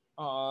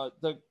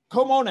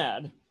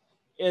comonad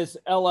is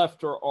L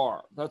after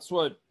R. That's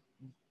what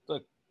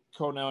the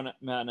comonad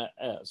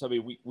is. I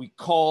mean, we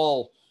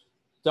call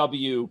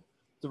W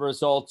the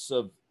results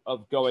of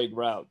going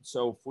round.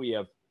 So if we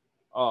have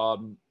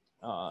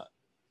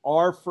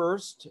R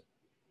first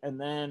and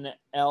then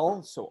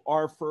L, so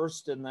R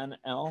first and then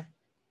L,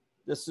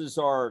 this is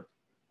our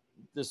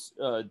this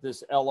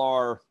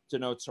LR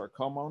denotes our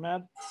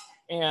comonad,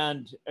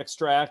 and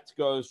extract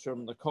goes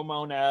from the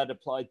comonad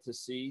applied to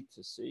C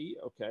to C.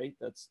 Okay,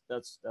 that's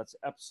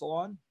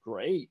epsilon.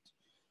 Great.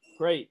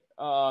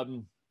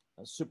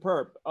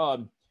 Superb.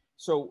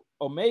 So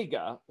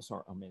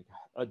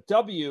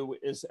W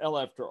is L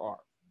after R.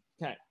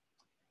 Okay.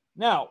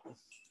 Now,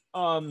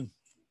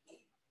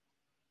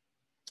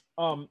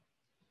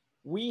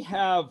 we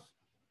have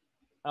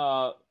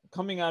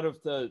coming out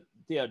of the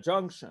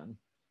adjunction,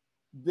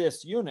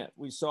 this unit,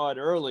 we saw it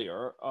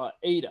earlier,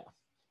 eta.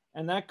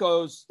 And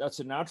that's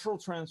a natural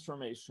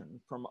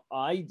transformation from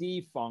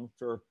ID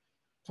functor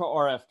to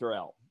R after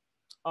L.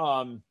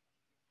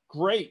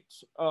 Great.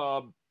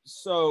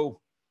 So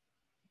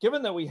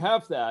given that we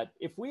have that,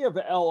 if we have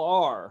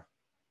LR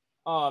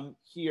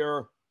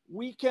here,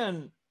 we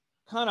can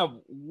kind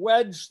of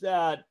wedge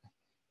that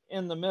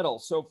in the middle.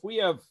 So if we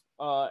have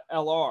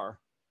LR,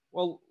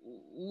 well,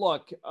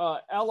 look,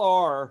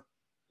 LR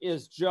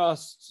is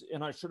just,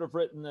 and I should have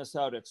written this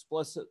out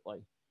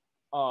explicitly,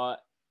 L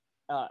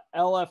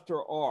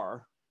after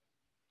R.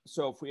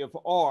 So if we have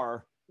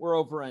R, we're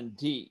over in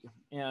D.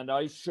 And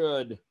I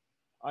should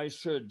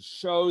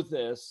show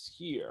this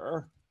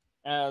here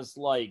as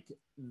like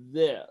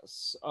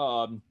this.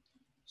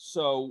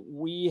 So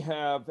we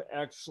have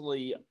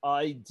actually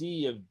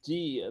ID of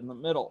D in the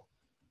middle,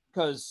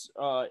 because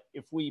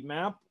if we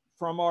map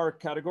from our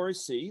category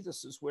C,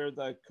 this is where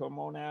the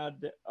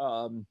comonad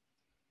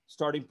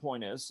starting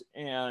point is,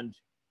 and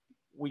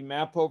we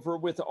map over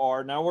with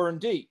R, now we're in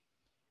D.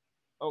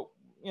 Oh,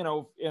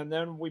 and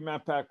then we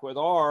map back with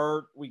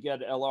R, we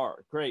get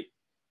LR, great.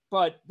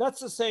 but that's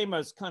the same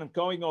as kind of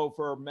going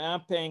over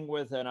mapping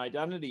with an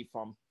identity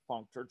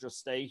functor. Just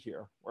stay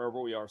here, wherever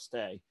we are,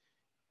 stay,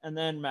 and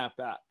then map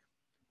back.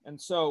 And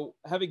so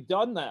having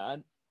done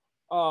that,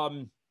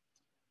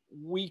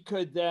 we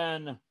could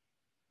then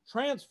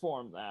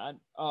transform that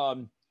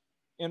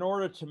in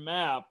order to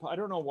map. I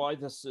don't know why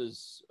this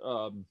is,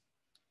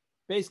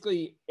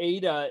 basically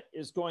Ada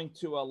is going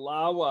to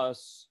allow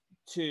us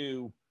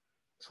to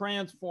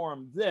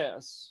transform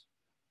this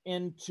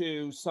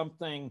into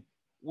something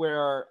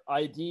where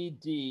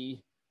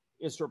IDD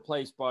is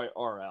replaced by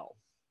RL.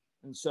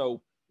 And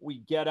so we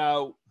get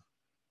out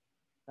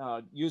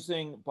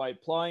by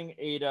applying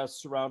Ada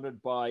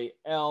surrounded by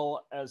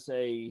L as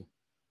a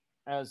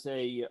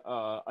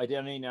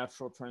identity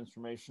natural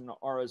transformation,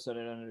 R as an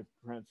identity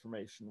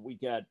transformation. We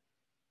get,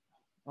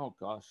 oh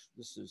gosh,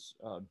 this is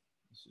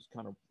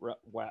kind of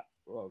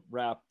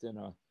wrapped in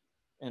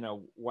a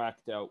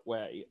whacked out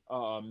way.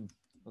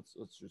 Let's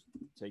just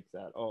take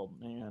that. Oh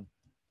man,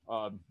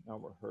 now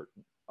we're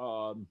hurting.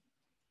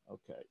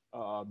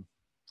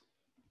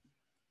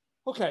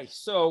 Okay,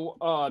 so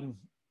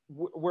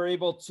we're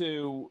able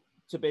to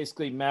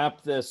basically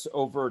map this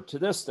over to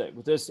this thing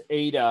with this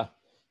Ada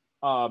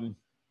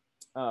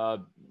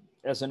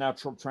as a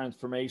natural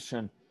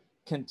transformation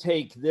can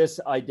take this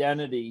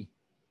identity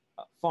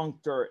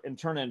functor and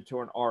turn it into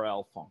an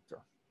RL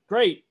functor.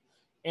 Great,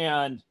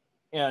 and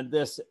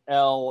this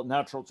L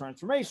natural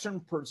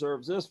transformation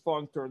preserves this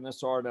functor, and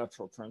this R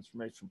natural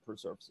transformation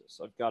preserves this.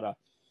 I've got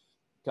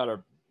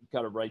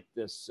to write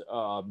this.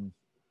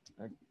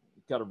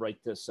 Got to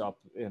write this up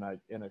in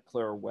a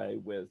clearer way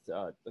with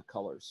the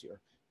colors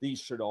here.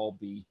 These are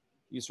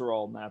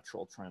all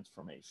natural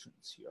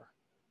transformations here,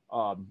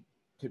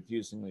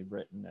 confusingly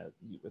written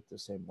with the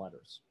same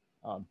letters.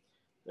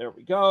 There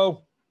we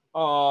go.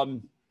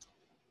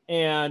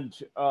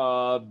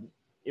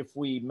 If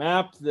we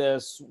map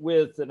this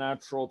with the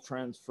natural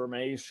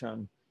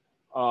transformation,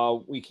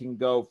 we can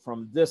go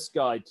from this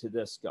guy to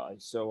this guy.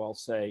 So I'll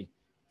say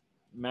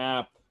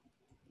map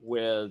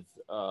with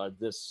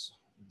this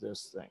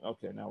thing.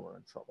 Okay, now we're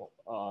in trouble.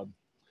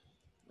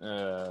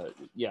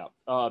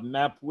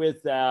 Map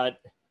with that,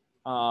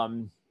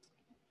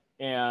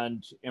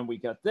 and we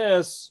got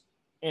this,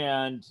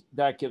 and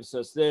that gives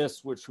us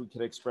this, which we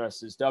could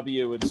express as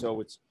W. And so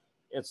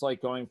it's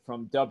like going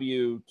from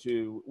W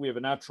to, we have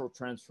a natural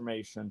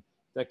transformation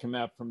that can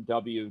map from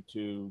W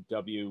to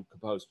W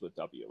composed with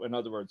W. In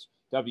other words,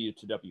 W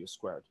to W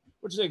squared,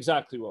 which is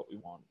exactly what we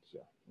wanted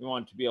here. We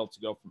wanted to be able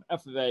to go from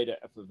F of A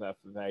to F of F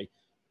of A,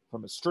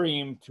 from a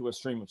stream to a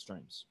stream of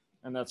streams.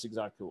 And that's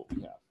exactly what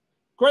we have.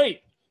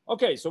 Great.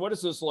 Okay, so what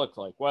does this look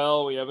like?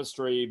 Well, we have a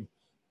stream.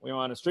 We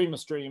want a stream of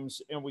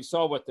streams, and we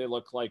saw what they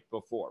look like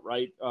before,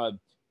 right?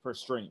 For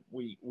stream,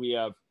 we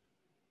have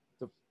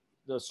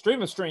the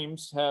stream of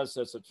streams has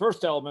as its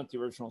first element the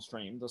original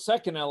stream. The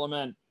second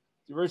element,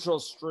 the original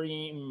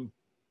stream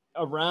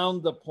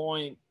around the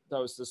point that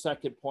was the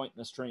second point in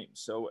the stream.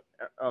 So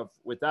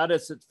with that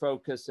as its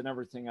focus and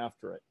everything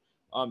after it.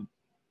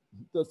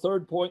 The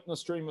third point in the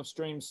stream of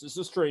streams is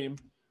a stream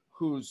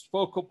whose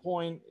focal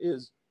point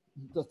is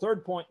the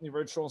third point in the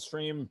original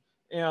stream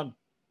and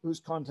whose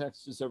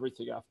context is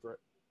everything after it.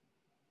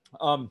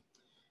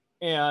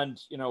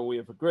 We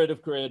have a grid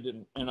of grid,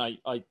 and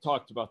I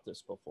talked about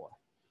this before.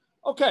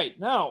 Okay,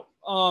 now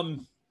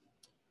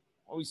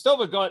we still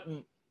haven't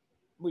gotten.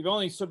 We've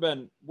only sort of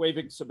been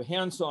waving some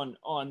hands on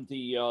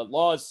the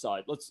laws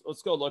side. Let's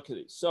go look at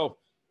these. So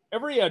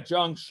every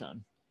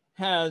adjunction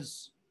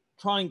has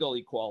triangle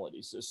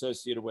equalities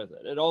associated with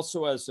it. It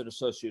also has an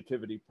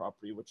associativity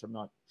property, which I'm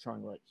not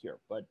showing right here,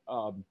 but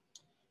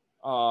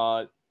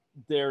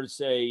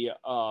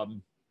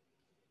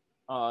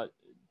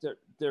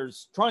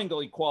there's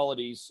triangle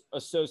equalities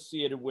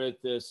associated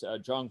with this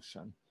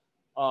adjunction,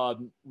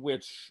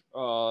 which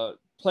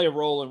play a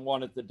role in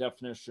one of the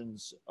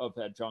definitions of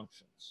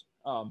adjunctions.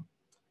 And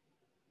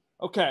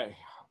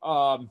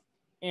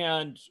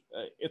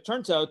it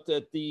turns out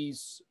that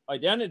these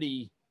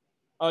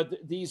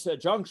these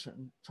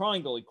adjunction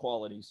triangle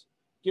equalities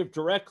give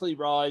directly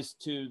rise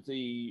to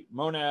the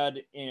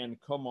monad and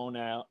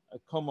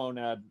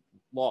comonad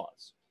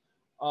laws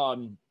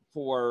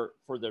for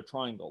their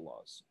triangle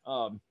laws.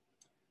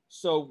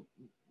 So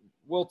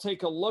we'll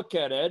take a look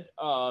at it.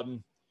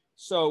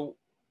 So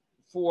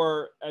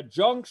for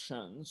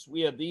adjunctions,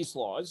 we have these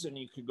laws, and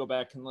you could go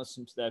back and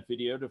listen to that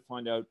video to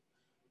find out,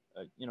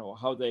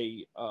 how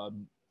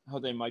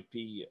they might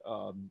be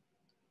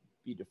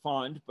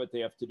defined, but they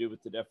have to do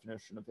with the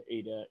definition of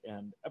eta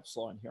and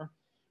epsilon here.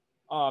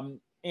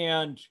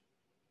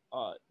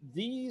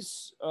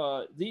 These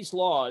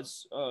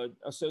laws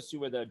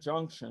associated with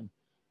adjunction,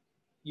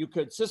 you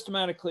could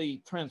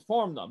systematically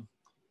transform them.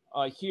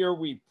 Here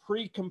we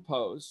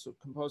pre-compose, so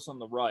compose on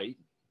the right,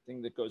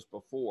 thing that goes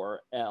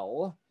before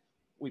L.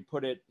 We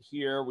put it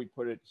here, we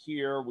put it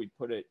here, we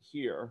put it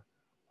here.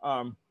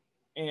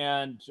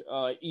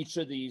 Each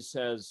of these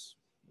has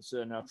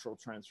a natural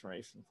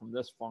transformation from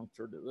this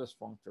functor to this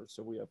functor.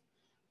 So we have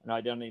an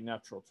identity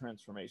natural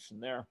transformation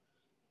there.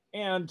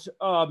 And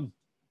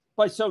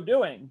by so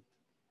doing,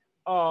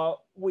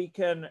 we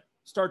can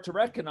start to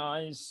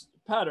recognize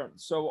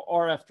patterns. So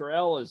R after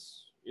L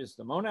is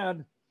the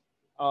monad.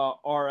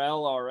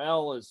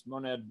 RL is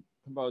monad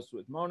composed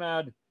with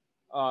monad.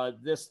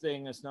 This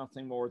thing is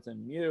nothing more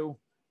than mu.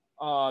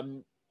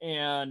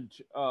 And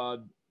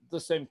the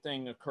same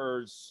thing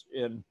occurs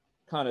in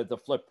kind of the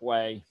flip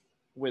way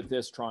with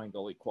this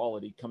triangle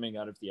equality coming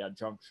out of the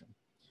adjunction.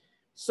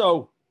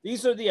 So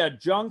these are the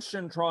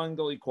adjunction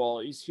triangle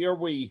equalities. Here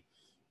we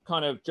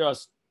kind of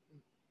just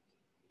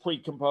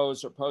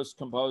pre-compose or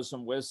post-compose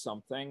them with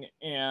something,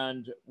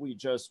 and we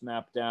just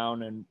map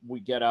down and we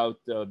get out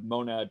the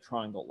monad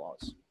triangle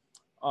laws.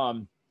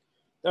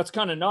 That's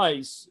kind of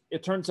nice.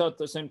 It turns out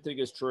the same thing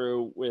is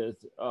true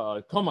with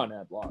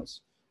comonad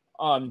laws.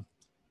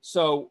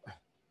 So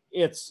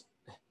it's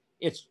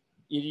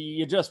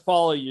you just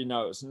follow your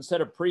nose.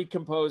 Instead of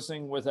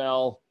pre-composing with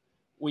L,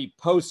 we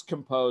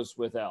post-compose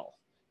with L.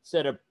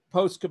 Instead of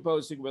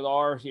post-composing with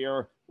R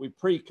here, we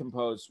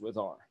pre-compose with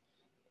R.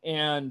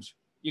 And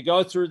you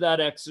go through that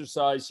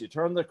exercise, you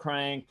turn the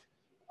crank,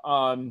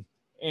 and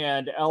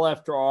L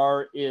after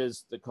R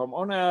is the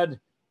comonad,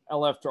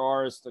 L after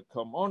R is the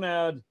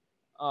comonad.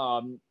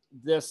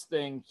 This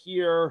thing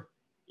here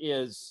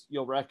is,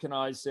 you'll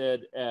recognize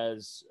it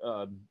as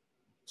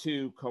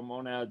two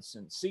comonads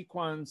in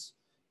sequence,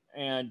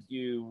 and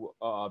you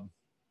have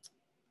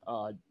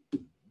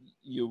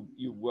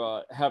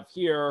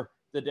here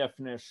the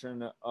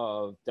definition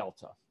of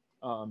delta.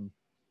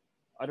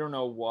 I don't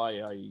know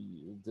why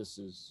this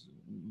is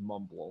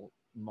mumble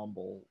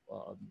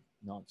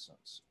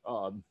nonsense.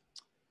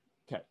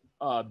 Okay,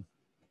 I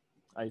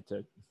had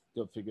to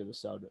go figure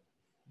this out at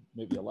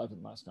maybe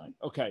 11 last night.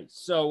 Okay,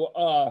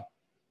 so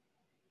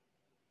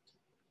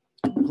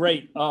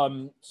great.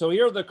 So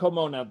here are the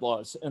comonad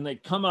laws, and they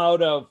come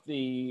out of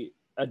the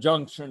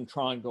adjunction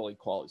triangle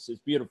equalities.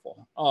 It's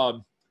beautiful.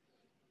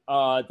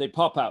 They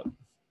pop out,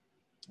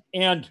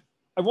 and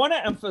I want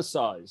to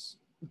emphasize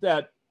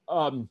that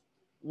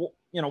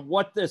you know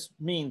what this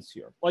means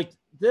here. Like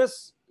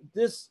this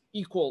is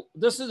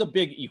a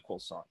big equal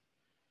sign,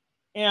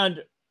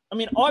 and I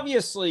mean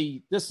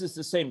obviously this is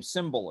the same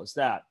symbol as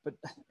that, but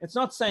it's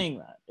not saying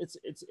that.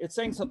 It's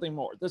saying something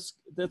more. This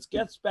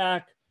gets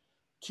back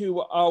to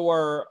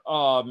our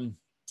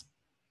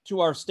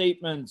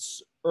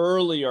statements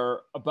earlier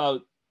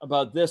about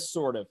this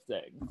sort of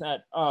thing,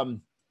 that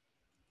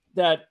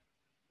that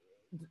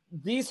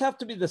these have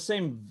to be the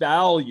same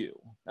value.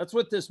 That's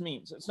what this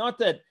means. It's not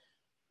that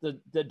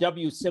the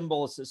W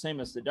symbol is the same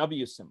as the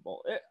W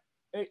symbol.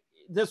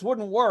 This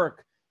wouldn't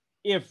work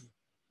if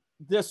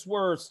this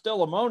were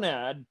still a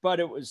monad, but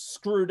it was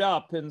screwed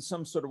up in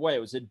some sort of way. It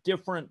was a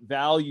different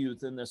value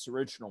than this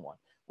original one.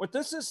 What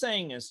this is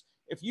saying is,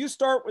 if you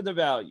start with a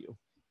value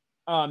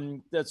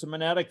that's a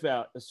monadic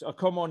value, a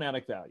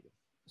comonadic value,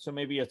 so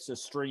maybe it's a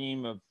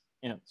stream of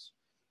ints,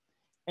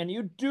 and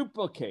you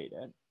duplicate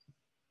it,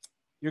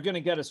 you're going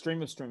to get a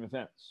stream of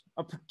ints,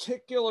 a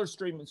particular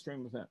stream of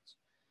ints.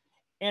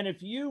 And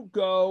if you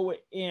go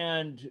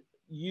and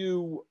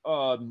you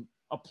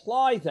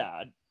apply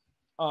that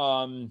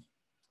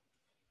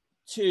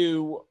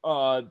to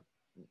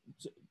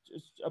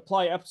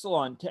apply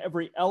epsilon to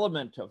every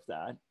element of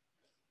that,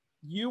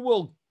 you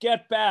will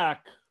get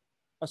back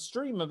a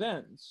stream of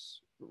ints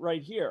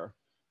right here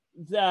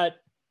that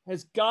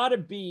has got to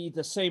be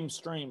the same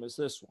stream as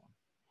this one.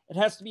 It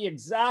has to be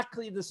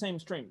exactly the same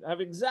stream,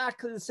 have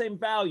exactly the same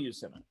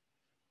values in it.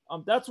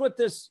 That's what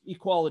this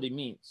equality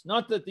means.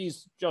 Not that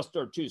these just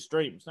are two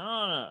streams.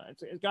 No.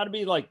 It's got to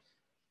be like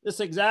this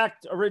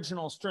exact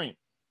original stream.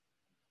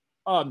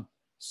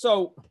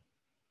 So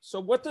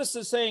what this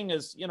is saying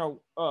is, you know,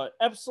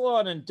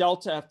 epsilon and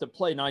delta have to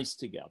play nice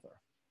together.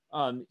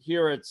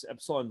 Here it's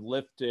epsilon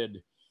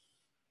lifted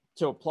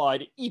to apply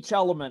to each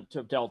element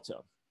of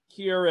delta.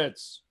 Here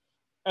it's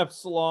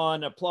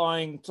epsilon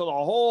applying to the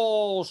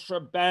whole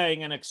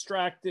shebang and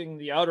extracting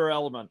the outer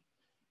element.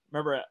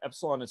 Remember,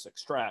 epsilon is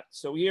extract.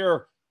 So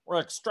here we're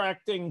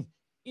extracting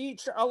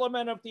each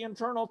element of the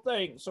internal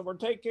thing. So we're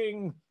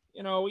taking,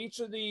 you know, each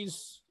of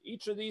these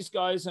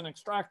guys and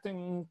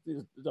extracting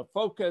the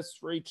focus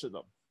for each of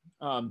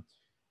them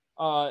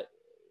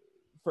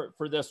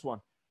for this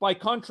one. By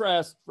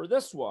contrast, for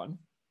this one,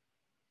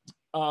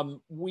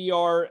 we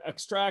are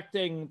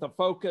extracting the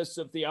focus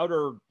of the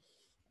outer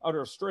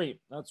stream.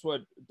 That's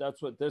what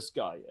this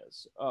guy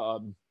is.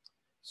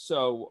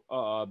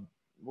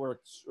 We're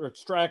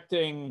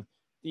extracting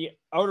the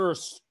outer,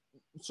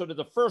 sort of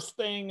the first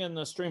thing in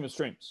the stream of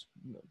streams.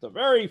 The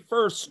very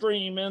first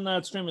stream in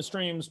that stream of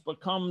streams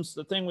becomes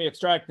the thing we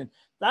extracted.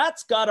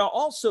 That's got to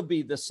also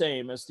be the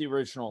same as the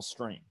original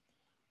stream.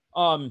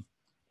 And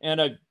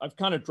I've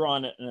kind of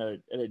drawn it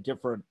in a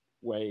different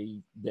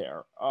way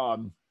there.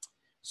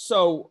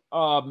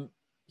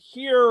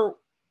 Here,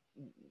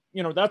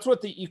 you know, that's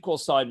what the equal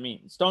sign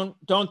means.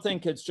 Don't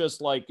think it's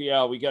just like,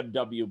 yeah, we got a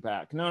W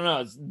back.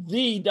 No, it's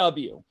the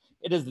W.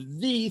 It is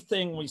the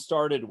thing we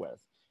started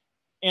with.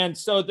 And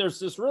so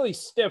there's this really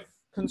stiff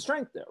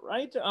constraint there,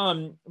 right?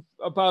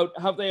 About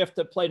how they have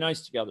to play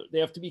nice together. They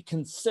have to be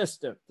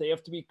consistent. They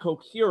have to be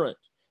coherent.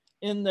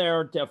 in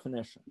their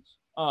definitions.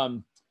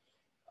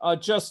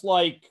 Just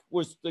like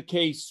was the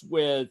case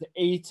with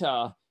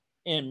eta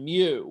and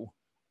mu,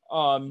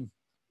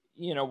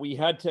 we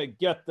had to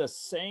get the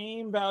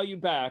same value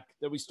back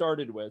that we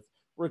started with,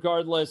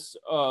 regardless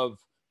of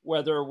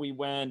whether we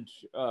went,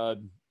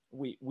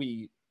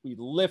 we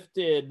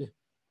lifted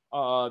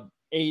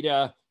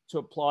eta to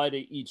apply to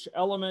each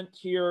element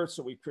here.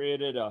 So we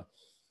created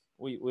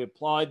we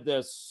applied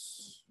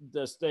this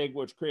thing,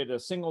 which created a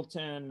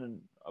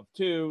singleton of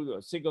 2,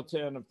 a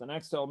singleton of the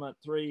next element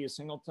 3, a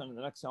singleton of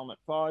the next element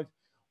 5,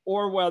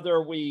 or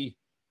whether we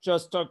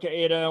just took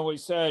eta and we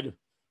said,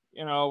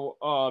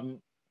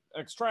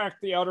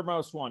 extract the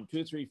outermost 1,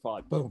 2, 3,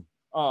 5, boom.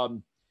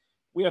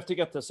 We have to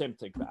get the same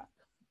thing back.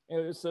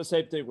 It's the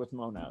same thing with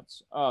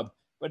monads,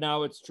 but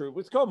now it's true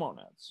with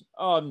comonads.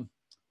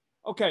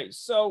 Okay,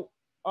 so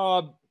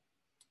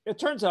it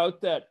turns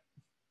out that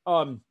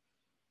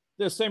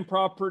the same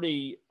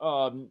property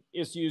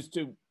is used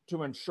to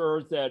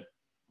ensure that,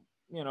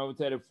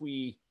 that if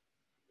we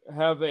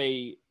have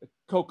a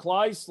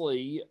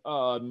Coke-Lisely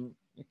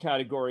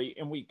category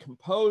and we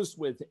compose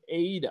with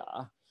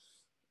eta,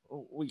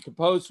 we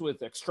compose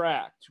with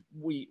extract,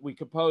 we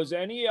compose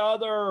any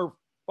other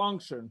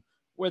function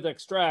with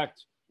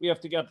extract, we have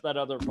to get that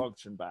other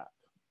function back.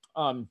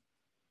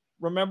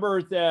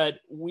 Remember that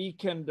we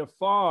can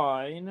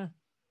define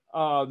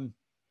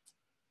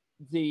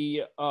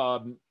the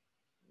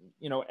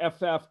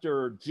f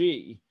after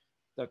g,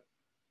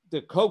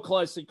 the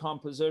Coke-Lisely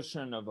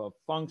composition of a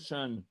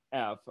function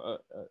f, a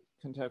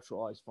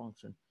contextualized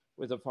function,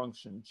 with a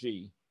function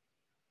g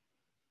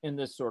in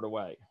this sort of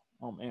way.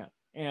 Oh man.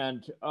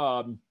 And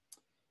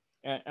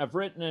I've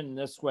written in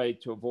this way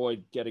to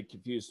avoid getting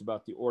confused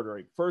about the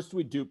ordering. First,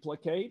 we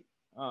duplicate,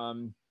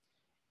 and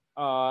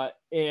that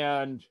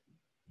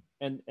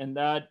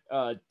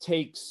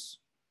takes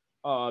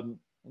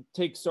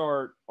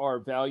our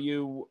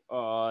value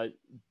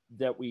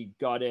that we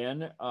got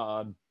in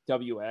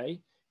WA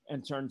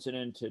and turns it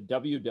into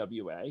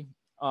WWA.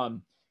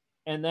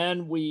 And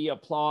then we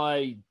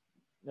apply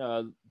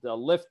the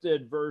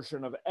lifted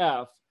version of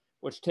F,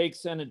 which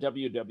takes in a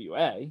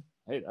WWA.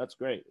 Hey, that's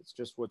great. It's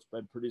just what's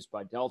been produced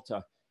by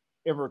delta.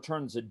 It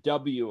returns a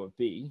W of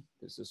B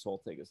because this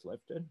whole thing is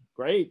lifted.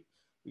 Great.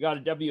 We got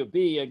a W of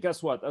B, and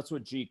guess what? That's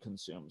what G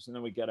consumes, and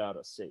then we get out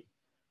a C.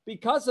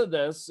 Because of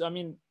this, I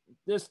mean,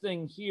 this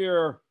thing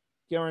here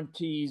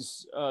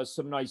guarantees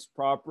some nice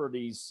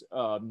properties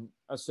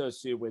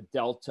associated with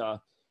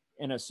delta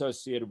and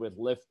associated with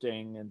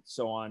lifting and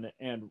so on.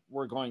 And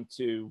we're going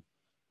to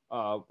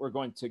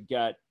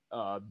get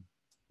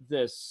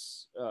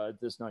this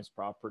nice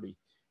property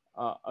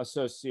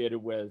associated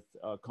with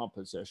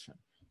composition.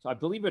 So I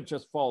believe it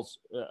just falls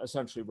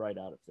essentially right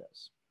out of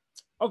this.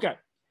 Okay.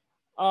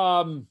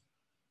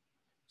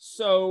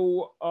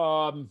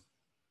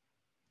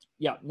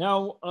 Yeah,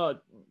 now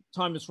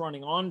time is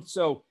running on.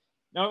 So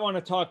now I want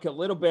to talk a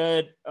little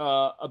bit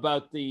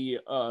about the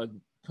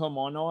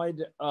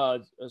Comonoid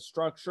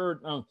structure.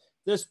 Now,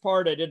 this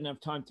part I didn't have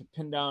time to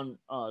pin down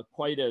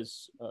quite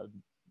as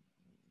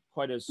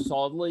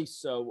solidly,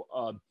 so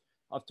I'll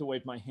have to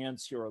wave my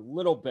hands here a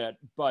little bit.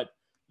 But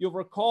you'll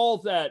recall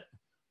that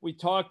we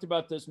talked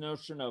about this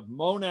notion of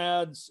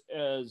monads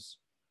as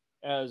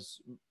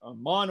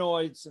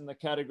monoids in the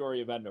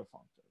category of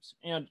endofunctors,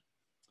 and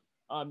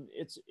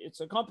it's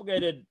a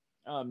complicated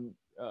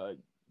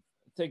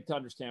thing to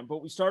understand.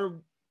 But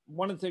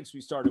one of the things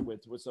we started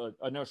with was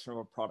a notion of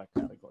a product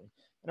category,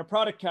 and a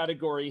product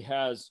category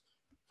has,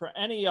 for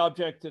any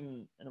object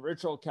in an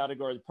original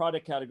category, the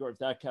product category of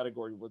that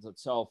category with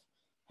itself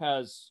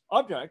has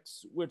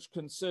objects which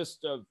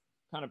consist of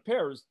kind of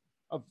pairs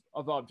of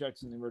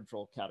objects in the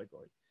original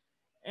category.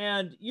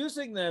 And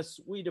using this,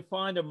 we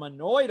defined a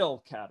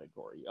monoidal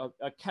category,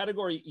 a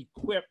category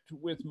equipped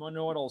with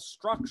monoidal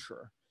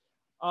structure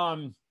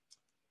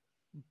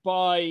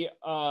by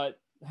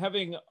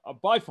having a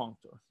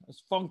bifunctor,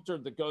 this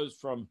functor that goes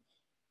from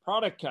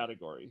product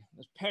category,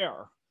 this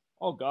pair,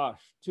 oh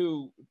gosh,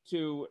 to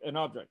an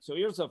object. So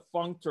here's a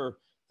functor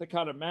that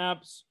kind of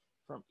maps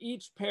from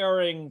each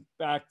pairing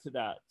back to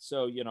that.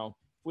 So, if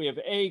we have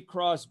A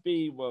cross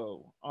B,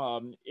 whoa,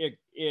 it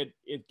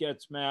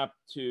gets mapped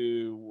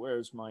to,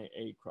 where's my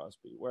A cross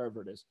B,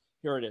 wherever it is,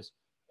 here it is.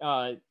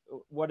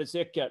 What does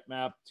it get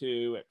mapped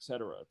to,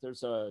 etc.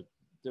 There's a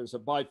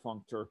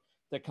bifunctor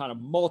that kind of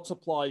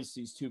multiplies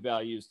these two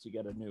values to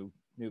get a new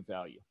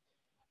value.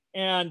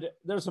 And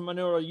there's a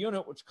monoidal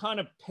unit which kind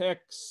of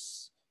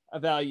picks a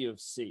value of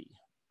C.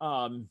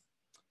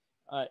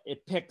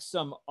 It picks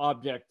some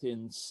object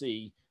in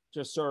C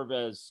to serve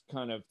as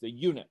kind of the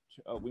unit.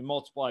 We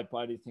multiply it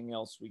by anything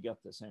else, we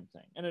get the same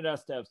thing. And it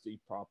has to have the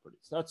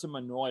properties. That's a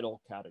monoidal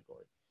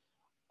category.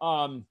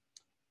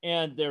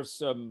 And there's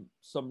some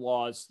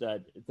laws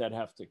that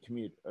have to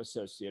commute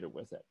associated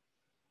with it.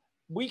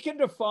 We can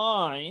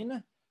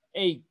define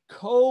a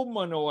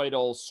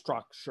comonoidal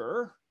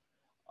structure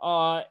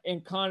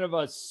in kind of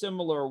a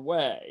similar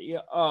way.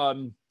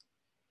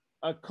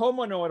 A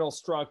comonoidal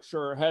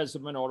structure has a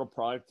monoidal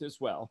product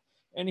as well.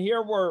 And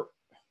here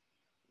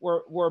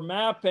we're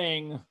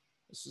mapping,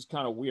 this is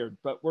kind of weird,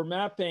 but we're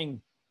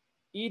mapping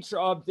each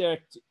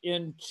object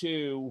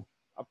into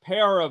a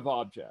pair of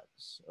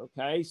objects,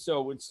 okay?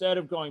 So instead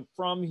of going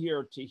from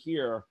here to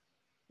here,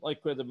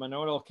 like with the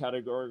monodal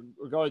category,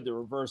 we're going the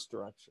reverse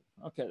direction.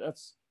 Okay,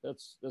 that's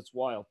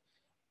wild.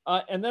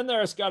 And then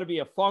there's got to be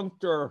a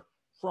functor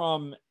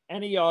from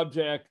any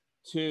object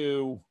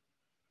to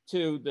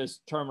this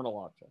terminal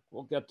object.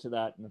 We'll get to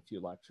that in a few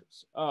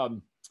lectures.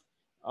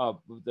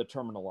 The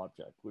terminal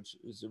object, which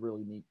is a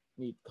really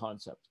neat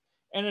concept.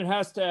 And it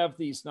has to have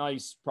these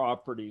nice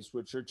properties,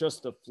 which are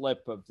just a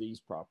flip of these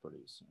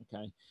properties,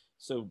 okay?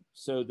 So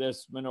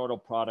this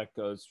monodal product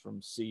goes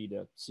from C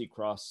to C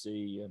cross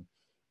C,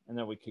 and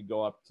then we could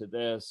go up to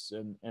this,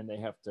 and they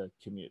have to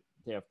commute.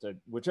 They have to,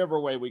 whichever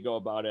way we go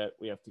about it,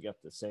 we have to get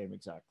the same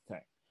exact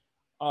thing.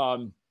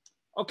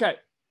 Okay.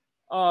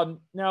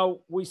 Now,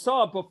 we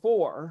saw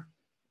before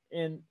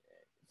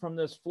from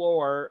this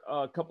floor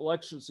a couple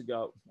lectures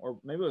ago, or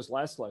maybe it was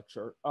last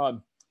lecture,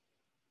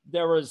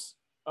 there was,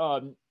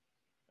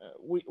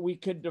 we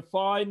could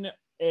define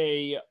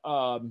a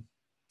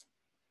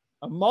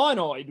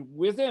monoid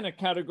within a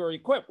category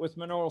equipped with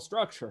monodal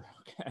structure.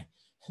 Okay,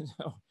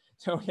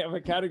 so we have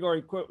a category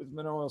equipped with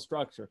monodal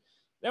structure.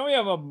 Then we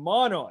have a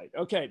monoid.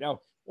 Okay,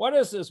 now what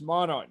is this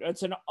monoid?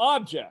 It's an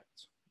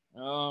object.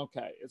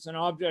 Okay, it's an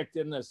object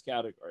in this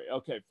category.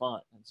 Okay,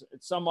 fine.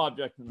 It's some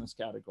object in this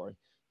category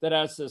that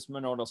has this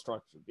monodal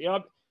structure.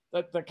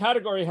 The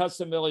category has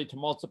the ability to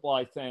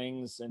multiply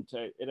things, and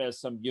it has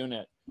some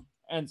unit.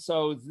 And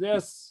so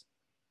this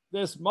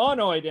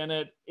monoid in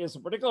it is a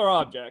particular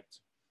object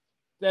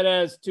that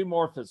has two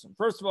morphisms.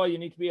 First of all, you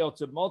need to be able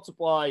to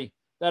multiply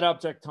that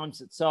object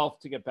times itself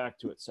to get back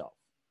to itself.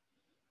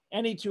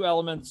 Any two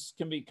elements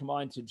can be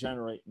combined to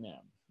generate an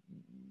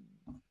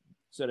M.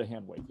 Instead of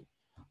hand waving.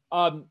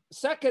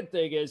 Second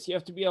thing is you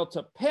have to be able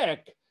to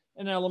pick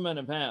an element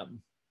of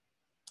M.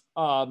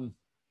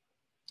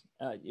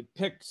 You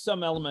pick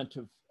some element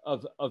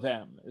of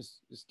M is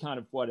kind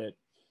of what it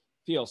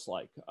feels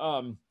like.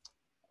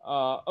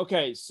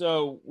 Okay,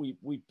 so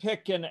we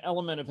pick an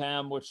element of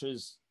M, which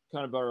is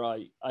kind of our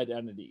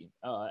identity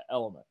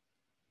element.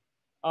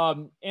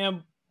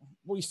 And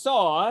we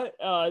saw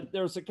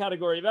there's a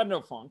category of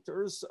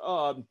endofunctors.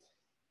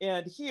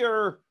 And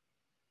here,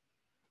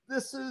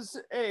 this is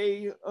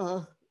a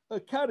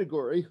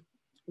category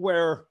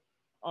where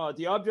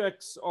the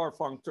objects are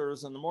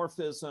functors and the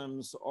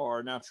morphisms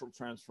are natural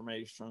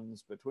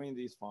transformations between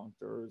these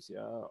functors.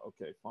 Yeah,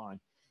 okay, fine.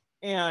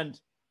 And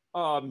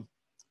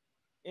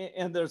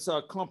there's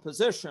a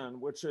composition,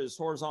 which is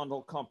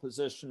horizontal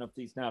composition of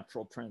these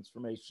natural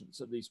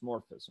transformations of these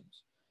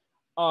morphisms.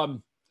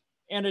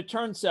 And it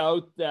turns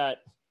out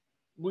that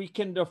we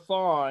can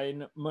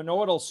define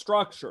monodal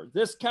structure.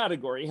 This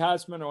category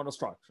has monodal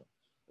structure.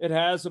 It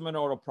has a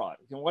monodal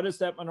product. And what is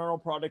that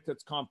monodal product?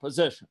 It's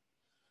composition.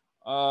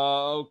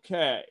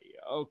 Okay.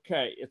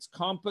 It's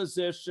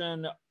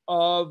composition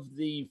of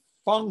the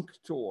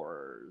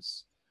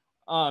functors,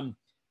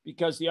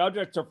 because the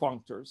objects are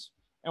functors,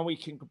 and we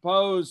can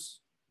compose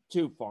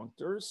two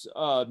functors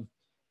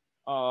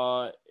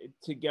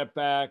to get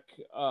back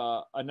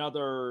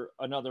another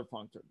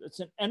functor. It's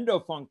an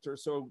endofunctor,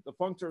 so the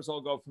functors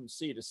all go from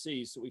C to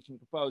C, so we can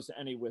compose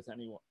any with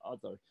any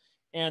other.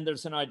 And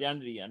there's an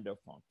identity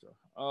endofunctor.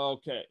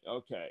 Okay,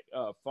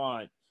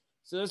 fine.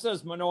 So this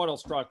is monodal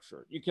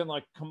structure. You can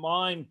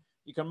combine,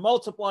 you can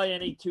multiply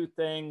any two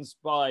things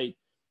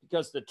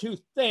because the two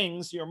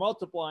things you're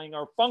multiplying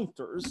are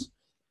functors,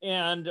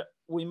 and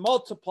we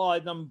multiply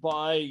them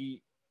by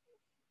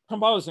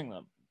composing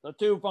them, the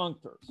two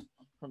functors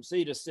from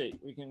C to C.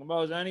 We can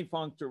compose any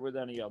functor with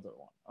any other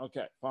one.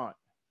 Okay, fine.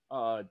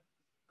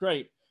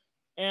 Great.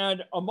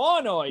 And a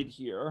monoid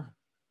here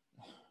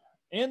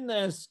in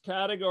this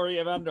category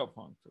of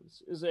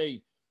endofunctors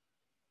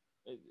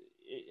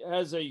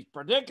has a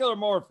particular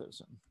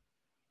morphism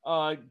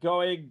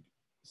going,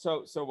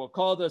 so we'll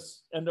call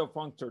this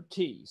endofunctor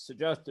T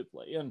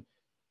suggestively. And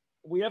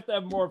we have to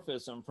have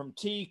morphism from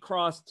T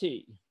cross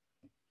T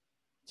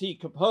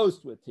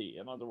composed with T,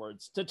 in other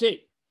words, to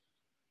T.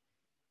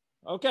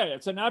 Okay,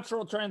 it's a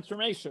natural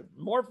transformation.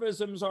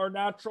 Morphisms are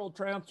natural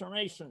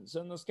transformations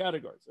in this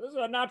category. So this is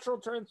a natural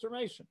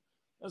transformation.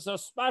 It's a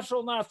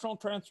special natural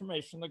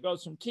transformation that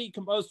goes from T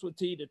composed with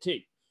T to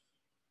T.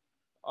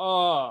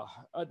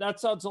 That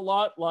sounds a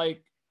lot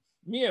like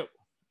mu.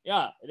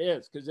 Yeah, it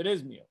is, because it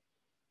is mu.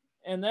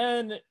 And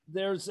then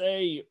there's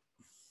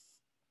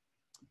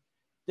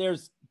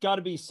got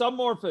to be some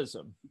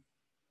morphism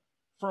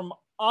from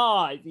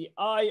I, the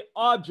I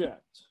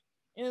object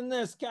in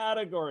this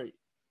category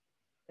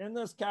of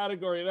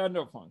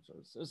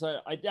endofunctors. There's an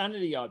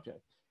identity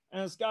object.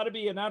 And it's got to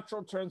be a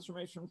natural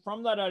transformation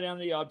from that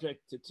identity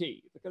object to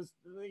T, because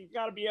you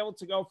got to be able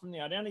to go from the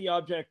identity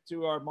object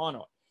to our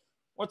monoid.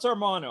 What's our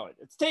monoid?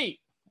 It's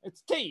T.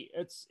 It's T.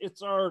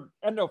 It's our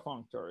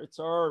endofunctor. It's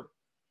our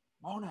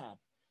monad.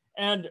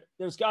 And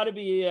there's got to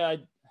be a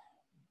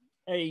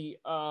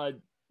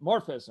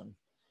morphism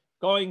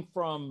going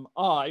from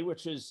I,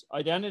 which is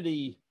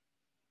identity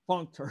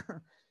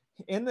functor,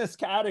 in this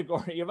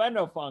category of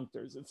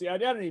endofunctors. It's the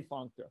identity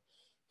functor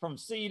from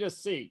C to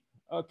C.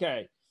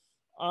 Okay.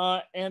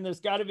 And there's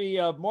got to be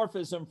a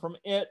morphism from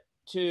it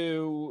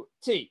to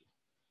T.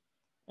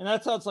 And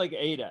that sounds like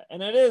eta.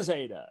 And it is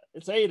eta.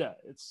 It's eta.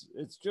 It's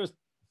just,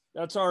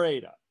 that's our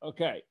eta.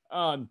 Okay.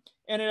 And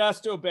it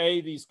has to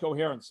obey these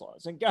coherence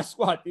laws. And guess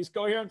what? These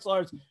coherence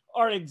laws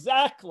are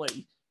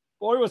exactly,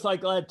 boy, was I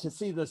glad to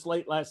see this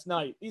late last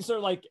night. These are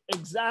like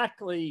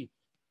exactly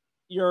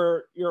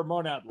your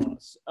monad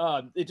laws.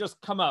 They just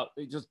come out.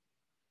 They just,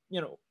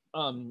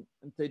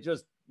 they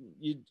just,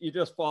 you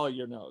just follow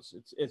your nose.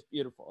 It's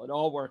beautiful. It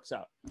all works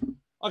out.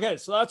 Okay,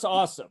 so that's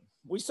awesome.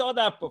 We saw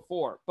that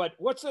before, but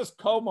what's this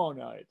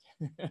comonad?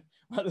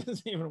 Well, this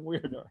is even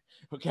weirder.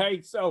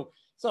 Okay, so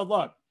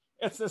look,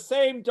 it's the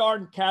same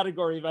darn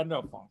category of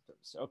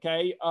endofunctors.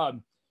 Okay,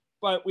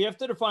 but we have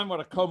to define what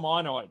a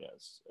comonoid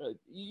is.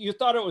 You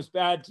thought it was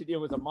bad to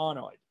deal with a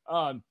monoid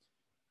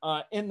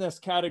in this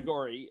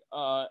category,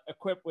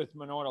 equipped with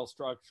monoidal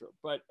structure.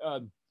 But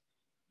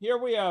here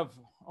we have,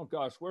 oh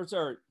gosh, where's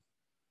our?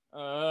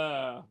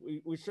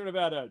 We should have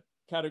had a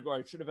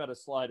category, should have had a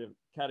slide of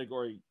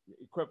category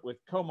equipped with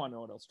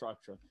comonoidal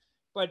structure.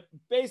 But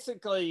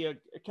basically, a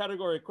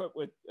category equipped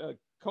with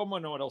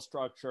comonoidal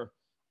structure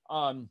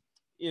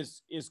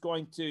is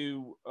going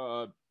to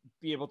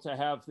be able to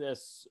have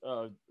this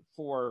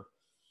for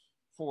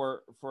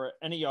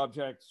any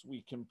objects.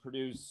 We can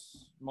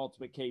produce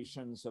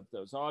multiplications of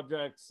those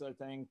objects, I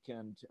think,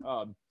 and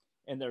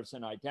there's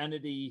an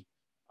identity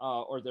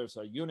or there's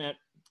a unit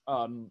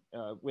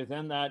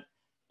within that.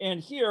 And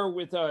here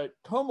with a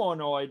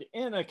comonoid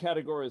in a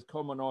category with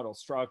comonoidal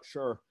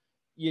structure,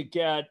 you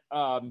get,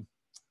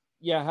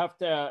 you have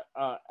to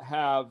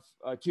have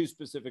two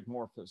specific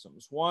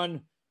morphisms.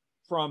 One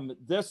from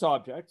this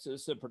object,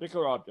 this is a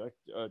particular object,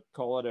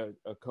 call it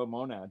a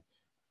comonad,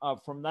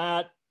 from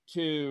that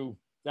to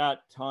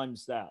that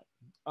times that.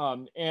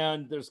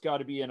 And there's got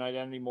to be an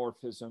identity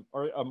morphism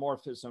or a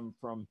morphism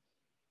from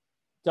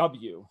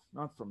W,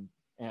 not from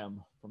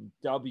M, from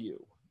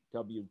W.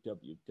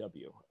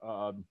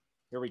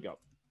 Here we go,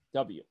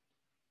 W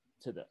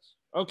to this.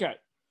 Okay,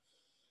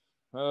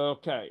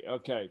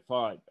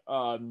 fine.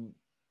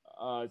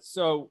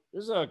 So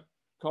this is a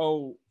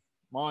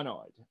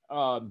comonoid.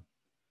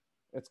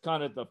 It's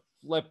kind of the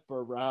flip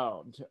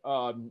around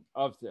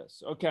of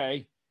this.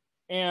 Okay,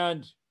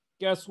 and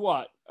guess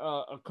what?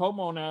 A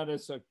comonad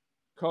is a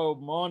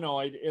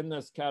comonoid in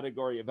this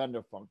category of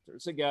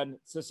endofunctors. Again,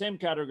 it's the same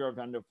category of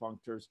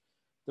endofunctors.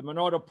 The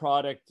monoidal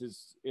product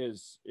is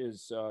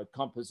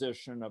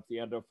composition of the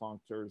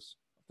endofunctors,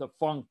 the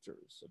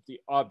functors of the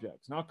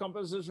objects, not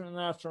composition of the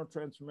natural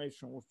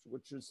transformation,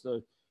 which is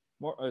the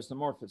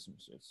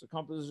morphisms. It's the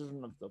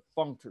composition of the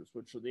functors,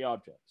 which are the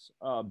objects.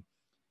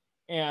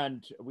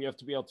 And we have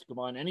to be able to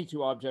combine any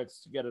two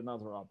objects to get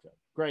another object.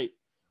 Great.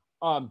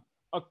 A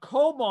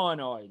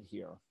comonoid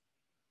here,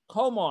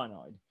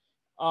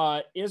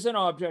 is an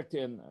object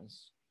in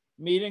this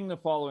meeting the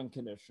following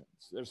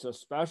conditions. There's a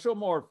special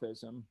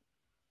morphism.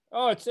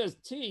 Oh, it says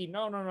T.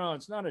 No,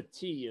 it's not a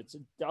T. It's a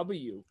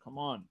W. Come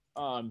on.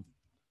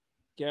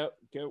 Get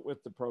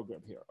with the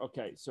program here.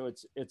 Okay, so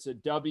it's a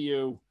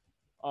W.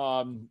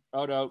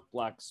 Out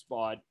black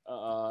spot.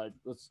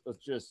 Let's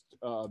just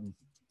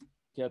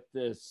get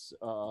this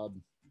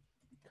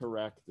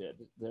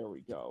corrected. There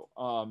we go.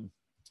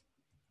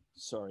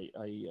 Sorry,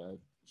 I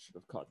should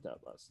have caught that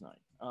last night.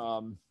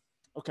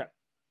 Okay,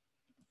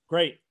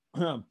 great.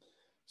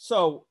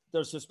 So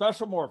there's a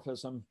special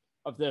morphism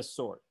of this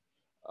sort.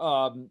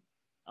 And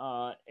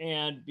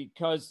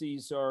because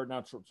these are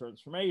natural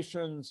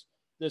transformations,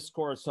 this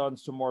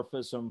corresponds to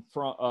morphism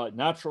from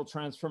natural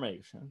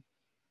transformation.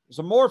 There's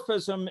a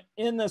morphism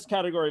in this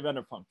category of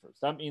endofunctors.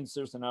 That means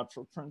there's a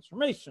natural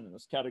transformation in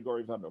this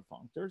category of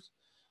endofunctors,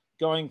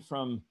 going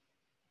from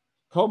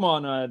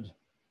comonad,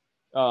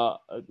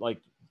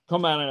 like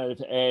comonad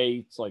of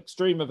A, it's like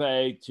stream of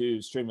A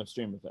to stream of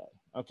A.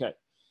 Okay.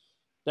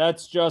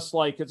 That's just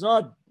like, it's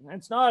not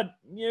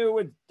mu,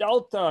 it's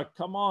delta.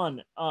 Come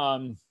on.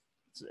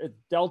 It's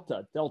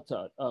delta.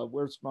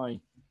 Where's my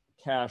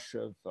cache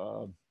of,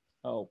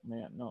 oh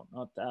man, no,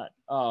 not that.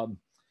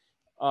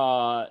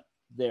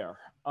 There.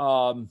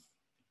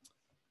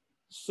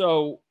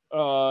 So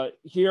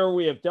here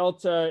we have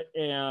delta,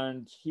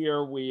 and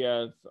here we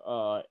have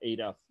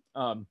eta,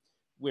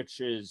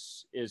 which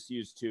is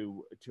used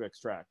to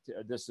extract.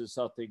 This is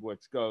something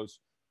which goes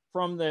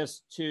from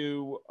this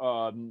to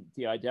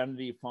the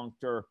identity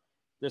functor.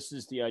 This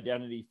is the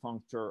identity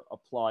functor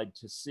applied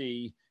to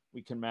C.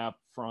 We can map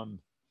from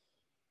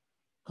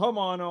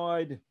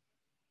comonad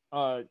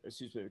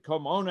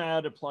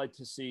applied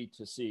to C,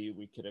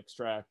 we could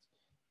extract,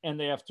 and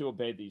they have to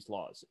obey these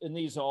laws. And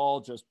these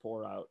all just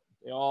pour out.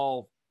 They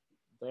all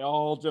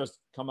just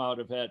come out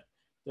of it.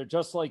 They're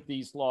just like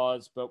these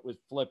laws, but with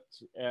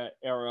flipped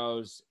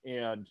arrows,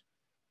 and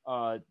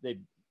they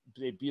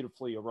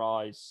beautifully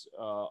arise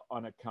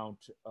on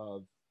account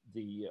of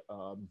the,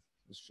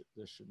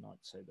 this should not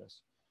say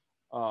this,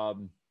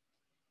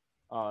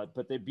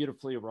 but they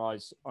beautifully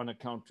arise on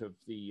account of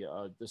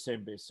the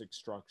same basic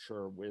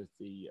structure with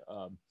the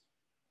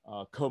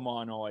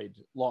Comonoid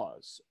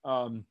laws.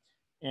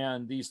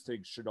 And these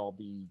things should all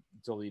be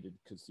deleted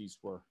because these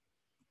were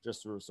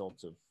just the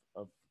results of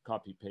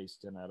copy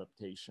paste and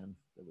adaptation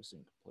that was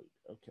incomplete.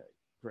 Okay,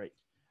 great.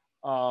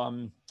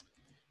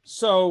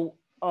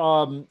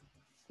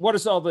 What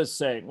is all this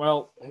saying?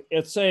 Well,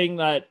 it's saying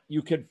that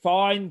you could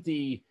find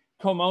the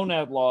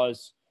comonad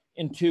laws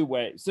in two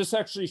ways. This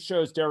actually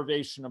shows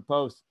derivation of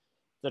both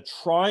the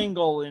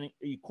triangle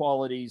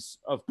inequalities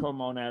of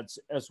comonads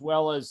as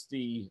well as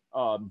the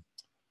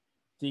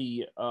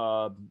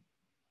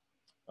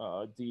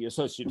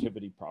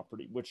associativity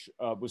property, which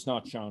was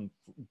not shown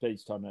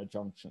based on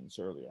adjunctions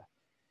earlier.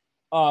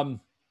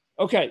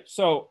 Okay,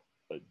 so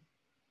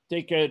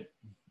take it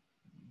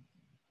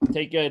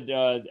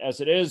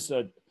as it is.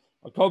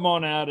 A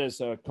comonad is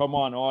a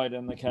comonoid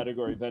in the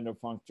category of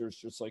endofunctors,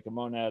 just like a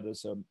monad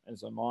is a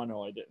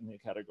monoid in the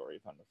category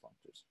of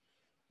endofunctors.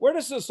 Where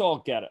does this all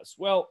get us?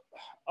 Well,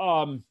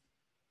 I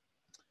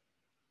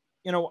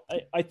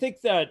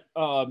think that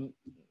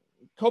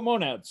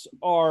comonads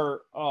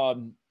are a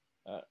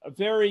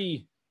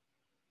very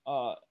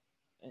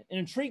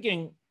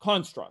intriguing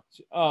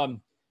construct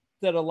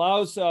that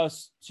allows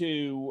us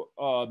to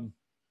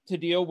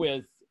deal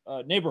with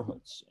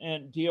neighborhoods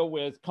and deal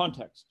with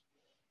context.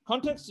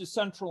 Context is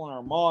central in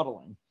our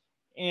modeling.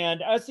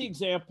 And as the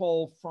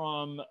example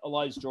from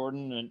Elias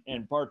Jordan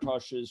and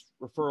Bartosh's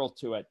referral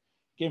to it,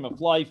 Game of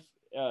Life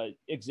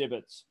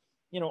exhibits,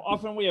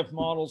 often we have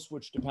models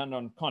which depend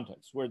on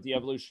context, where the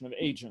evolution of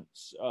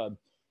agents,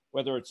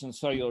 whether it's in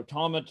cellular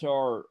automata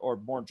or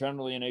more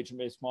generally in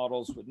agent-based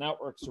models with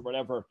networks or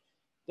whatever,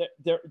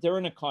 they're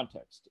in a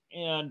context.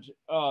 And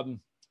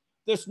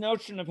this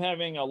notion of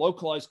having a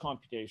localized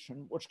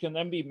computation, which can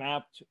then be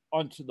mapped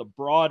onto the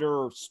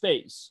broader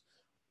space,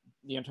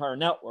 the entire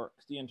network,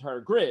 the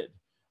entire grid,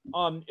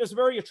 is a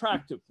very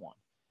attractive one.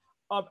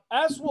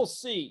 As we'll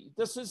see,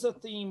 this is a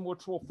theme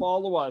which will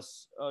follow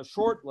us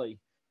shortly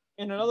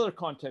in another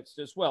context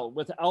as well,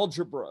 with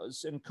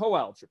algebras and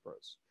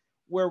coalgebras,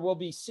 where we'll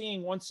be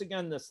seeing once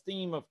again this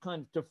theme of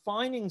kind of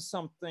defining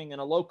something in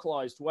a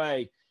localized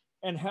way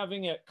and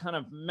having it kind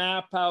of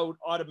map out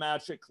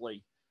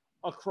automatically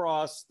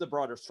across the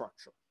broader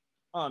structure.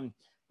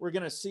 We're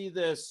going to see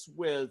this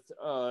with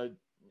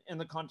in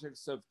the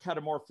context of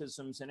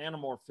catamorphisms and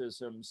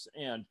anamorphisms,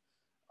 and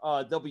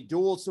there'll be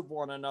duals of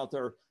one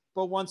another.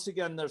 But once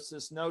again, there's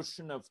this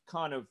notion of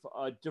kind of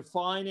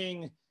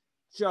defining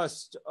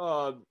just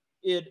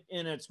it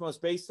in its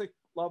most basic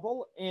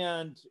level,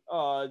 and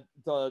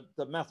the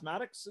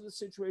mathematics of the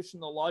situation,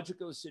 the logic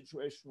of the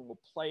situation will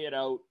play it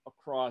out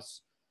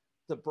across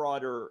the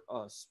broader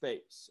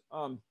space.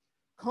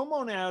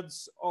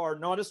 Comonads are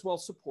not as well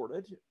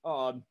supported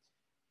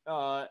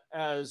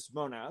as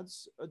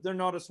monads. They're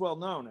not as well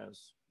known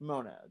as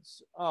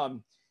monads.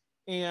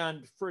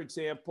 And for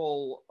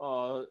example,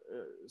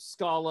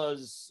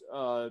 Scala's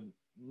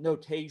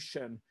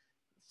notation,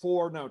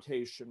 for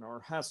notation,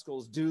 or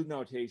Haskell's do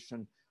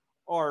notation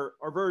are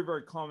very,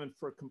 very common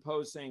for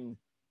composing.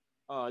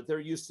 Their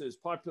use is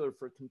popular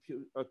for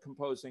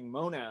composing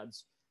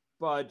monads,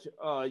 but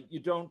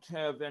you don't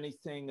have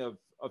anything of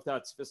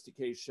that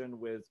sophistication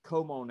with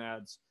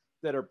comonads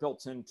that are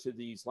built into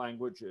these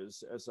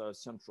languages as a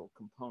central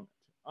component.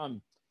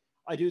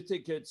 I do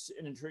think it's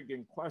an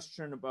intriguing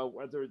question about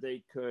whether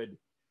they could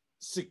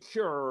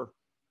secure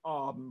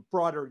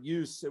broader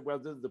use and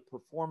whether the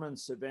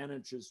performance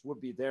advantages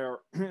would be there.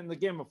 And the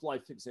Game of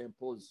Life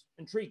example is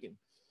intriguing,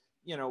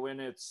 in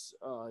its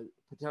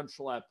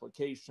potential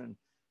application,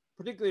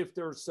 particularly if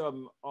there are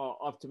some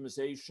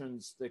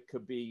optimizations that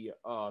could be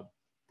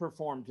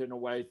performed in a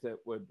way that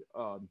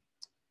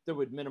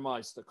would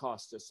minimize the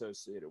cost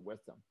associated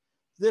with them.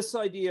 This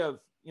idea of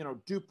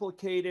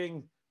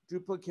duplicating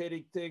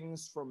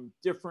things from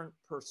different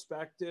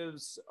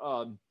perspectives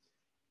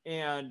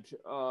and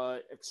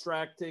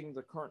extracting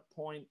the current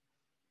point,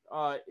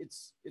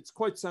 it's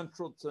quite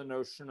central to the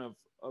notion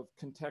of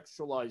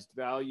contextualized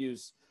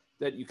values,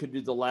 that you could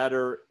do the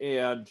latter,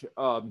 and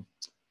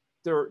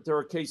there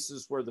are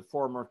cases where the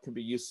former can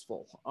be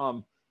useful.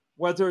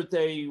 Whether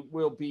they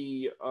will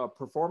be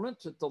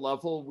performant at the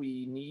level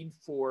we need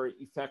for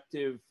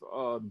effective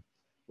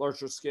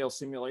larger scale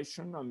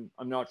simulation,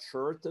 I'm not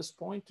sure at this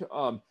point,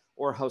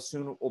 or how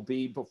soon it will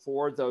be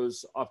before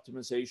those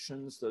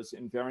optimizations, those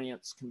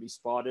invariants can be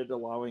spotted,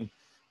 allowing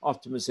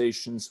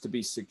optimizations to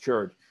be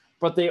secured.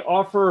 But they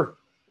offer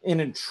an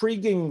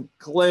intriguing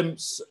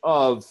glimpse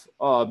of,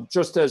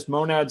 just as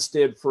monads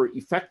did for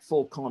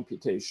effectful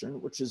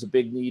computation, which is a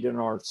big need in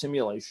our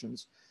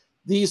simulations,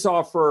 these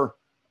offer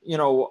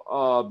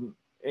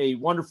a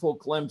wonderful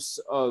glimpse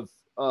of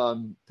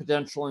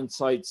potential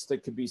insights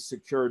that could be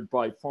secured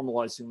by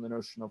formalizing the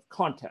notion of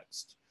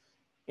context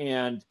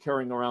and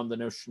carrying around the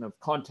notion of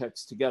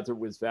context together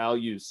with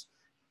values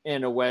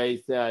in a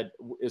way that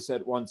is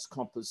at once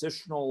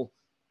compositional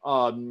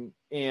and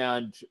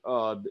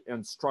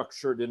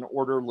structured and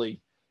orderly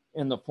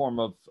in the form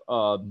of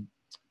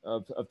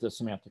the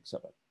semantics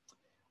of it.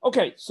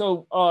 Okay,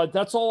 so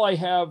that's all I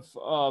have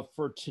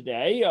for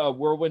today.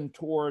 Whirlwind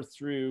tour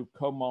through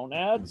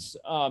Comonads.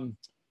 I'm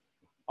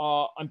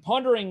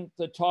pondering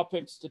the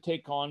topics to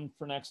take on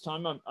for next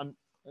time. I'm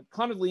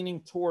kind of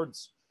leaning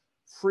towards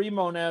free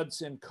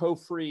monads and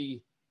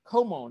co-free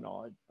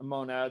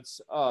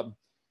comonads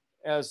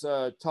as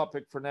a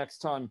topic for next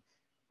time.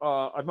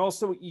 I'm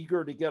also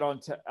eager to get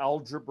onto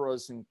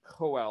algebras and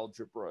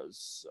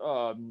coalgebras.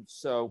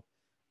 So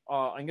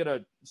I'm going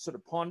to sort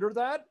of ponder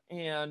that,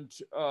 and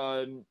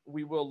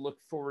we will look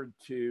forward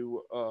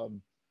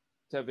to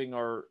having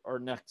our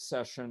next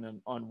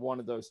session on one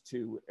of those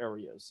two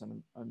areas.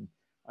 And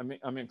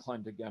I'm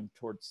inclined again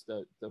towards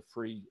the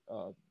free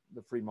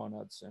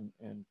monads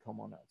and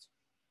comonads.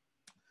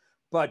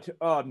 But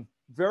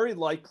very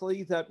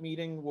likely that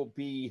meeting will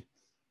be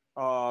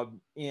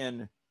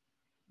in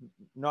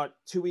not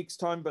 2 weeks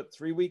time, but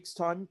 3 weeks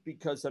time,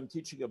 because I'm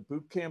teaching a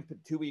boot camp in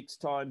 2 weeks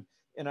time,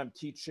 and I'm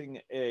teaching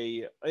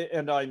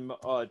I'm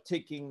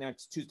taking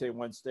next Tuesday and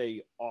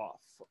Wednesday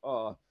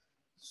off.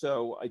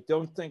 So I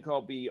don't think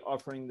I'll be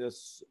offering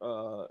this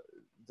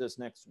this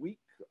next week,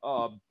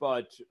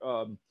 but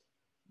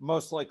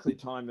most likely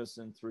time is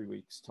in 3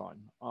 weeks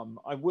time.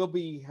 I will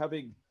be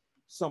having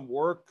some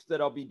work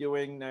that I'll be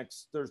doing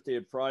next Thursday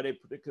and Friday,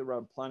 particularly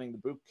around planning the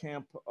boot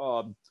camp.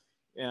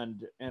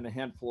 And a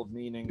handful of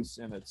meetings,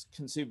 and it's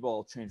conceivable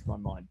I'll change my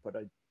mind, but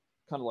I'd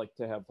kind of like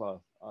to have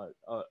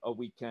a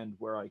weekend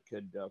where I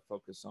could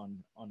focus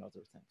on other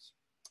things.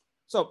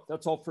 So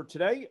that's all for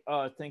today.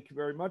 Thank you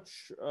very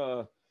much,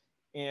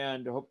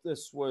 and I hope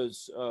this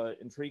was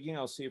intriguing.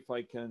 I'll see if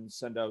I can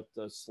send out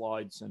the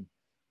slides, and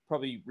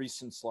probably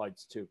recent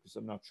slides too, because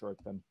I'm not sure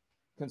I've been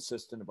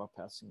consistent about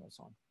passing those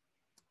on.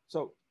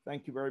 So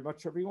thank you very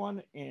much,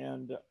 everyone,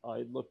 and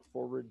I look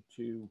forward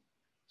to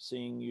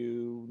seeing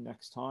you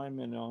next time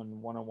and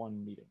on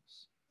one-on-one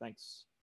meetings. Thanks.